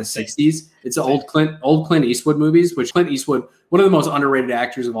from like the 60s. It's old Clint Eastwood movies, which Clint Eastwood, one of the most underrated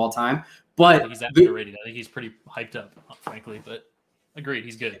actors of all time. But he's underrated. I think he's pretty hyped up, frankly. But agreed,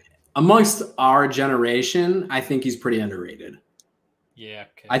 he's good. Amongst our generation, I think he's pretty underrated. Yeah.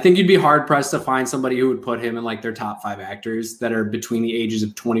 Okay. I think you'd be hard pressed to find somebody who would put him in like their top 5 actors that are between the ages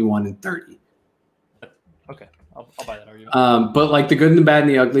of 21 and 30. Okay. I'll buy that argument. But like The Good and the Bad and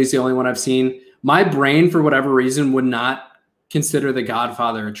the Ugly is the only one I've seen. My brain, for whatever reason, would not consider The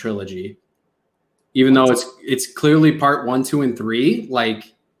Godfather a trilogy, even though it's clearly part 1, 2, and 3.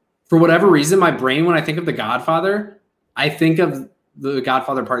 Like for whatever reason, my brain, when I think of The Godfather, I think of The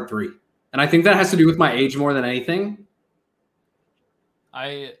Godfather Part 3. And I think that has to do with my age more than anything.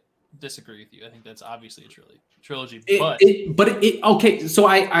 I disagree with you. I think that's obviously a trilogy. Okay, so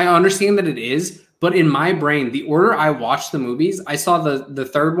I understand that it is, but in my brain, the order I watched the movies, I saw the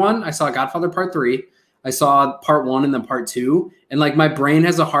third one, I saw Godfather Part 3, I saw Part 1 and then Part 2, and like my brain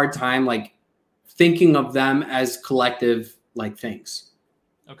has a hard time like thinking of them as collective like things.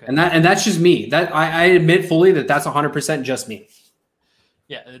 Okay. And that's just me. That I admit fully that that's 100% just me.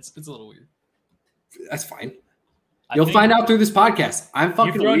 Yeah, it's a little weird. That's fine. You'll find out through this podcast. I'm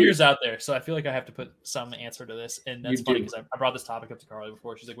fucking You've thrown weird. yours out there, so I feel like I have to put some answer to this. And that's funny because I brought this topic up to Carly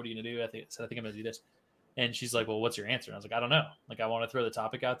before. She's like, "What are you gonna do?" I think I'm gonna do this. And she's like, "Well, what's your answer?" And I was like, "I don't know. Like, I want to throw the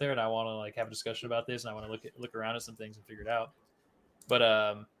topic out there, and I want to like have a discussion about this, and I want to look around at some things and figure it out." But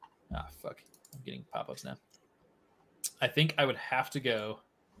fuck, I'm getting pop-ups now. I think I would have to go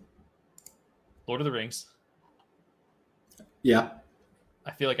Lord of the Rings. Yeah.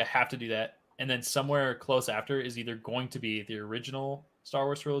 I feel like I have to do that. And then somewhere close after is either going to be the original Star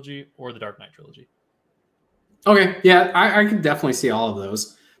Wars trilogy or the Dark Knight trilogy. Okay. Yeah, I could definitely see all of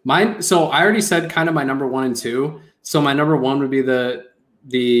those. Mine. So I already said kind of my number 1 and 2. So my number 1 would be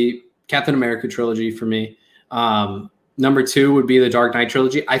the Captain America trilogy for me. Number 2 would be the Dark Knight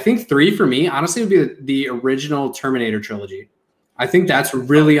trilogy. I think 3 for me, honestly, would be the original Terminator trilogy. I think that's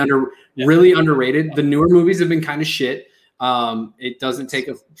really underrated. The newer movies have been kind of shit. It doesn't take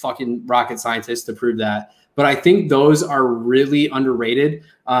a fucking rocket scientist to prove that, but I think those are really underrated.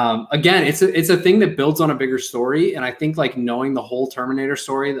 Again, it's a thing that builds on a bigger story. And I think like knowing the whole Terminator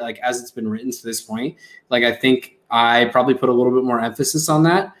story, like as it's been written to this point, like I think I probably put a little bit more emphasis on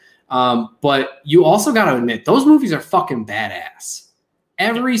that. But you also got to admit those movies are fucking badass.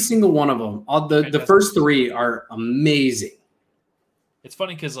 Every single one of them. The first 3 are amazing. It's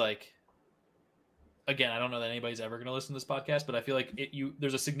funny because like, again, I don't know that anybody's ever going to listen to this podcast, but I feel like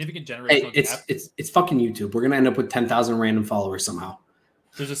there's a significant generational gap. It's fucking YouTube. We're going to end up with 10,000 random followers somehow.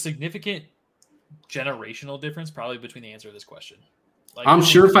 There's a significant generational difference probably between the answer to this question. Like, I'm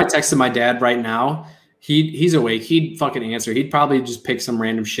sure if I texted my dad right now, he's awake. He'd fucking answer. He'd probably just pick some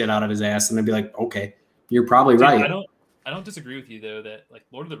random shit out of his ass and I'd be like, okay, you're probably right. I don't disagree with you though that like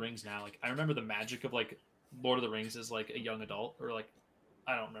Lord of the Rings now, like I remember the magic of like Lord of the Rings as like a young adult or like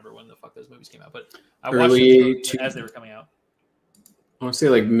I don't remember when the fuck those movies came out, but I watched them as they were coming out. I want to say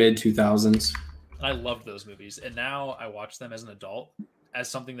like mid 2000s. And I loved those movies. And now I watch them as an adult as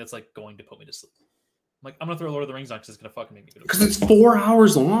something that's like going to put me to sleep. I'm like, I'm going to throw Lord of the Rings on because it's going to fucking make me go to sleep. Because it's 4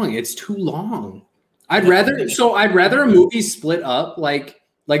 hours long. It's too long. I'd rather a movie split up like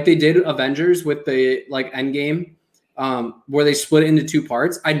they did Avengers with the like Endgame, where they split it into 2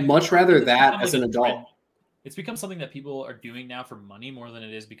 parts. I'd much rather that as an adult. It's become something that people are doing now for money more than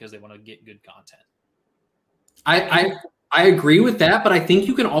it is because they want to get good content. I agree with that, but I think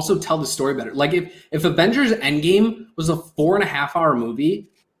you can also tell the story better. Like if Avengers Endgame was a 4.5 hour movie,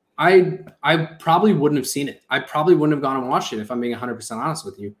 I probably wouldn't have seen it. I probably wouldn't have gone and watched it if I'm being 100% honest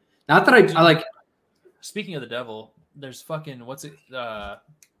with you. Not that I like. Speaking of the devil, there's fucking what's it?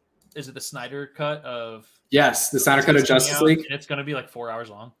 Is it the Snyder cut of? Yes, the Snyder cut of Justice League. And it's going to be like 4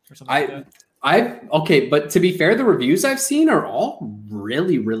 hours long or something like that. Okay, but to be fair, the reviews I've seen are all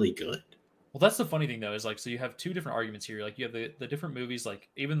really, really good. Well, that's the funny thing though, is like, so you have 2 different arguments here. Like you have the different movies, like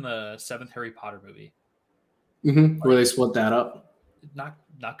even the 7th Harry Potter movie. Where they split that up.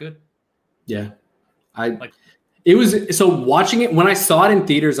 Not good. Yeah. It was, so watching it, when I saw it in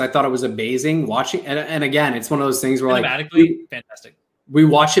theaters, I thought it was amazing watching. And again, it's one of those things where like, fantastic. We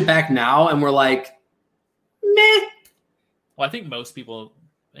watch it back now and we're like, meh. Well, I think most people,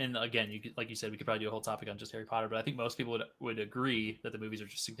 and again, like you said, we could probably do a whole topic on just Harry Potter, but I think most people would agree that the movies are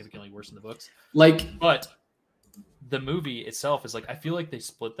just significantly worse than the books. But the movie itself is like, I feel like they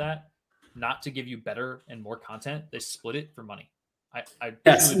split that not to give you better and more content. They split it for money.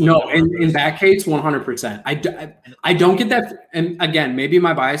 In that case, 100%. I don't get that. And again, maybe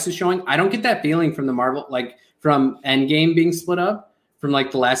my bias is showing. I don't get that feeling from the Marvel, like from Endgame being split up, from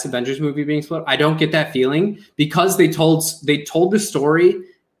like the last Avengers movie being split up. I don't get that feeling because they told the story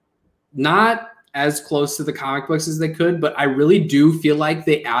not as close to the comic books as they could, but I really do feel like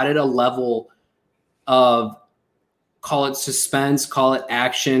they added a level of, call it suspense, call it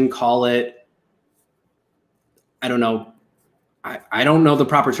action, call it, I don't know. I don't know the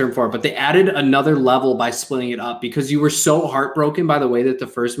proper term for it, but they added another level by splitting it up because you were so heartbroken by the way that the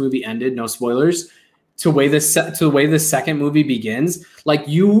first movie ended, no spoilers, to the way the second movie begins. Like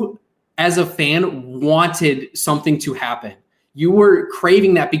you, as a fan, wanted something to happen. You were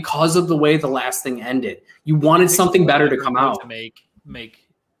craving that because of the way the last thing ended. You wanted something better to come out. To make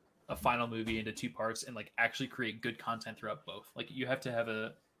a final movie into 2 parts and like actually create good content throughout both. Like you have to have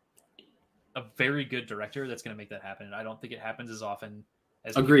a very good director that's going to make that happen. And I don't think it happens as often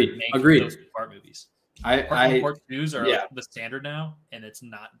as Agreed. those 2-part movies. Part 1, part 2s are the standard now, and it's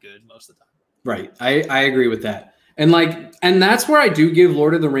not good most of the time. Right. I agree with that. And that's where I do give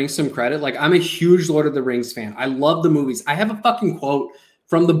Lord of the Rings some credit. Like, I'm a huge Lord of the Rings fan. I love the movies. I have a fucking quote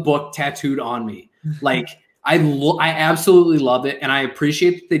from the book tattooed on me. Like, I absolutely love it. And I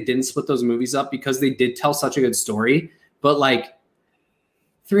appreciate that they didn't split those movies up because they did tell such a good story. But like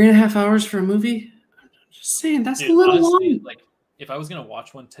 3.5 hours for a movie? I'm just saying, that's a little honestly, long. Like, if I was going to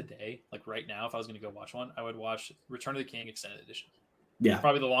watch one today, like right now, if I was going to go watch one, I would watch Return of the King Extended Edition. Yeah.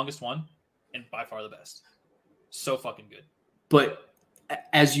 Probably the longest one and by far the best. So fucking good. But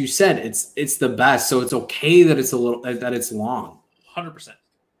as you said, it's the best. So it's okay that it's it's long. 100%.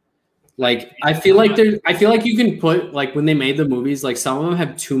 Like, I feel like you can put, like, when they made the movies, like, some of them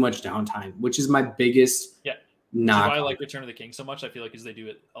have too much downtime, which is my biggest knock. Why I like Return of the King so much, I feel like, is they do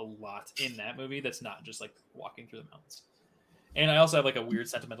it a lot in that movie that's not just like walking through the mountains. And I also have like a weird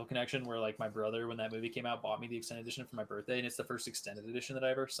sentimental connection where like my brother, when that movie came out, bought me the extended edition for my birthday, and it's the first extended edition that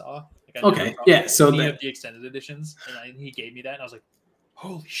I ever saw. Like, So any of the extended editions, and he gave me that, and I was like,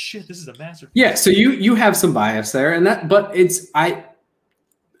 "Holy shit, this is a masterpiece." Yeah, so you have some bias there, but it's I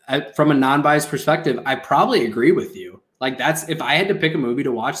from a non-biased perspective, I probably agree with you. Like, that's, if I had to pick a movie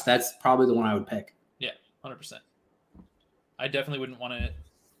to watch, that's probably the one I would pick. Yeah, 100%. I definitely wouldn't want to.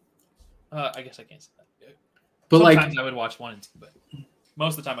 I guess I can't say that. But sometimes I would watch 1 and 2, but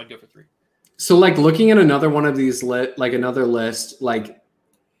most of the time I'd go for 3. So like looking at another one of these another list, like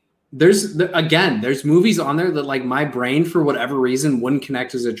there's movies on there that like my brain for whatever reason wouldn't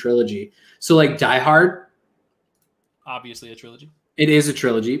connect as a trilogy. So like Die Hard, obviously a trilogy. It is a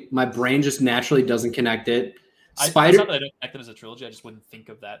trilogy. My brain just naturally doesn't connect it. It's not that I don't connect it as a trilogy. I just wouldn't think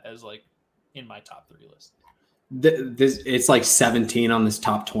of that as like in my top 3 list. It's like 17 on this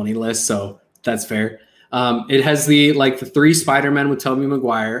top 20 list, so that's fair. It has the 3 Spider-Men with Tobey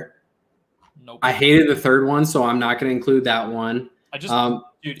Maguire. Nope. I hated the 3rd one, so I'm not going to include that one.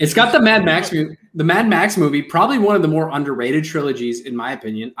 It's got the Mad Max movie, probably one of the more underrated trilogies in my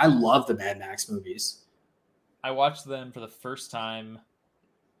opinion. I love the Mad Max movies. I watched them for the first time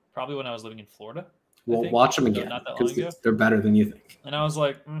probably when I was living in Florida. Well, watch them again because they're better than you think. And I was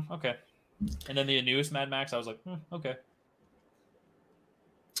like, okay. And then the newest Mad Max, I was like, okay.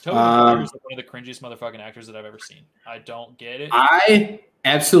 Tobey Maguire is like one of the cringiest motherfucking actors that I've ever seen. I don't get it. I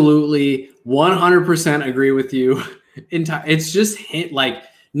absolutely 100% agree with you. It's just like,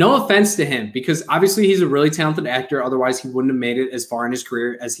 no offense to him, because obviously he's a really talented actor. Otherwise, he wouldn't have made it as far in his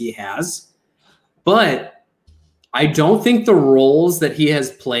career as he has. But I don't think the roles that he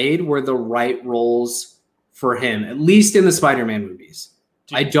has played were the right roles for him, at least in the Spider-Man movies.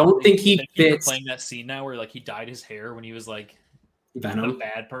 Dude, I don't think he fits. Playing that scene now where like he dyed his hair when he was like Venom. The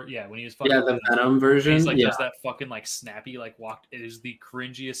bad part, when he was fucking the Venom version. He's like does that fucking like snappy like walk. It is the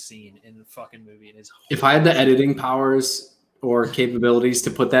cringiest scene in the fucking movie. And if I had the editing powers or capabilities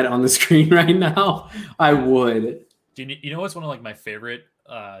to put that on the screen right now, I would. Do you know what's one of like my favorite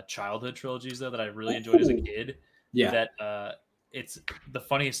childhood trilogies though that I really enjoyed as a kid? Yeah. That it's the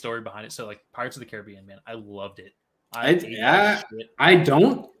funniest story behind it. So like Pirates of the Caribbean, man, I loved it. I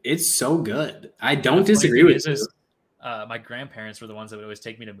don't. It's so good. I don't disagree with you. My grandparents were the ones that would always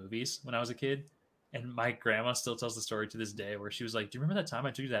take me to movies when I was a kid. And my grandma still tells the story to this day where she was like, do you remember that time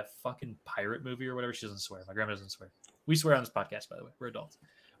I took you to that fucking pirate movie or whatever? She doesn't swear. My grandma doesn't swear. We swear on this podcast, by the way. We're adults.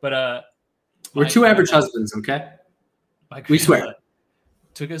 But we're 2 average husbands, okay? We swear.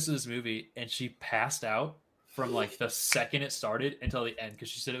 Took us to this movie and she passed out from like the second it started until the end because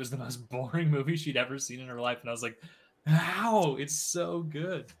she said it was the most boring movie she'd ever seen in her life. And I was like, how? It's so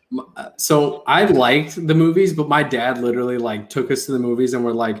good. So I liked the movies, but my dad literally like took us to the movies and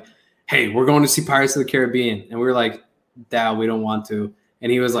we're like, hey, we're going to see Pirates of the Caribbean. And we were like, Dad, we don't want to. And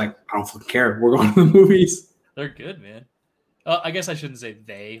he was like, I don't fucking care. We're going to the movies. They're good, man. I guess I shouldn't say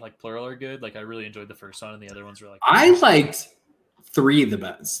they, like plural, are good. Like I really enjoyed the first one and the other ones were like. I liked 3 the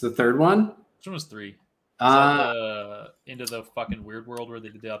best. The 3rd one? Which one was 3? Is that into the fucking weird world where they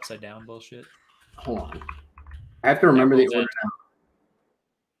did the upside down bullshit? Hold on. I have to remember the order now.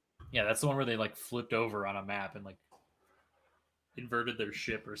 Yeah, that's the one where they like flipped over on a map and like inverted their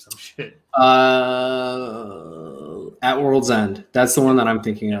ship or some shit. At World's End. That's the one that I'm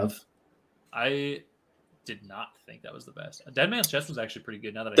thinking of. I did not think that was the best. Dead Man's Chest was actually pretty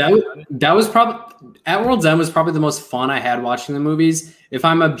good. Now that that was probably At World's End was probably the most fun I had watching the movies. If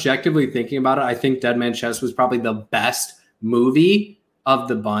I'm objectively thinking about it, I think Dead Man's Chest was probably the best movie of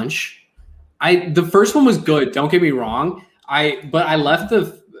the bunch. The first one was good. Don't get me wrong. I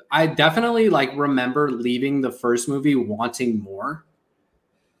I definitely like remember leaving the first movie wanting more.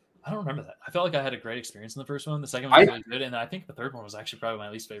 I don't remember that. I felt like I had a great experience in the first one. The second one was really good, and I think the third one was actually probably my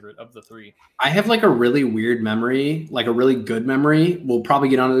least favorite of the three. I have like a really weird memory, like a really good memory. We'll probably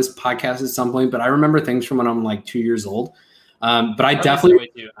get onto this podcast at some point, but I remember things from when I'm like 2 years old. But I definitely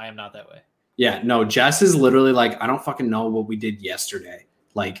too. I am not that way. Yeah, no, Jess is literally like, I don't fucking know what we did yesterday.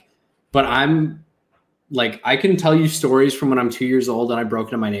 Like, but I'm like, I can tell you stories from when I'm 2 years old and I broke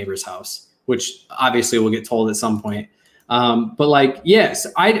into my neighbor's house, which obviously will get told at some point. But like, yes,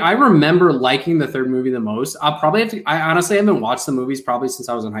 I remember liking the third movie the most. I'll probably have to, I honestly haven't watched the movies probably since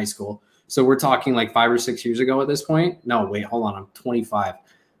I was in high school. So we're talking like 5 or 6 years ago at this point. No, wait, hold on. I'm 25.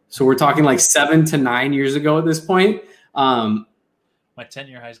 So we're talking like 7 to 9 years ago at this point. My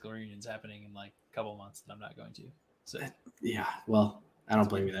 10-year high school reunion is happening in like a couple of months that I'm not going to. So yeah, well, I don't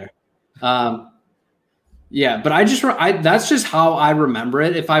blame you there. Yeah, but that's just how I remember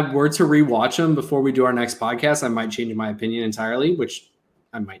it. If I were to rewatch them before we do our next podcast, I might change my opinion entirely, which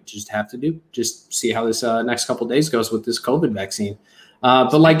I might just have to do. Just see how this next couple of days goes with this COVID vaccine.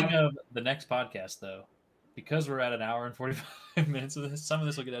 But like of the next podcast, though, because we're at an hour and 45 minutes of this, some of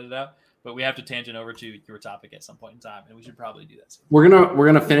this will get edited out, but we have to tangent over to your topic at some point in time, and we should probably do that soon. We're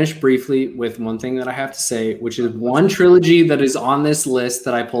gonna finish briefly with one thing that I have to say, which is one trilogy that is on this list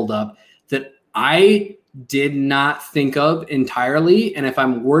that I pulled up that I did not think of entirely, and if I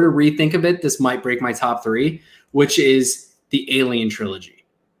were to rethink of it, this might break my top 3, which is the Alien trilogy.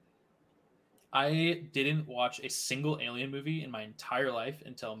 I didn't watch a single Alien movie in my entire life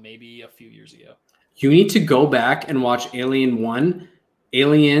until maybe a few years ago. You need to go back and watch Alien 1,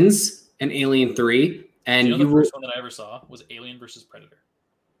 Aliens, and Alien 3. And the first one that I ever saw was Alien versus Predator.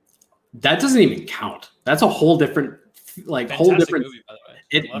 That doesn't even count. That's a whole different, like Fantastic whole different movie, by the way.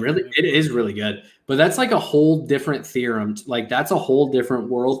 It is really good. But that's like a whole different theorem. Like that's a whole different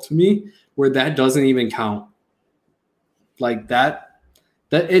world to me where that doesn't even count. Like that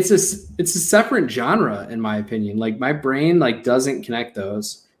it's a separate genre in my opinion. Like my brain like doesn't connect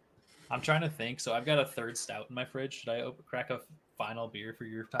those. I'm trying to think. So I've got a third stout in my fridge. Should I crack a final beer for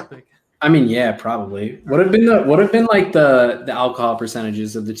your topic? I mean, yeah, probably. What have been like the alcohol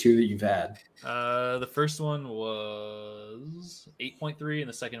percentages of the two that you've had? The first one was 8.3 and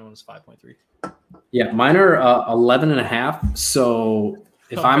the second one was 5.3. Yeah, mine are 11.5. So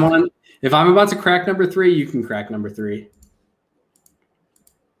if I'm about to crack number 3, you can crack number 3.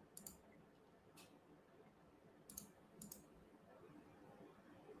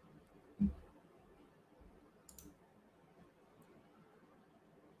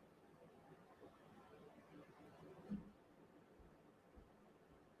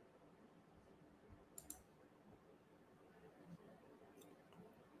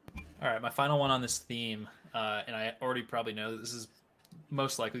 All right, my final one on this theme, and I already probably know that this is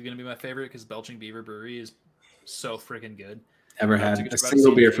most likely going to be my favorite because Belching Beaver Brewery is so freaking good. Ever had a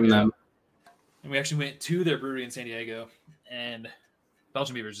single beer from them. And we actually went to their brewery in San Diego, and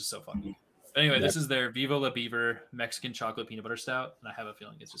Belching Beaver is just so fun. Anyway, This is their Viva La Beaver Mexican Chocolate Peanut Butter Stout, and I have a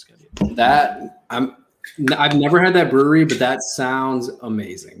feeling it's just going to be that. I've never had that brewery, but that sounds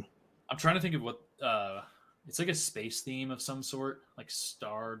amazing. I'm trying to think of what it's like a space theme of some sort, like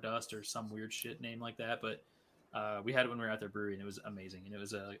Stardust or some weird shit name like that. But we had it when we were at their brewery, and it was amazing. And it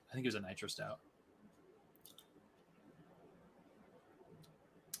was I think it was a nitro stout.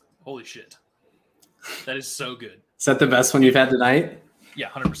 Holy shit, that is so good. Is that the best one you've had tonight? Yeah,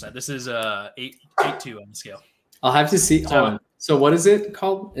 100%. This is 8.2 on the scale. I'll have to see. So what is it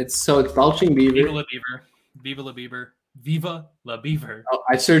called? It's Belching Beaver. Viva La Beaver. Viva La Beaver. Viva La Beaver. Oh,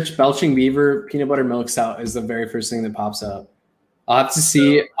 I searched Belching Beaver peanut butter milk stout is the very first thing that pops up. I'll have to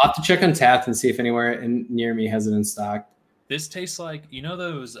see. I'll have to check on Taft and see if anywhere near me has it in stock. This tastes like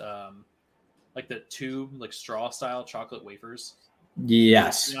those like the tube like straw style chocolate wafers.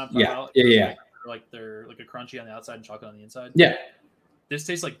 Yes. Yeah. Like they're like a crunchy on the outside and chocolate on the inside. Yeah. This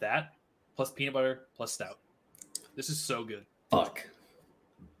tastes like that plus peanut butter plus stout. This is so good. Fuck.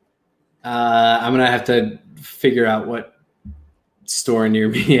 I'm gonna have to figure out what store near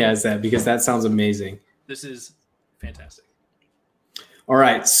me has that because that sounds amazing. This is fantastic. All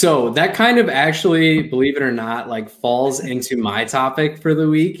right, so that kind of actually, believe it or not, like falls into my topic for the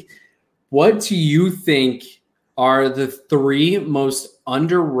week. What do you think are the 3 most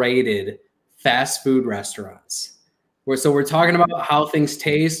underrated fast food restaurants? So we're talking about how things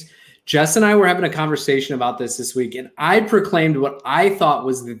taste. Jess and I were having a conversation about this week, and I proclaimed what I thought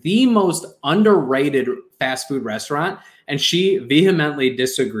was the most underrated fast food restaurant, and she vehemently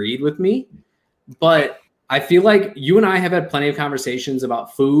disagreed with me. But I feel like you and I have had plenty of conversations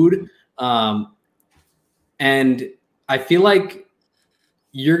about food, and I feel like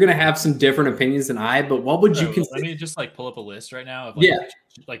you're gonna have some different opinions than I. But what would you Let consider? me just like pull up a list right now of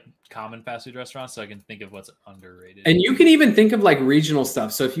like common fast food restaurants so I can think of what's underrated. And you can even think of like regional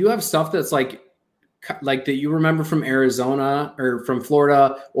stuff. So if you have stuff that's like that you remember from Arizona or from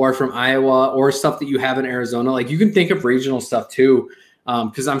Florida or from Iowa or stuff that you have in Arizona, like you can think of regional stuff too.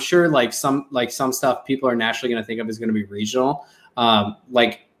 Because I'm sure like some stuff people are naturally going to think of is going to be regional. So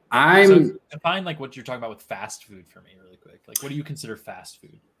define like what you're talking about with fast food for me really quick. Like what do you consider fast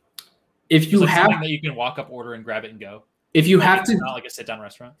food? If you have something that you can walk up, order, and grab it and go. If you have to, not like a sit-down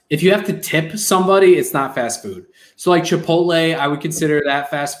restaurant. If you have to tip somebody, it's not fast food. So like Chipotle, I would consider that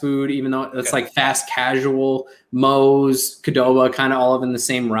fast food, even though it's like fast casual. Moe's, Qdoba, kind of all of in the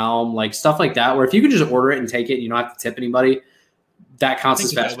same realm, like stuff like that. Where if you can just order it and take it, you don't have to tip anybody. That counts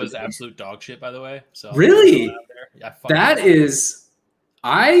as fast food. Qdoba's absolute dog shit, by the way. So really,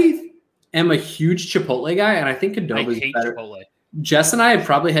 I am a huge Chipotle guy, and I think Qdoba is better. Chipotle. Jess and I have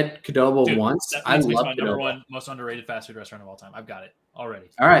probably had Qdoba once. I love my number one most underrated fast food restaurant of all time. I've got it already.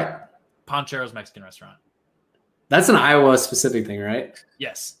 All right. Pancheros Mexican restaurant. That's an Iowa specific thing, right?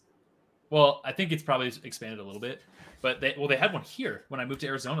 Yes. Well, I think it's probably expanded a little bit, but they had one here when I moved to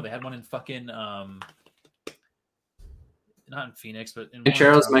Arizona. They had one in fucking not in Phoenix, but in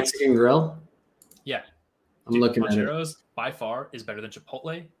Pancheros Mexican Grill. Yeah, I'm looking at it. Pancheros by far is better than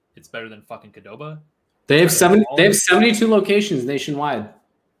Chipotle. It's better than fucking Qdoba. They have 72 locations nationwide.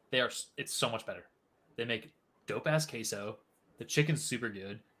 It's so much better. They make dope ass queso. The chicken's super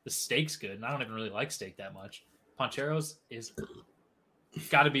good. The steak's good. And I don't even really like steak that much. Pancheros is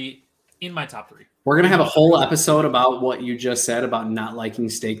got to be in my top 3. We're going to have a whole episode about what you just said about not liking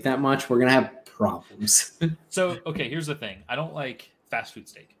steak that much. We're going to have problems. So, okay, here's the thing. I don't like fast food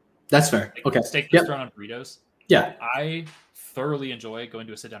steak. That's fair. Like okay. Steak restaurant on burritos. Yeah. I thoroughly enjoy going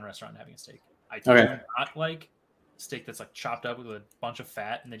to a sit-down restaurant and having a steak. I do not like steak that's like chopped up with a bunch of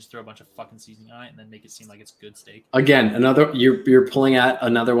fat and they just throw a bunch of fucking seasoning on it and then make it seem like it's good steak. Again, you're pulling at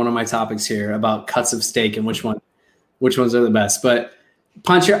another one of my topics here about cuts of steak and which ones are the best. But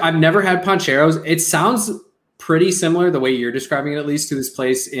I've never had Pancheros. It sounds pretty similar the way you're describing it, at least, to this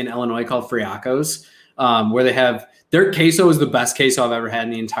place in Illinois called Friacos, where they have their queso is the best queso I've ever had in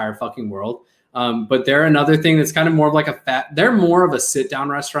the entire fucking world. But they're another thing that's kind of more of like they're more of a sit-down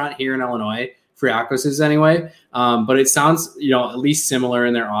restaurant here in Illinois. Friacos is anyway. But it sounds, at least similar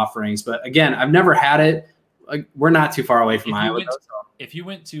in their offerings. But again, I've never had it. We're not too far away from Iowa. If you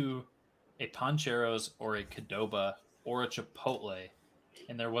went to a Pancheros or a Qdoba or a Chipotle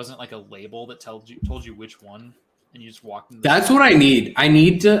and there wasn't like a label that told you which one and you just walked in that's what I need. I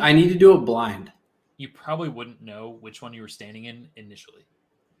need to do it blind. You probably wouldn't know which one you were standing in initially.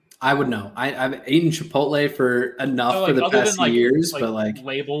 I would know. I've eaten Chipotle for enough for the past years, but like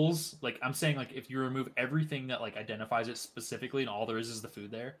labels, like I'm saying, like if you remove everything that like identifies it specifically and all there is the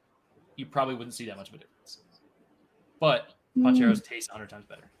food there, you probably wouldn't see that much of a difference. But Pancheros tastes 100 times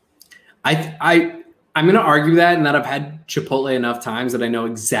better. I'm going to argue that, and that I've had Chipotle enough times that I know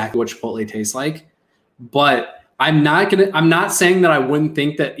exactly what Chipotle tastes like. But I'm not saying that I wouldn't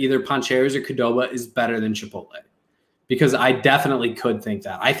think that either Pancheros or Qdoba is better than Chipotle. Because I definitely could think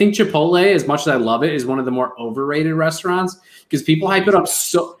that. I think Chipotle, as much as I love it, is one of the more overrated restaurants because people hype it up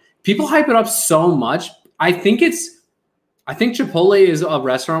so much. I think Chipotle is a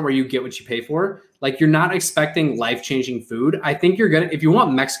restaurant where you get what you pay for. Like you're not expecting life-changing food. I think if you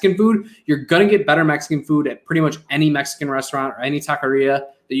want Mexican food, you're gonna get better Mexican food at pretty much any Mexican restaurant or any taqueria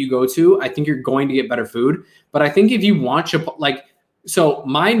that you go to. I think you're going to get better food. But I think if you want Chipotle, so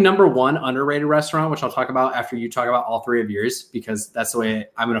my number one underrated restaurant, which I'll talk about after you talk about all 3 of yours, because that's the way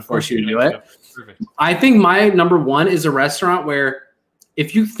I'm going to force you to do it. Perfect. I think my number one is a restaurant where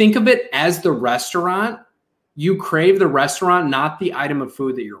if you think of it as the restaurant, you crave the restaurant, not the item of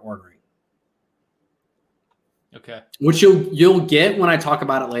food that you're ordering. Okay. Which you'll get when I talk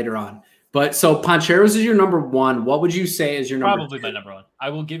about it later on. But so Pancheros is your number one. What would you say is your number Probably two? My number one.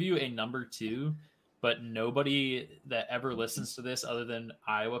 I will give you a number 2. But nobody that ever listens to this other than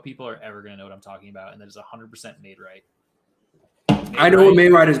Iowa people are ever going to know what I'm talking about. And that is 100% Made Right. I know what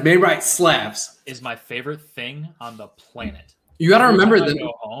Made Right is. Made Right slaps. Is my favorite thing on the planet. You got to remember that.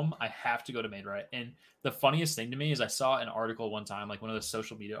 Go home, I have to go to Made Right. And the funniest thing to me is I saw an article one time, like one of the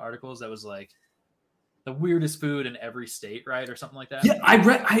social media articles that was like the weirdest food in every state, right? Or something like that. Yeah,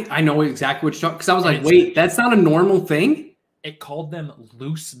 I know exactly what you're talking, because I was like, wait, that's not a normal thing? It called them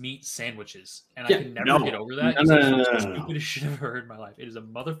loose meat sandwiches, and I can never get over that. It's the stupidest shit I've ever heard in my life. It is a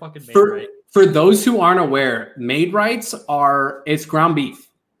motherfucking Made Right. For those who aren't aware, Made Rights it's ground beef.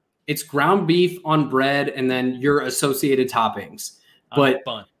 It's ground beef on bread and then your associated toppings. On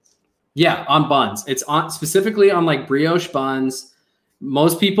buns. Yeah, on buns. It's specifically on like brioche buns.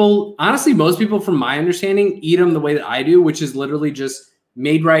 Most people, honestly, most people from my understanding eat them the way that I do, which is literally just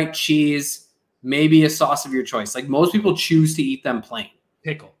made right cheese, maybe a sauce of your choice. Like most people choose to eat them plain.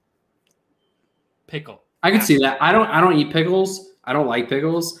 Pickle. I could see that. I don't eat pickles. I don't like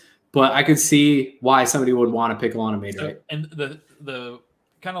pickles, but I could see why somebody would want a pickle on a made right. And the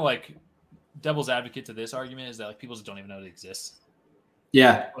kind of like devil's advocate to this argument is that like people just don't even know it exists.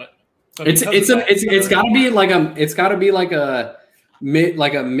 Yeah. But it's got to be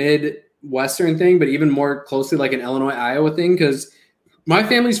like a Midwestern thing, but even more closely like an Illinois, Iowa thing. Cause my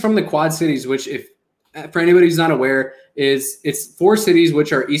family's from the Quad Cities, which for anybody who's not aware it's 4 cities,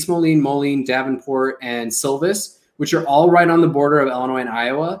 which are East Moline, Moline, Davenport, and Silvis, which are all right on the border of Illinois and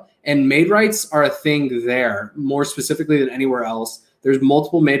Iowa. And Maid-Rites are a thing there more specifically than anywhere else. There's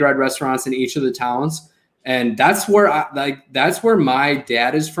multiple Maid-Rite restaurants in each of the towns. And that's where that's where my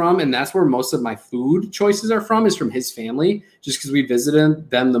dad is from. And that's where most of my food choices are from, is from his family, just because we visited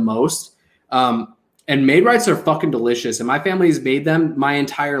them the most. And Maid-Rites are fucking delicious. And my family has made them my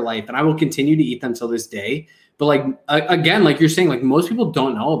entire life. And I will continue to eat them till this day. But like, again, like you're saying, like most people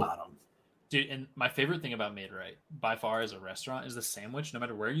don't know about them. Dude, and my favorite thing about Maid-Rite by far as a restaurant is the sandwich, no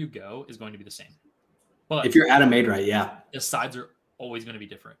matter where you go, is going to be the same. But if you're at a Maid-Rite, yeah. The sides are always going to be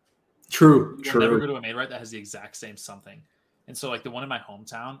different. True. You'll never go to a Maid-Rite that has the exact same something. And so like the one in my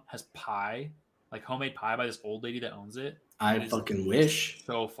hometown has pie, like homemade pie by this old lady that owns it. I fucking wish.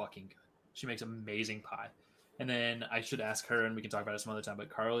 So fucking good. She makes amazing pie. And then I should ask her, and we can talk about it some other time, but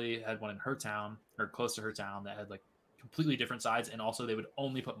Carly had one in her town or close to her town that had like completely different sides. And also they would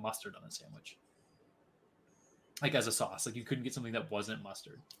only put mustard on the sandwich. Like as a sauce. Like you couldn't get something that wasn't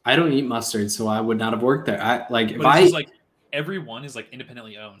mustard. I don't eat mustard, so I would not have worked there. Every one is like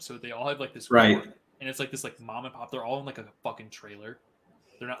independently owned. So they all have like this right. Board, and it's like this like mom and pop. They're all in like a fucking trailer.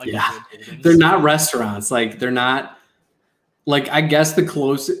 They're not like they're not restaurants. Like they're not like, I guess the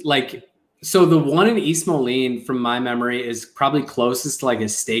closest, like, so the one in East Moline from my memory is probably closest to like a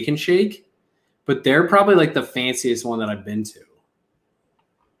Steak and Shake, but they're probably like the fanciest one that I've been to.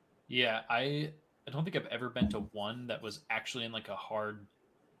 Yeah. I don't think I've ever been to one that was actually in like a hard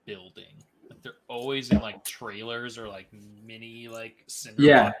building. Like they're always in like trailers or like mini like cinder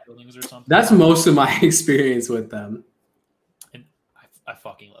block buildings or something. That's most of my experience with them. And I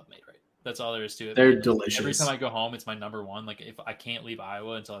fucking love Maid-Rite. That's all there is to it. They're delicious. Every time I go home, it's my number one. Like if I can't leave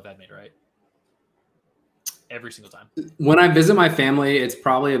Iowa until I've had Maid-Rite. Every single time. When I visit my family, it's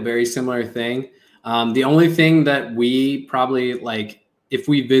probably a very similar thing. The only thing that we probably like, if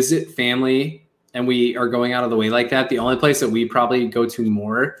we visit family and we are going out of the way like that, the only place that we probably go to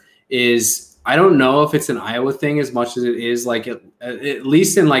more is, I don't know if it's an Iowa thing as much as it is like at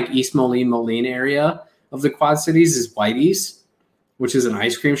least in like East Moline area of the Quad Cities, is Whitey's, which is an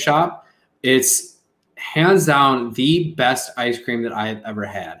ice cream shop. It's hands down the best ice cream that I have ever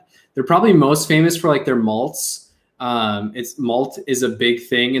had. They're probably most famous for like their malts. Malt is a big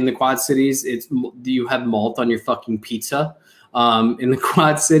thing in the Quad Cities. You have malt on your fucking pizza. In the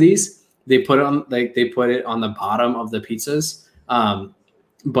Quad Cities, they put it on the bottom of the pizzas.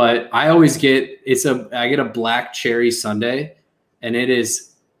 But I always get I get a black cherry sundae, and it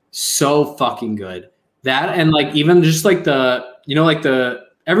is so fucking good. That and like even just like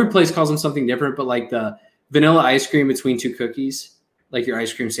every place calls them something different, but like the vanilla ice cream between 2 cookies, like your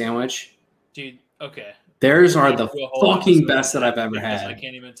ice cream sandwich. Dude, okay. Theirs are the fucking best that I've ever had. I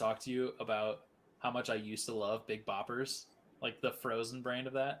can't even talk to you about how much I used to love Big Boppers, like the frozen brand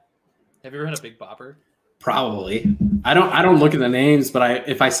of that. Have you ever had a Big Bopper? Probably. I don't look at the names, but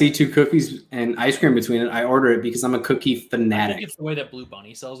if I see 2 cookies and ice cream between it, I order it because I'm a cookie fanatic. I think it's the way that Blue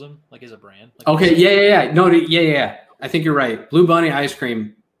Bunny sells them, like as a brand. Like okay, yeah. No, yeah. I think you're right. Blue Bunny ice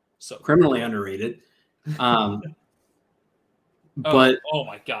cream, so criminally underrated. But oh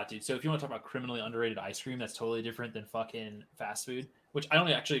my god, dude! So if you want to talk about criminally underrated ice cream, that's totally different than fucking fast food. Which I don't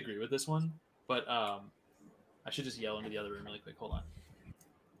actually agree with this one, but I should just yell into the other room really quick. Hold on.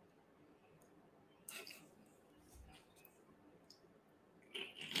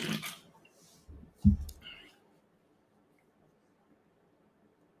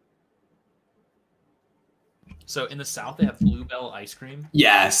 So in the South, they have Bluebell ice cream.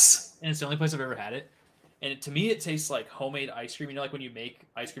 Yes. And it's the only place I've ever had it. And to me, it tastes like homemade ice cream. You know, like when you make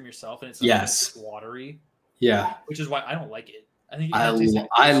ice cream yourself and it's like watery. Yeah. Which is why I don't like it. I think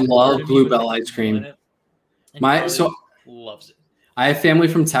I love Bluebell ice cream. Loves it. I have family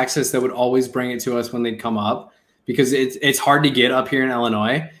from Texas that would always bring it to us when they'd come up because it's hard to get up here in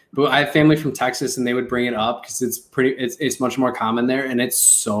Illinois. But I have family from Texas and they would bring it up because it's much more common there and it's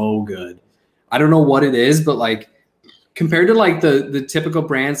so good. I don't know what it is, but like compared to like the typical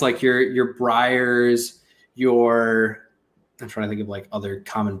brands like your Breyers, your I'm trying to think of like other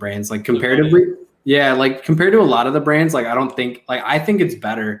common brands, like comparatively. Yeah, like compared to a lot of the brands, like I don't think like I think it's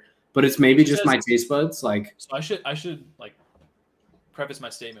better, but it's maybe just my taste buds. Like so I should like preface my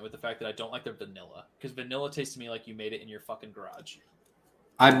statement with the fact that I don't like their vanilla because vanilla tastes to me like you made it in your fucking garage.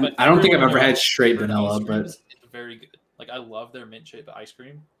 I don't think I've ever had straight vanilla, but it's very good. Like I love their mint chip ice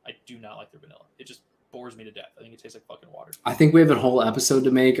cream. I do not like their vanilla. It just bores me to death. I think it tastes like fucking water. I think we have a whole episode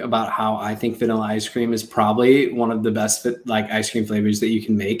to make about how I think vanilla ice cream is probably one of the best like ice cream flavors that you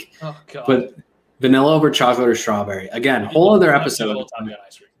can make. Oh god. But vanilla over chocolate or strawberry. Again, whole other episode.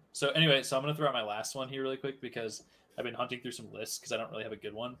 Ice cream. So anyway, so I'm gonna throw out my last one here really quick because I've been hunting through some lists because I don't really have a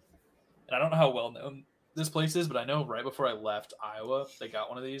good one. And I don't know how well known this place is, but I know right before I left Iowa, they got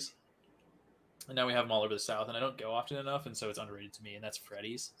one of these. And now we have them all over the South, and I don't go often enough, and so it's underrated to me, and that's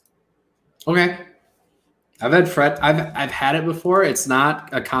Freddy's. Okay. I've had it before. It's not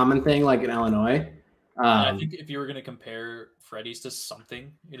a common thing like in Illinois. I think if you were going to compare Freddy's to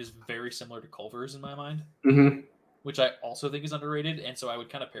something, it is very similar to Culver's in my mind, which I also think is underrated. And so I would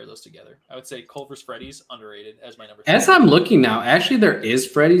kind of pair those together. I would say Culver's Freddy's underrated as my number 3. As I'm looking now, actually there is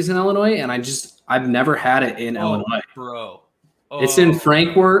Freddy's in Illinois, and I've never had it in Illinois. Bro. It's in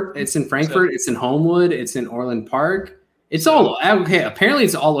Frankfort. It's in Homewood. It's in Orland Park. It's all okay. Apparently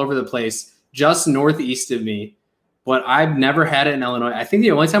it's all over the place, just northeast of me. But I've never had it in Illinois. I think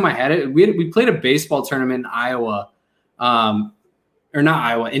the only time I had it, we played a baseball tournament in Iowa, or not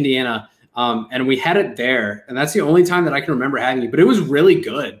Iowa, Indiana, and we had it there. And that's the only time that I can remember having it. But it was really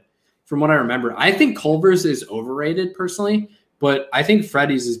good from what I remember. I think Culver's is overrated personally, but I think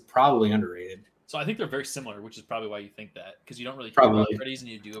Freddy's is probably underrated. So I think they're very similar, which is probably why you think that, because you don't really care about Freddy's and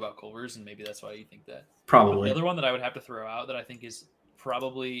you do about Culver's, and maybe that's why you think that. Probably. But the other one that I would have to throw out that I think is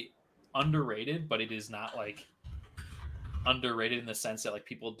probably underrated, but it is not like underrated in the sense that like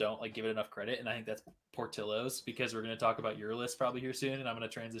people don't like give it enough credit, and I think that's Portillo's, because we're going to talk about your list probably here soon, and I'm going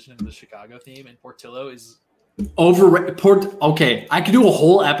to transition into the Chicago theme, and Portillo is overrated. Okay, I could do a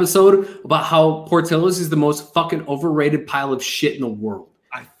whole episode about how Portillo's is the most fucking overrated pile of shit in the world.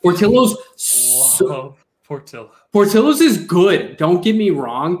 Portillo's is good, don't get me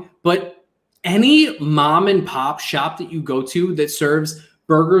wrong, but any mom and pop shop that you go to that serves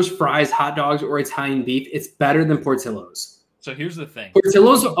burgers, fries, hot dogs, or Italian beef, it's better than Portillo's. So here's the thing.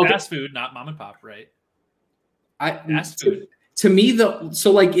 Portillo's fast food, not mom and pop, right? Fast food. To me,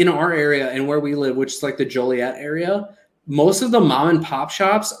 so like in our area and where we live, which is like the Joliet area, most of the mom and pop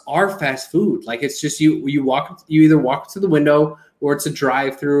shops are fast food. Like it's just you either walk to the window, or it's a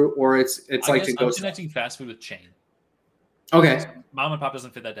drive-through, or it's like to go. I'm connecting fast food with chain. Okay. Mom and pop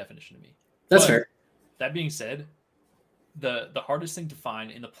doesn't fit that definition to me. That's fair. That being said, the hardest thing to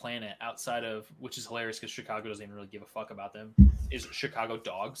find in the planet outside of, which is hilarious because Chicago doesn't even really give a fuck about them, is Chicago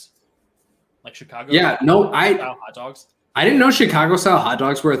dogs. Like Chicago. Yeah, no, style hot dogs. I didn't know Chicago style hot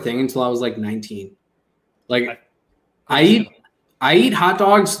dogs were a thing until I was like 19. Like I eat hot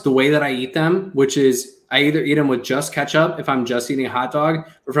dogs the way that I eat them, which is I either eat them with just ketchup if I'm just eating a hot dog,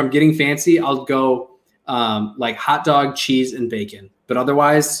 or if I'm getting fancy, I'll go like hot dog, cheese, and bacon. But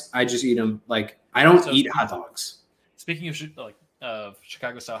otherwise, I just eat them like I don't eat hot dogs. Speaking of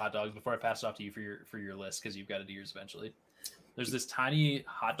Chicago style hot dogs, before I pass it off to you for your list, because you've got to do yours eventually. There's this tiny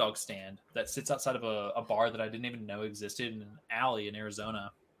hot dog stand that sits outside of a bar that I didn't even know existed in an alley in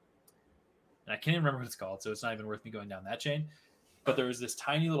Arizona. And I can't even remember what it's called, so it's not even worth me going down that chain. But there was this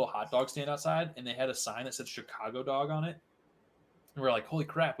tiny little hot dog stand outside, and they had a sign that said Chicago dog on it. And we're like, holy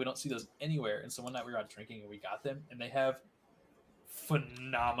crap, we don't see those anywhere. And so one night we were out drinking and we got them, and they have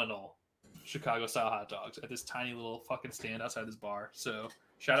phenomenal Chicago style hot dogs at this tiny little fucking stand outside this bar. So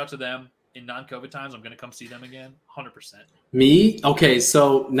shout out to them. In non-COVID times, I'm going to come see them again. 100%. Me? Okay.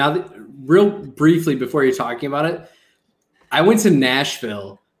 So now that real briefly before you're talking about it, I went to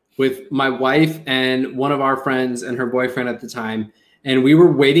Nashville with my wife and one of our friends and her boyfriend at the time. And we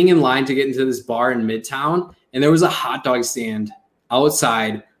were waiting in line to get into this bar in Midtown. And there was a hot dog stand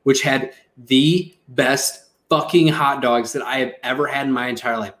outside, which had the best fucking hot dogs that I have ever had in my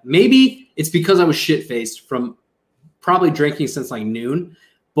entire life. Maybe it's because I was shit-faced from probably drinking since like noon,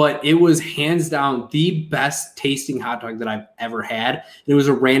 but it was hands down the best tasting hot dog that I've ever had. And it was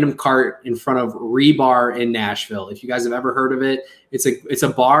a random cart in front of Rebar in Nashville. If you guys have ever heard of it, it's a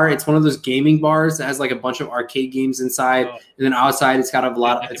bar. It's one of those gaming bars that has like a bunch of arcade games inside. And then outside it's got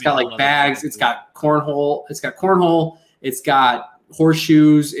it's got like bags. It's got cornhole. It's got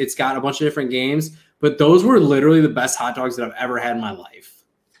horseshoes. It's got a bunch of different games. But those were literally the best hot dogs that I've ever had in my life.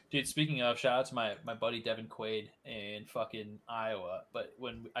 Dude, speaking of, shout out to my buddy Devin Quaid in fucking Iowa. But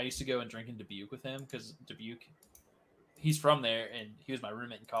when I used to go and drink in Dubuque with him, because Dubuque, he's from there, and he was my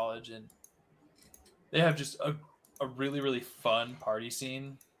roommate in college, and they have just a really, really fun party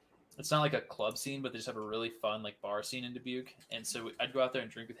scene. It's not like a club scene, but they just have a really fun like bar scene in Dubuque. And so I'd go out there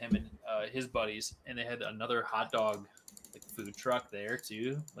and drink with him and his buddies, and they had another hot dog like food truck there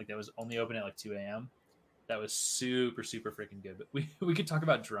too. Like that was only open at like 2 a.m. That was super, super freaking good. But we could talk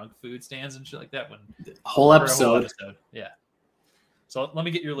about drunk food stands and shit like that when whole episode. Yeah. So let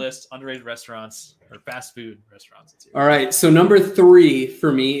me get your list: underrated restaurants or fast food restaurants. All right. So number 3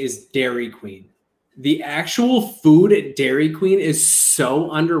 for me is Dairy Queen. The actual food at Dairy Queen is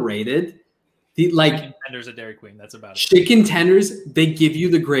so underrated. Chicken tenders at Dairy Queen. That's about it. Chicken tenders, they give you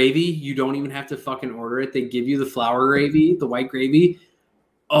the gravy. You don't even have to fucking order it. They give you the flour gravy, the white gravy.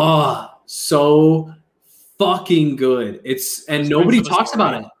 Oh, so fucking good. Nobody talks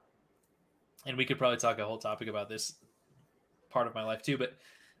about it. And we could probably talk a whole topic about this part of my life too, but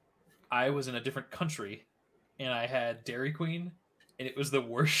I was in a different country and I had Dairy Queen, and it was the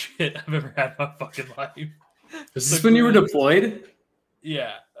worst shit I've ever had in my fucking life. Is this when you were deployed?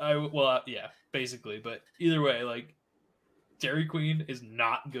 Yeah. Yeah, basically. But either way, like Dairy Queen is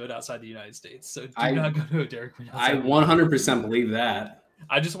not good outside the United States. So do not go to a Dairy Queen. I 100% believe that.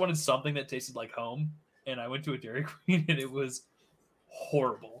 I just wanted something that tasted like home, and I went to a Dairy Queen and it was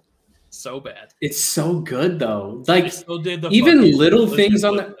horrible. So bad. It's so good though. Like even little things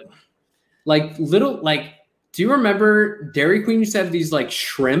on the do you remember Dairy Queen used to have these like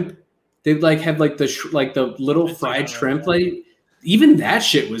shrimp? They'd like have like the little fried shrimp. Like even that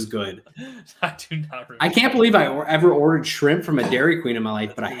shit was good. I do not remember. I can't believe I ever ordered shrimp from a Dairy Queen in my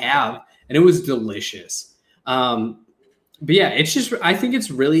life, but I have, and it was delicious. But yeah, I think it's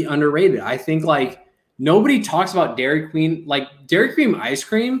really underrated. I think like nobody talks about Dairy Queen. Like Dairy Cream ice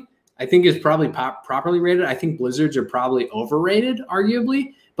cream, I think is probably properly rated. I think Blizzards are probably overrated,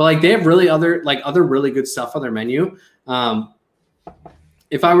 arguably. But like they have other really good stuff on their menu.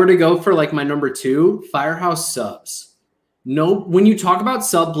 If I were to go for like my number 2, Firehouse Subs. When you talk about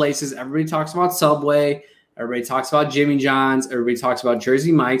sub places, everybody talks about Subway, everybody talks about Jimmy John's, everybody talks about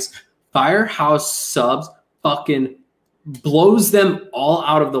Jersey Mike's. Firehouse Subs fucking blows them all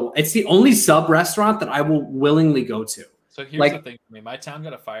out of the way. It's the only sub restaurant that I will willingly go to. So here's the thing for me. My town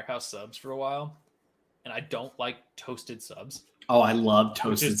got a Firehouse Subs for a while, and I don't like toasted subs. Oh, I love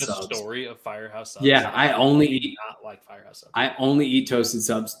toasted subs. Which is the story of Firehouse Subs. Yeah, I only not like Firehouse Subs. I only eat toasted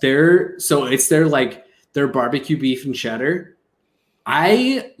subs. It's their barbecue beef and cheddar.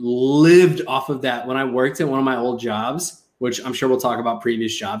 I lived off of that when I worked at one of my old jobs, which I'm sure we'll talk about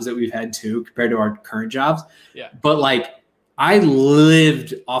previous jobs that we've had too compared to our current jobs. Yeah. But like I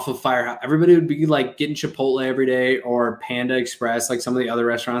lived off of Firehouse. Everybody would be like getting Chipotle every day or Panda Express, like some of the other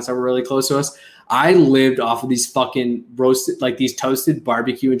restaurants that were really close to us. I lived off of these fucking roasted, like these toasted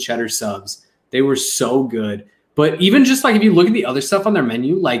barbecue and cheddar subs. They were so good. But even just like if you look at the other stuff on their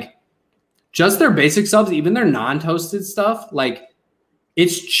menu, like just their basic subs, even their non-toasted stuff, like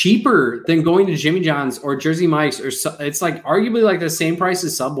it's cheaper than going to Jimmy John's or Jersey Mike's, or it's like arguably like the same price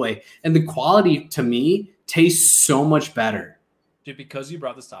as Subway. And the quality to me tastes so much better. Dude, because you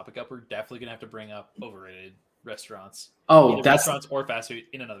brought this topic up, we're definitely gonna have to bring up overrated restaurants. Oh, that's restaurants or fast food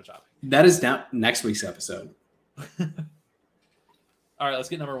in another topic. That is now next week's episode. All right, let's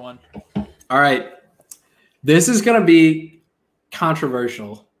get number 1. All right. This is gonna be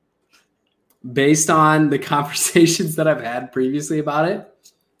controversial based on the conversations that I've had previously about it.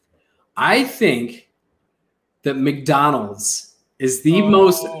 I think that McDonald's is the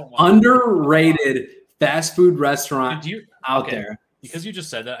most underrated fast food restaurant out there. Because you just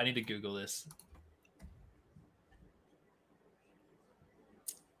said that, I need to Google this.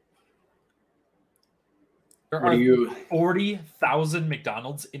 There are 40,000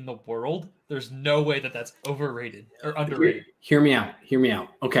 McDonald's in the world. There's no way that that's overrated or underrated. Hear me out.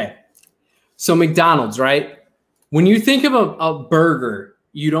 Okay. So McDonald's, right? When you think of a burger,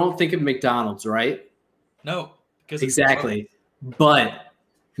 you don't think of McDonald's, right? No. Exactly. But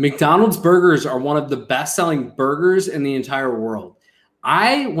McDonald's burgers are one of the best-selling burgers in the entire world.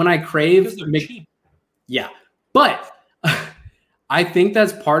 When I crave cheap. Yeah. But I think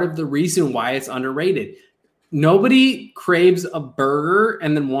that's part of the reason why it's underrated. Nobody craves a burger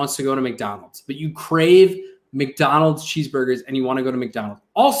and then wants to go to McDonald's, but you crave McDonald's cheeseburgers and you want to go to McDonald's.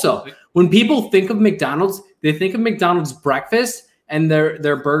 Also, when people think of McDonald's, they think of McDonald's breakfast and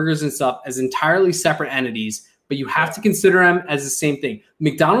their burgers and stuff as entirely separate entities, but you have to consider them as the same thing.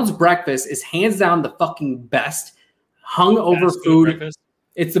 McDonald's breakfast is hands down the fucking best hungover food. Breakfast.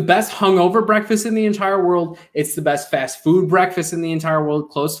 It's the best hungover breakfast in the entire world. It's the best fast food breakfast in the entire world.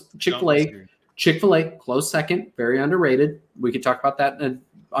 Close Chick-fil-A. Chick-fil-A, close second, very underrated. We could talk about that in an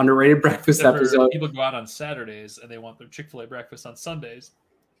underrated breakfast episode. People go out on Saturdays and they want their Chick-fil-A breakfast on Sundays.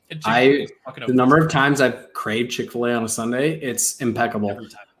 The number of times I've craved Chick-fil-A on a Sunday, it's impeccable. Every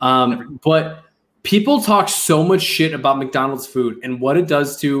time. But people talk so much shit about McDonald's food and what it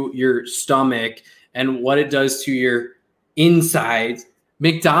does to your stomach and what it does to your insides.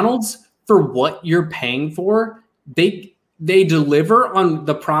 McDonald's, for what you're paying for, they deliver on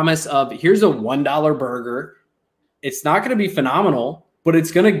the promise of here's a $1 burger. It's not going to be phenomenal, but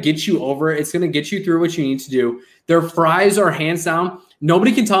it's going to get you over. It's going to get you through what you need to do. Their fries are hands down.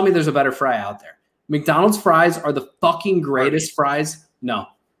 Nobody can tell me there's a better fry out there. McDonald's fries are the fucking greatest fries. No.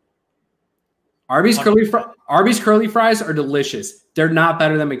 Arby's curly fries are delicious. They're not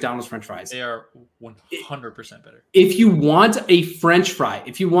better than McDonald's French fries. They are 100% better. If you want a French fry,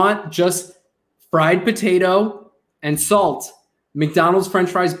 if you want just fried potato and salt, McDonald's French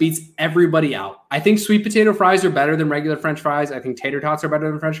fries beats everybody out. I think sweet potato fries are better than regular French fries. I think tater tots are better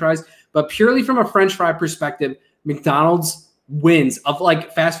than French fries. But purely from a French fry perspective, McDonald's wins. Of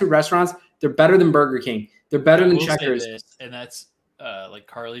like fast food restaurants, they're better than Burger King. They're better than Checkers. And that's like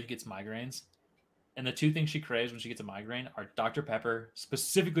Carly gets migraines. And the two things she craves when she gets a migraine are Dr. Pepper,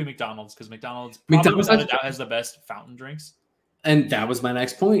 specifically McDonald's, because McDonald's without a doubt has the best fountain drinks. And that was my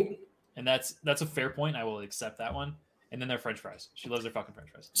next point. And that's a fair point. I will accept that one. And then their French fries. She loves their fucking French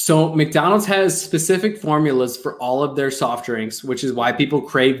fries. So McDonald's has specific formulas for all of their soft drinks, which is why people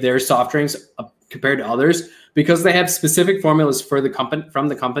crave their soft drinks compared to others, because they have specific formulas for the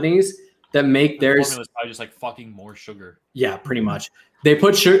companies that make theirs. Formula's probably just like fucking more sugar. Yeah, pretty much. They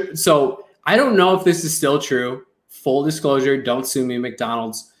put sugar. So I don't know if this is still true. Full disclosure, don't sue me,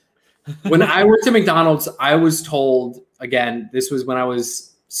 McDonald's. When I worked at McDonald's, I was told, again, this was when I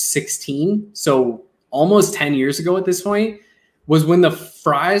was 16, so almost 10 years ago at this point, was when the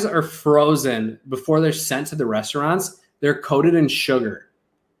fries are frozen before they're sent to the restaurants, they're coated in sugar,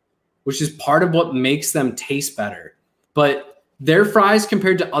 which is part of what makes them taste better. But their fries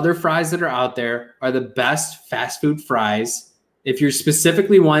compared to other fries that are out there are the best fast food fries. If you're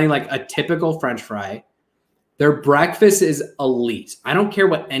specifically wanting like a typical French fry, their breakfast is elite. I don't care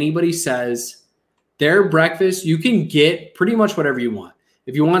what anybody says. Their breakfast, you can get pretty much whatever you want.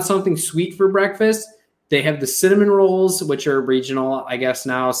 If you want something sweet for breakfast, they have the cinnamon rolls, which are regional, I guess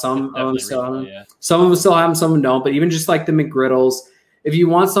now. Some of them still have them. Yeah. Some of them still have them, some of them don't. But even just like the McGriddles, if you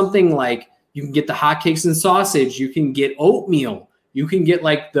want something like, you can get the hotcakes and sausage. You can get oatmeal. You can get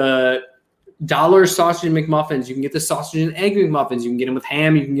like the $1 sausage and McMuffins. You can get the sausage and egg McMuffins. You can get them with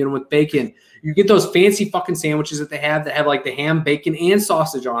ham. You can get them with bacon. You get those fancy fucking sandwiches that have like the ham, bacon, and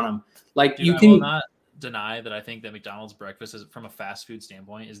sausage on them. Like Dude, I will not deny that I think that McDonald's breakfast is, from a fast food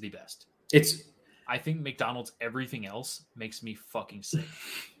standpoint, is the best. I think McDonald's everything else makes me fucking sick.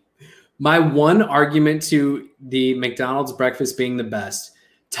 My one argument to the McDonald's breakfast being the best,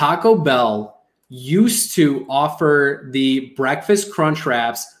 Taco Bell used to offer the breakfast crunch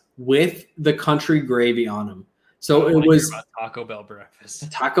wraps with the country gravy on them. So it was Taco Bell breakfast.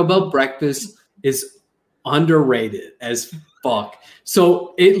 Taco Bell breakfast is underrated as fuck.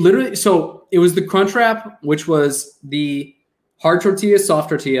 So it was the crunch wrap, which was the hard tortilla, soft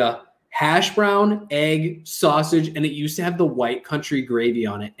tortilla, hash brown, egg, sausage, and it used to have the white country gravy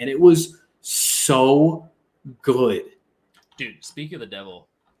on it. And it was so good. Dude, speak of the devil,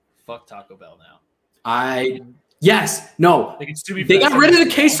 fuck Taco Bell now. Yes. No. Like it's they got rid of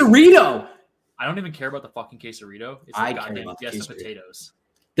the quesarito. I don't even care about the fucking quesarito. It's the goddamn Fiesta potatoes.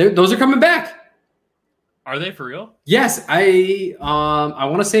 Those are coming back. Are they for real? Yes. I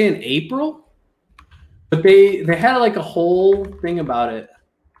want to say in April. But they had like a whole thing about it.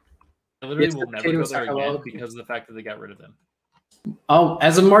 I literally will never go there again because of the fact that they got rid of them. Oh,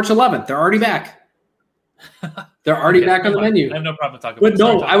 as of March 11th, they're already back. They're already back on the menu. I have no problem talking about it.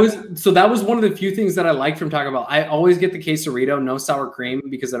 But no, that was one of the few things that I liked from Taco Bell. I always get the quesarito, no sour cream,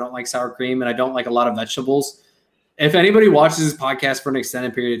 because I don't like sour cream and I don't like a lot of vegetables. If anybody watches this podcast for an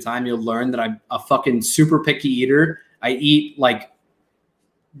extended period of time, you'll learn that I'm a fucking super picky eater. I eat like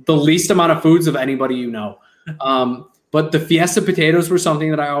the least amount of foods of anybody you know. But the Fiesta potatoes were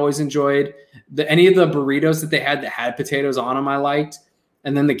something that I always enjoyed. Any of the burritos that they had potatoes on them, I liked.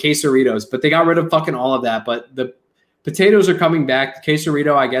 And then the quesaritos. But they got rid of fucking all of that. But the potatoes are coming back. The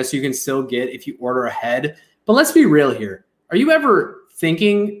quesarito, I guess you can still get if you order ahead. But let's be real here. Are you ever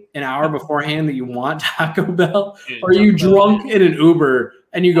thinking an hour beforehand that you want Taco Bell? Or are you drunk in an Uber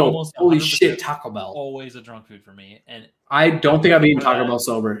and you go, holy shit, Taco Bell? Always a drunk food for me. And I don't think I've eaten Taco Bell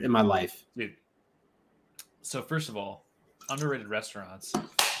sober in my life. Dude. So first of all, underrated restaurants.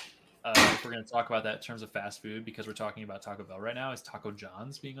 If we're going to talk about that in terms of fast food, because we're talking about Taco Bell right now, is Taco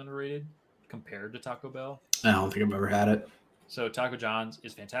John's being underrated compared to Taco Bell? I don't think I've ever had it. So Taco John's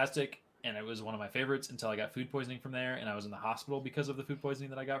is fantastic. and it was one of my favorites until I got food poisoning from there, and I was in the hospital because of the food poisoning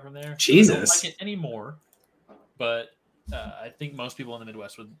that I got from there. Jesus. I don't like it anymore, but I think most people in the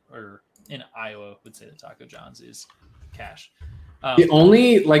Midwest or in Iowa would say that Taco John's is cash. The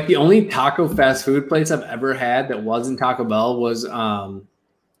only taco fast food place I've ever had that wasn't Taco Bell was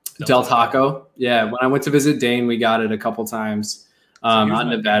Del Taco. Yeah, when I went to visit Dane, we got it a couple times out in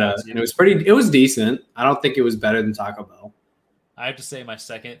Nevada, and it was decent. I don't think it was better than Taco Bell. I have to say my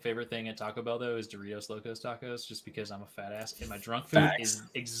second favorite thing at Taco Bell, though, is Doritos Locos Tacos, just because I'm a fat ass. And my drunk food is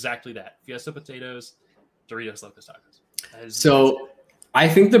exactly that. Fiesta potatoes, Doritos Locos Tacos. So I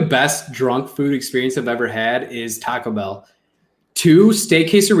think the best drunk food experience I've ever had is Taco Bell. 2 steak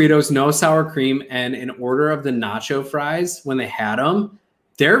quesadillas, no sour cream, and an order of the nacho fries when they had them.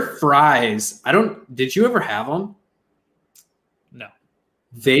 Their fries, did you ever have them? No.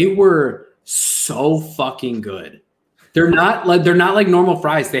 They were so fucking good. They're not like normal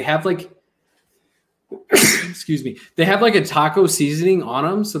fries. They have like, excuse me. They have like a taco seasoning on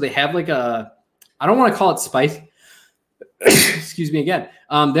them. So they have like I don't want to call it spice. Excuse me again.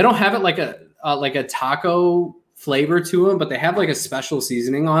 They don't have it like a taco flavor to them, but they have like a special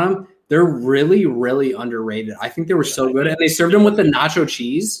seasoning on them. They're really, really underrated. I think they were so good. And they served them with the nacho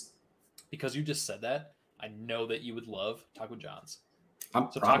cheese. Because you just said that, I know that you would love Taco John's.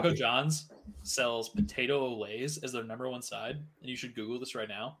 Taco John's sells potato olays as their number 1 side, and you should Google this right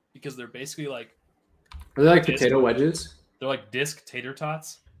now because they're basically like. Are they like potato wedges? They're like disc tater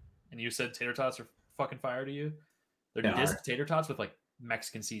tots, and you said tater tots are fucking fire to you. They're disc tater tots with like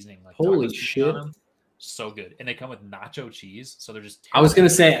Mexican seasoning, like holy shit, on them. So good, and they come with nacho cheese, so they're just. I was gonna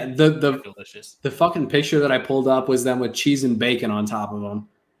say the delicious. The fucking picture that I pulled up was them with cheese and bacon on top of them.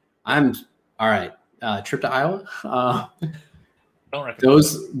 I'm all right. Trip to Iowa. Don't recommend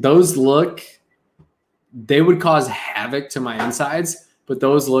those look. They would cause havoc to my insides, but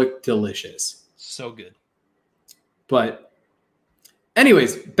those look delicious. So good. But,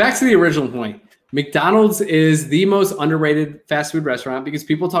 anyways, back to the original point. McDonald's is the most underrated fast food restaurant because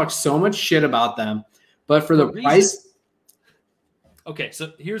people talk so much shit about them, but for the price. Okay,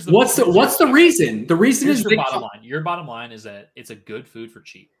 so here's what's the reason? The reason is your bottom line. Your bottom line is that it's a good food for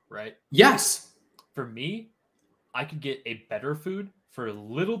cheap, right? Yes. For me, I could get a better food for a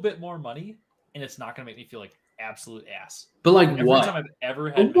little bit more money, and it's not going to make me feel like absolute ass. But like every what? Every time I've ever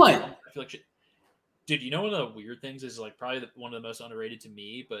had what? I feel like shit. Dude, you know one of the weird things is like probably one of the most underrated to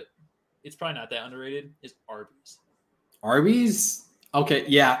me, but it's probably not that underrated, is Arby's. Arby's? Okay,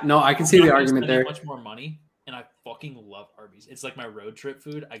 yeah. No, I can see the argument there. Much more money, and I fucking love Arby's. It's like my road trip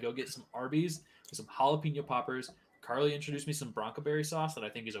food. I go get some Arby's with some jalapeno poppers. Carly introduced me some Bronco Berry sauce that I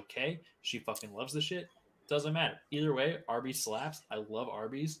think is okay. She fucking loves the shit. Doesn't matter. Either way, Arby's slaps. I love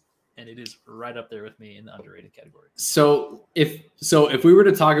Arby's, and it is right up there with me in the underrated category. So if we were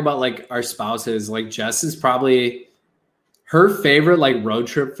to talk about like our spouses, like Jess is probably her favorite like road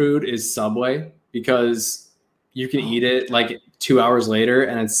trip food is Subway because you can eat it like 2 hours later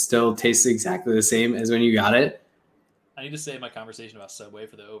and it still tastes exactly the same as when you got it. I need to save my conversation about Subway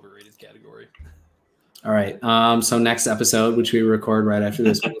for the overrated category. All right. So next episode, which we record right after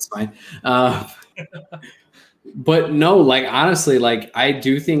this one, is fine. But no, like honestly, like I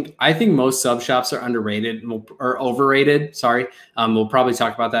think most sub shops are underrated or overrated. Sorry. We'll probably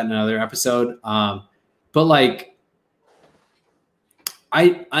talk about that in another episode. But like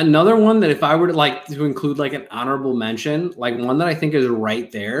another one that if I were to like to include like an honorable mention, like one that I think is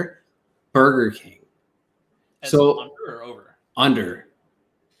right there, Burger King. So under or over? Under.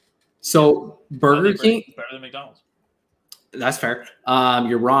 So Burger King better than McDonald's. That's fair.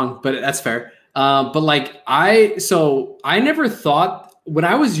 You're wrong, but that's fair. But like I never thought when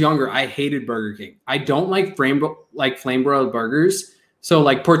I was younger, I hated Burger King. I don't like flame broiled burgers. So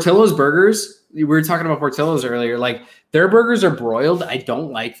like Portillo's burgers, we were talking about Portillo's earlier. Like their burgers are broiled. I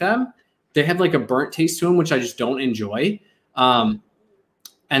don't like them. They have like a burnt taste to them, which I just don't enjoy. And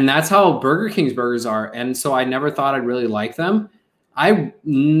that's how Burger King's burgers are. And so I never thought I'd really like them.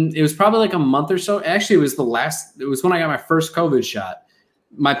 It was probably like a month or so. Actually, it was when I got my first COVID shot.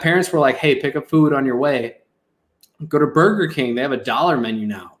 My parents were like, hey, pick up food on your way. Go to Burger King. They have $1 menu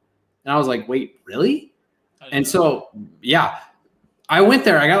now. And I was like, wait, really? And so, yeah, I went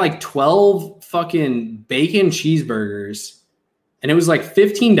there. I got like 12 fucking bacon cheeseburgers. And it was like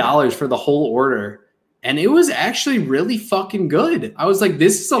 $15 for the whole order. And it was actually really fucking good. I was like,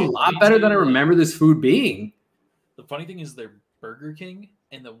 this is a lot better than I remember this food being. The funny thing is they're Burger King.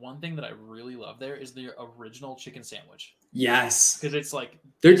 And the one thing that I really love there is their original chicken sandwich. Yes. Because it's like...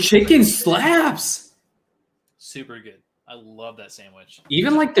 Their chicken slaps. Super good. I love that sandwich.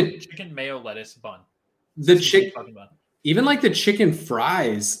 Even like the... chicken mayo lettuce bun. The chicken... Even like the chicken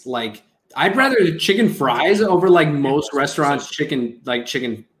fries, like I'd rather the chicken fries over like most restaurants chicken nuggets.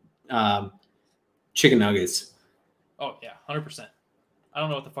 Oh yeah, 100%. I don't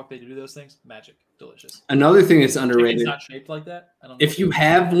know what the fuck they do to those things. Magic, delicious. Another thing that's underrated. It's not shaped like that. I don't know if you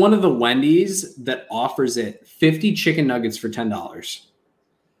have one of the Wendy's that offers it 50 chicken nuggets for $10.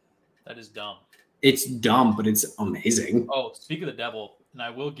 That is dumb. It's dumb, but it's amazing. Oh, speak of the devil, and I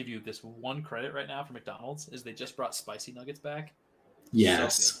will give you this one credit right now for McDonald's is they just brought spicy nuggets back.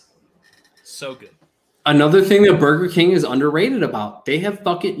 Yes. So good. Another thing that Burger King is underrated about, they have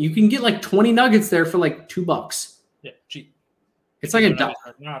you can get like 20 nuggets there for like $2. Yeah, cheap. It's like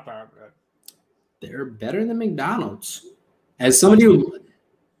Not that good. They're better than McDonald's. As somebody who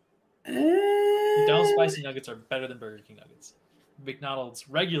McDonald's spicy nuggets are better than Burger King nuggets. McDonald's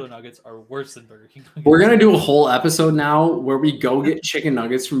regular nuggets are worse than Burger King nuggets. We're gonna do a whole episode now where we go get chicken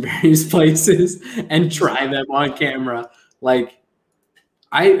nuggets from various places and try them on camera. Like,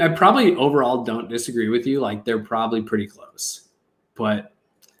 I probably overall don't disagree with you. Like, they're probably pretty close, but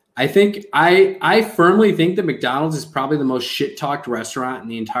I think I firmly think that McDonald's is probably the most shit-talked restaurant in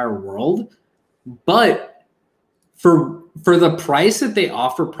the entire world. But for the price that they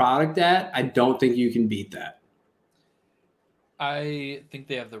offer product at, I don't think you can beat that. I think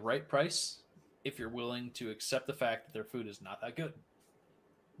they have the right price if you're willing to accept the fact that their food is not that good,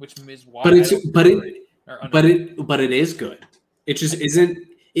 which is why. But it is good. It just isn't.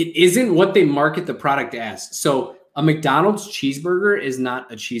 It isn't what they market the product as. So a McDonald's cheeseburger is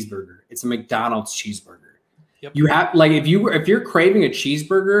not a cheeseburger. It's a McDonald's cheeseburger. Yep. You have like if you're craving a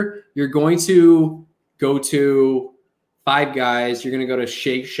cheeseburger, you're going to go to Five Guys. You're going to go to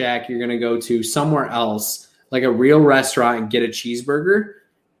Shake Shack. You're going to go to somewhere else, like a real restaurant, and get a cheeseburger.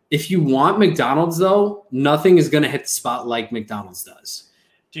 If you want McDonald's, though, nothing is going to hit the spot like McDonald's does.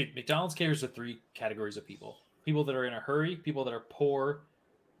 Dude, McDonald's caters to 3 categories of people. People that are in a hurry, people that are poor,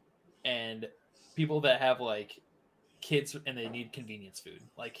 and people that have, like, kids and they need convenience food.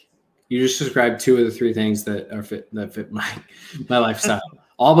 Like, you just described 2 of the 3 things that fit my lifestyle.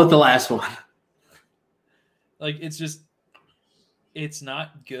 All but the last one. Like, it's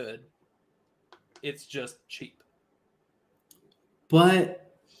not good. It's just cheap.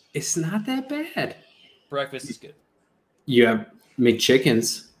 But it's not that bad. Breakfast is good. You have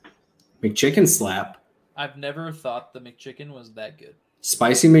McChickens. McChicken slap. I've never thought the McChicken was that good.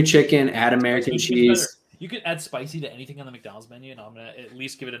 Spicy McChicken, add American cheese. You could add spicy to anything on the McDonald's menu, and I'm going to at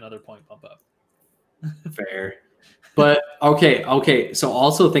least give it another point bump up. Fair. But, okay. So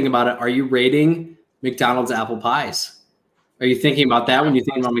also think about it. Are you rating McDonald's apple pies? Are you thinking about that when you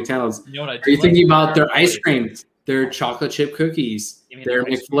think about McDonald's? You know what I do? Are you thinking about their ice cream, their chocolate chip cookies, their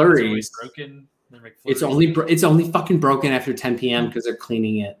McFlurries? It's only fucking broken after 10 p.m. because they're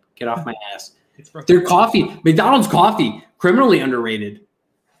cleaning it. Get off my ass. Their coffee, McDonald's coffee, criminally underrated.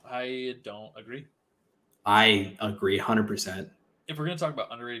 I don't agree. I agree 100%. If we're going to talk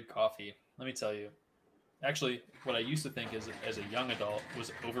about underrated coffee, let me tell you. Actually, what I used to think as a young adult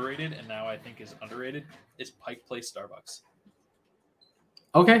was overrated, and now I think is underrated, is Pike Place Starbucks.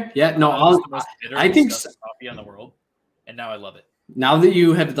 Okay, yeah, no, I think coffee in the world, and now I love it. Now that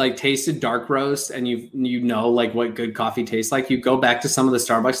you have like tasted dark roast and you know like what good coffee tastes like, you go back to some of the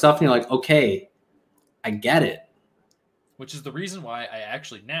Starbucks stuff and you're like, okay, I get it. Which is the reason why I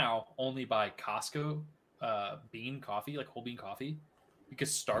actually now only buy Costco bean coffee, like whole bean coffee, because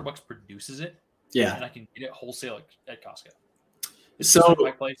Starbucks produces it. Yeah, and I can get it wholesale at Costco. So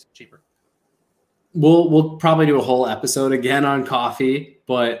Pike Place cheaper. We'll probably do a whole episode again on coffee,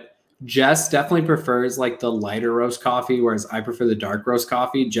 but Jess definitely prefers like the lighter roast coffee, whereas I prefer the dark roast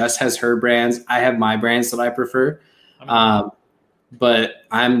coffee. Jess has her brands. I have my brands that I prefer. But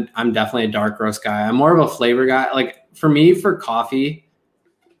I'm definitely a dark roast guy. I'm more of a flavor guy. Like for me, for coffee,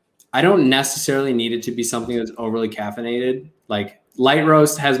 I don't necessarily need it to be something that's overly caffeinated. Like light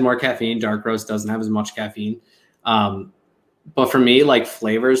roast has more caffeine. Dark roast doesn't have as much caffeine. But for me, like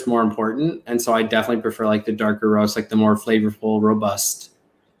flavor is more important. And so I definitely prefer like the darker roast, like the more flavorful, robust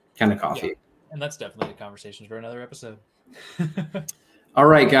kind of coffee. Yeah. And that's definitely a conversation for another episode. All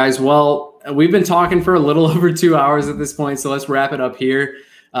right, guys. Well, we've been talking for a little over 2 hours at this point, so let's wrap it up here.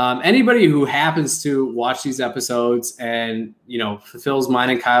 Anybody who happens to watch these episodes and, you know, fulfills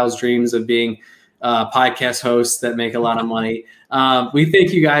mine and Kyle's dreams of being podcast hosts that make a lot of money, we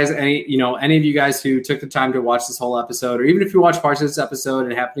thank you guys. Any of you guys who took the time to watch this whole episode, or even if you watch parts of this episode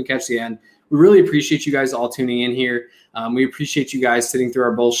and happen to catch the end, we really appreciate you guys all tuning in here. We appreciate you guys sitting through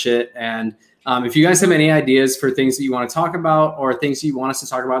our bullshit. And if you guys have any ideas for things that you want to talk about or things that you want us to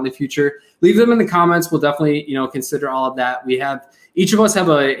talk about in the future, leave them in the comments. We'll definitely, consider all of that. Each of us have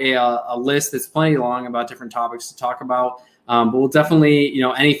a list that's plenty long about different topics to talk about. But we'll definitely,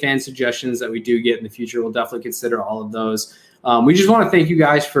 any fan suggestions that we do get in the future, we'll definitely consider all of those. We just want to thank you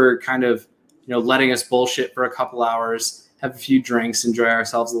guys for kind of, letting us bullshit for a couple hours, have a few drinks, enjoy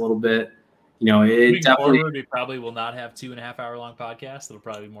ourselves a little bit. It definitely. Forward, we probably will not have 2.5 hour long podcasts. It'll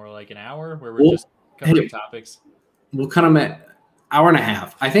probably be more like an hour where we're just covering topics. We'll cut them at hour and a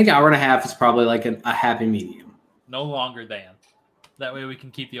half. I think hour and a half is probably like a happy medium. No longer than. That way we can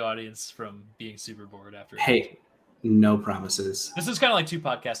keep the audience from being super bored after. Hey, no promises. This is kind of like 2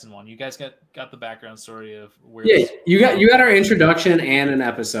 podcasts in one. You guys got the background story of where. Yeah, you got our introduction and an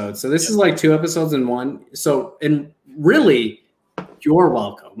episode. So this is like 2 episodes in one. So, and really, you're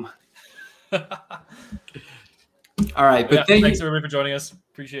welcome. All right, but thanks everybody for joining us.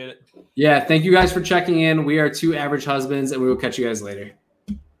 Appreciate it. Yeah, thank you guys for checking in. We are 2 average husbands, and we will catch you guys later.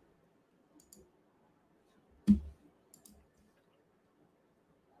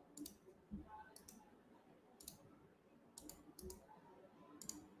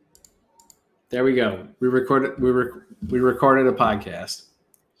 There we go. We recorded a podcast.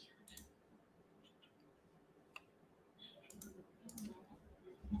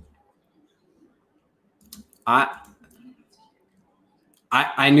 I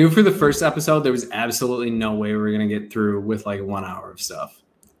knew for the first episode there was absolutely no way we were gonna get through with like 1 hour of stuff.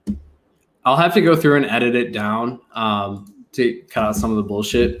 I'll have to go through and edit it down to cut out some of the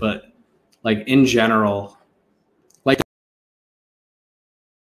bullshit, but like in general,